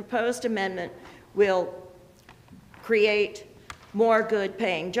 Whereas the proposed amendment will create more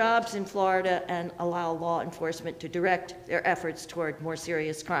good-paying jobs in Florida and allow law enforcement to direct their efforts toward more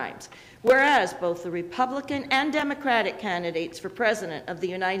serious crimes. Whereas both the Republican and Democratic candidates for President of the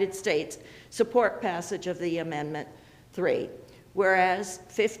United States support passage of the Amendment 3. Whereas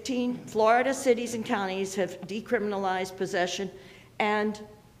 15 Florida cities and counties have decriminalized possession, and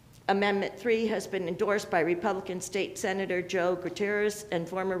Amendment 3 has been endorsed by Republican State Senator Joe Gutierrez and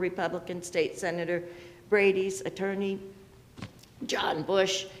former Republican State Senator Brady's attorney John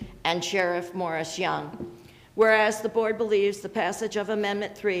Bush and Sheriff Morris Young. Whereas the board believes the passage of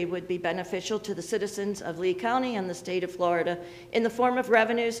Amendment 3 would be beneficial to the citizens of Lee County and the state of Florida in the form of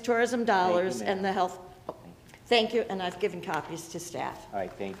revenues, tourism dollars, and the health. Thank you, and I've given copies to staff. All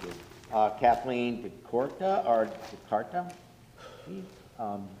right, thank you. Kathleen DeCarta,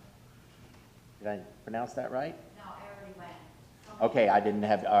 did I pronounce that right? No, I already went. Okay, I didn't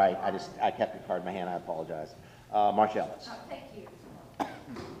have, all right, I kept your card in my hand, I apologize. Marcia Ellis. Oh, thank you.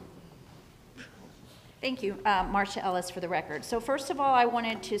 Thank you, Marcia Ellis for the record. So first of all, I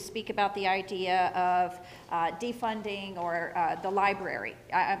wanted to speak about the idea of defunding or the library.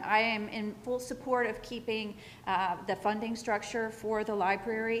 I am in full support of keeping the funding structure for the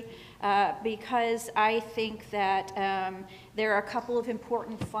library because I think that there are a couple of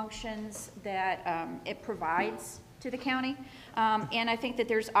important functions that it provides to the county. And I think that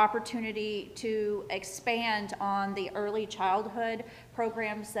there's opportunity to expand on the early childhood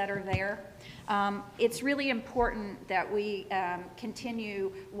programs that are there. It's really important that we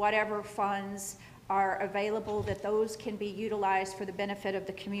continue whatever funds are available, that those can be utilized for the benefit of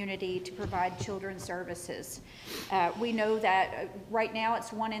the community to provide children's services. We know that right now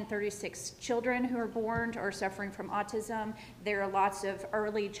it's 1 in 36 children who are born or suffering from autism. There are lots of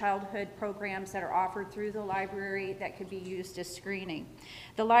early childhood programs that are offered through the library that could be used as screening.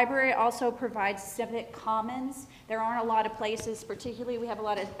 The library also provides civic commons. There aren't a lot of places, particularly we have a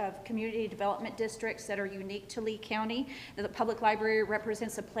lot of community development districts that are unique to Lee County. The public library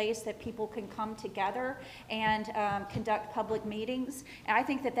represents a place that people can come together together and conduct public meetings. And I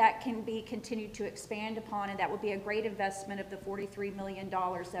think that that can be continued to expand upon, and that would be a great investment of the $43 million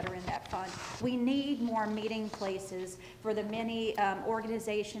that are in that fund. We need more meeting places for the many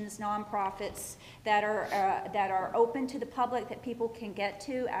organizations, nonprofits that are open to the public, that people can get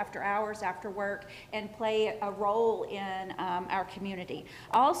to after hours, after work, and play a role in our community.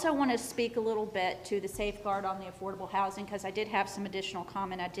 I also want to speak a little bit to the safeguard on the affordable housing, because I did have some additional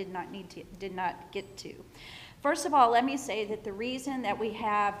comment I did not get to. First of all, let me say that the reason that we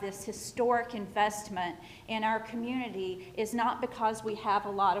have this historic investment in our community is not because we have a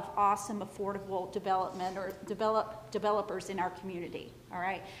lot of awesome affordable development or developers in our community, all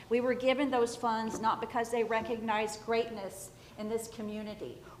right? We were given those funds not because they recognize greatness in this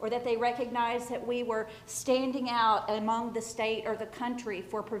community, or that they recognize that we were standing out among the state or the country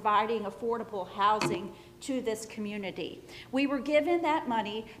for providing affordable housing to this community. We were given that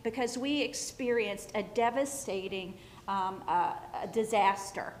money because we experienced a devastating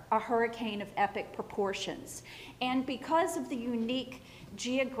disaster, a hurricane of epic proportions. And because of the unique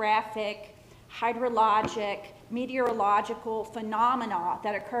geographic, hydrologic, meteorological phenomena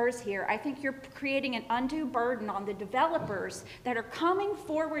that occurs here, I think you're creating an undue burden on the developers that are coming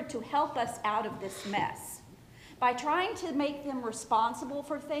forward to help us out of this mess by trying to make them responsible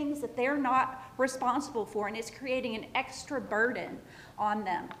for things that they're not responsible for, and it's creating an extra burden on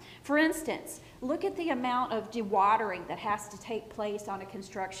them. For instance, look at the amount of dewatering that has to take place on a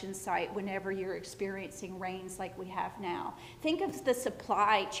construction site whenever you're experiencing rains like we have now. Think of the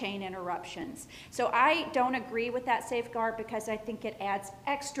supply chain interruptions. So I don't agree with that safeguard because I think it adds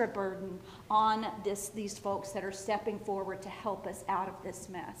extra burden on these folks that are stepping forward to help us out of this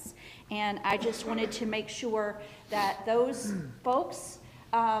mess. And I just wanted to make sure that those folks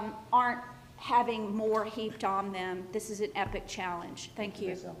aren't having more heaped on them. This is an epic challenge. Thank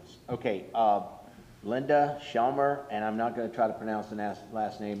you. Okay, Linda Shelmer, and I'm not going to try to pronounce the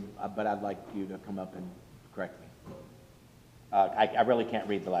last name, but I'd like you to come up and correct me. I really can't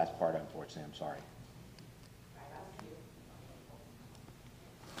read the last part, unfortunately. I'm sorry.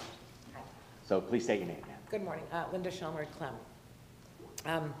 So please state your name, ma'am. Good morning. Linda Shelmer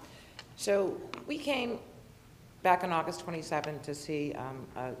Clem. So we came back on August 27th to see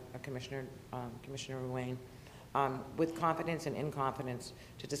Commissioner Wayne with confidence and in confidence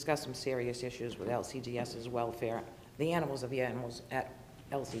to discuss some serious issues with LCDS's welfare, the animals at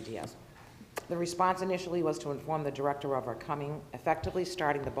LCDS. The response initially was to inform the director of our coming, effectively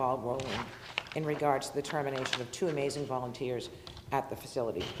starting the ball rolling in regards to the termination of 2 amazing volunteers at the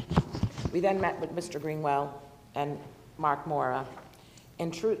facility. We then met with Mr. Greenwell and Mark Mora.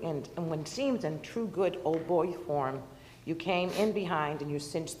 And when it seems in true good old boy form, you came in behind and you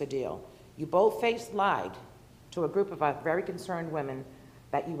cinched the deal. You bold-faced lied to a group of very concerned women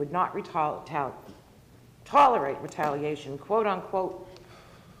that you would not tolerate retaliation, quote unquote.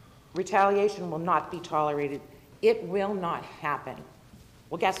 Retaliation will not be tolerated. It will not happen.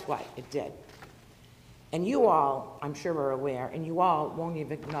 Well, guess what? It did. And you all, I'm sure, are aware, and you all won't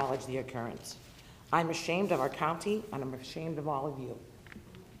even acknowledge the occurrence. I'm ashamed of our county, and I'm ashamed of all of you.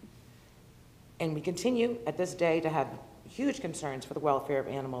 And we continue at this day to have huge concerns for the welfare of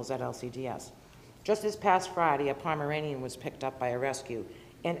animals at LCDS. Just this past Friday, a Pomeranian was picked up by a rescue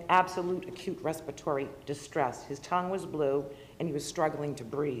in absolute acute respiratory distress. His tongue was blue, and he was struggling to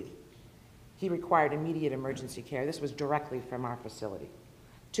breathe. He required immediate emergency care. This was directly from our facility.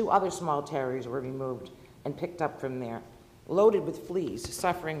 2 other small terriers were removed and picked up from there, loaded with fleas,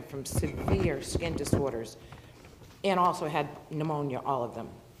 suffering from severe skin disorders, and also had pneumonia, all of them.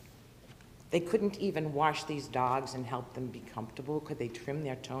 They couldn't even wash these dogs and help them be comfortable. Could they trim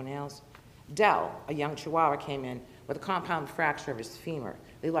their toenails? Dell, a young Chihuahua, came in with a compound fracture of his femur.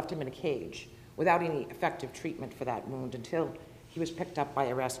 They left him in a cage without any effective treatment for that wound until he was picked up by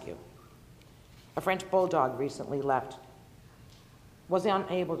a rescue. A French Bulldog recently left, was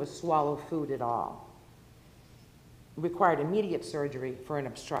unable to swallow food at all. Required immediate surgery for an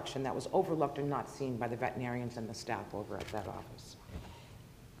obstruction that was overlooked and not seen by the veterinarians and the staff over at that office.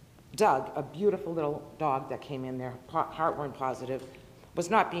 Doug, a beautiful little dog that came in there, heartworm positive, was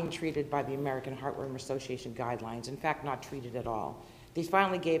not being treated by the American Heartworm Association guidelines, in fact, not treated at all. They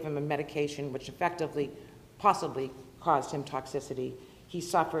finally gave him a medication which effectively, possibly caused him toxicity. He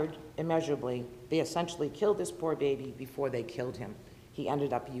suffered immeasurably. They essentially killed this poor baby before they killed him. He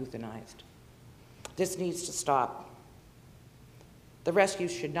ended up euthanized. This needs to stop. The rescue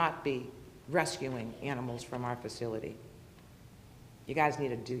should not be rescuing animals from our facility. You guys need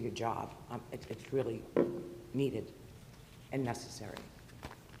to do your job. It's really needed and necessary.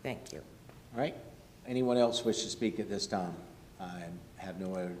 Thank you. All right. Anyone else wish to speak at this time? I have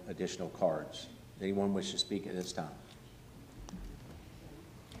no additional cards Anyone wish to speak at this time?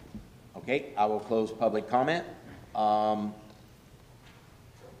 Okay, I will close public comment. All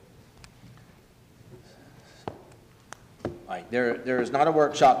right, there is not a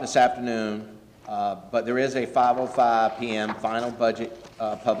workshop this afternoon, but there is a 5:05 p.m. final budget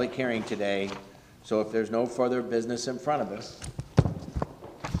public hearing today. So if there's no further business in front of us,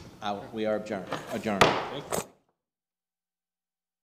 we are adjourned.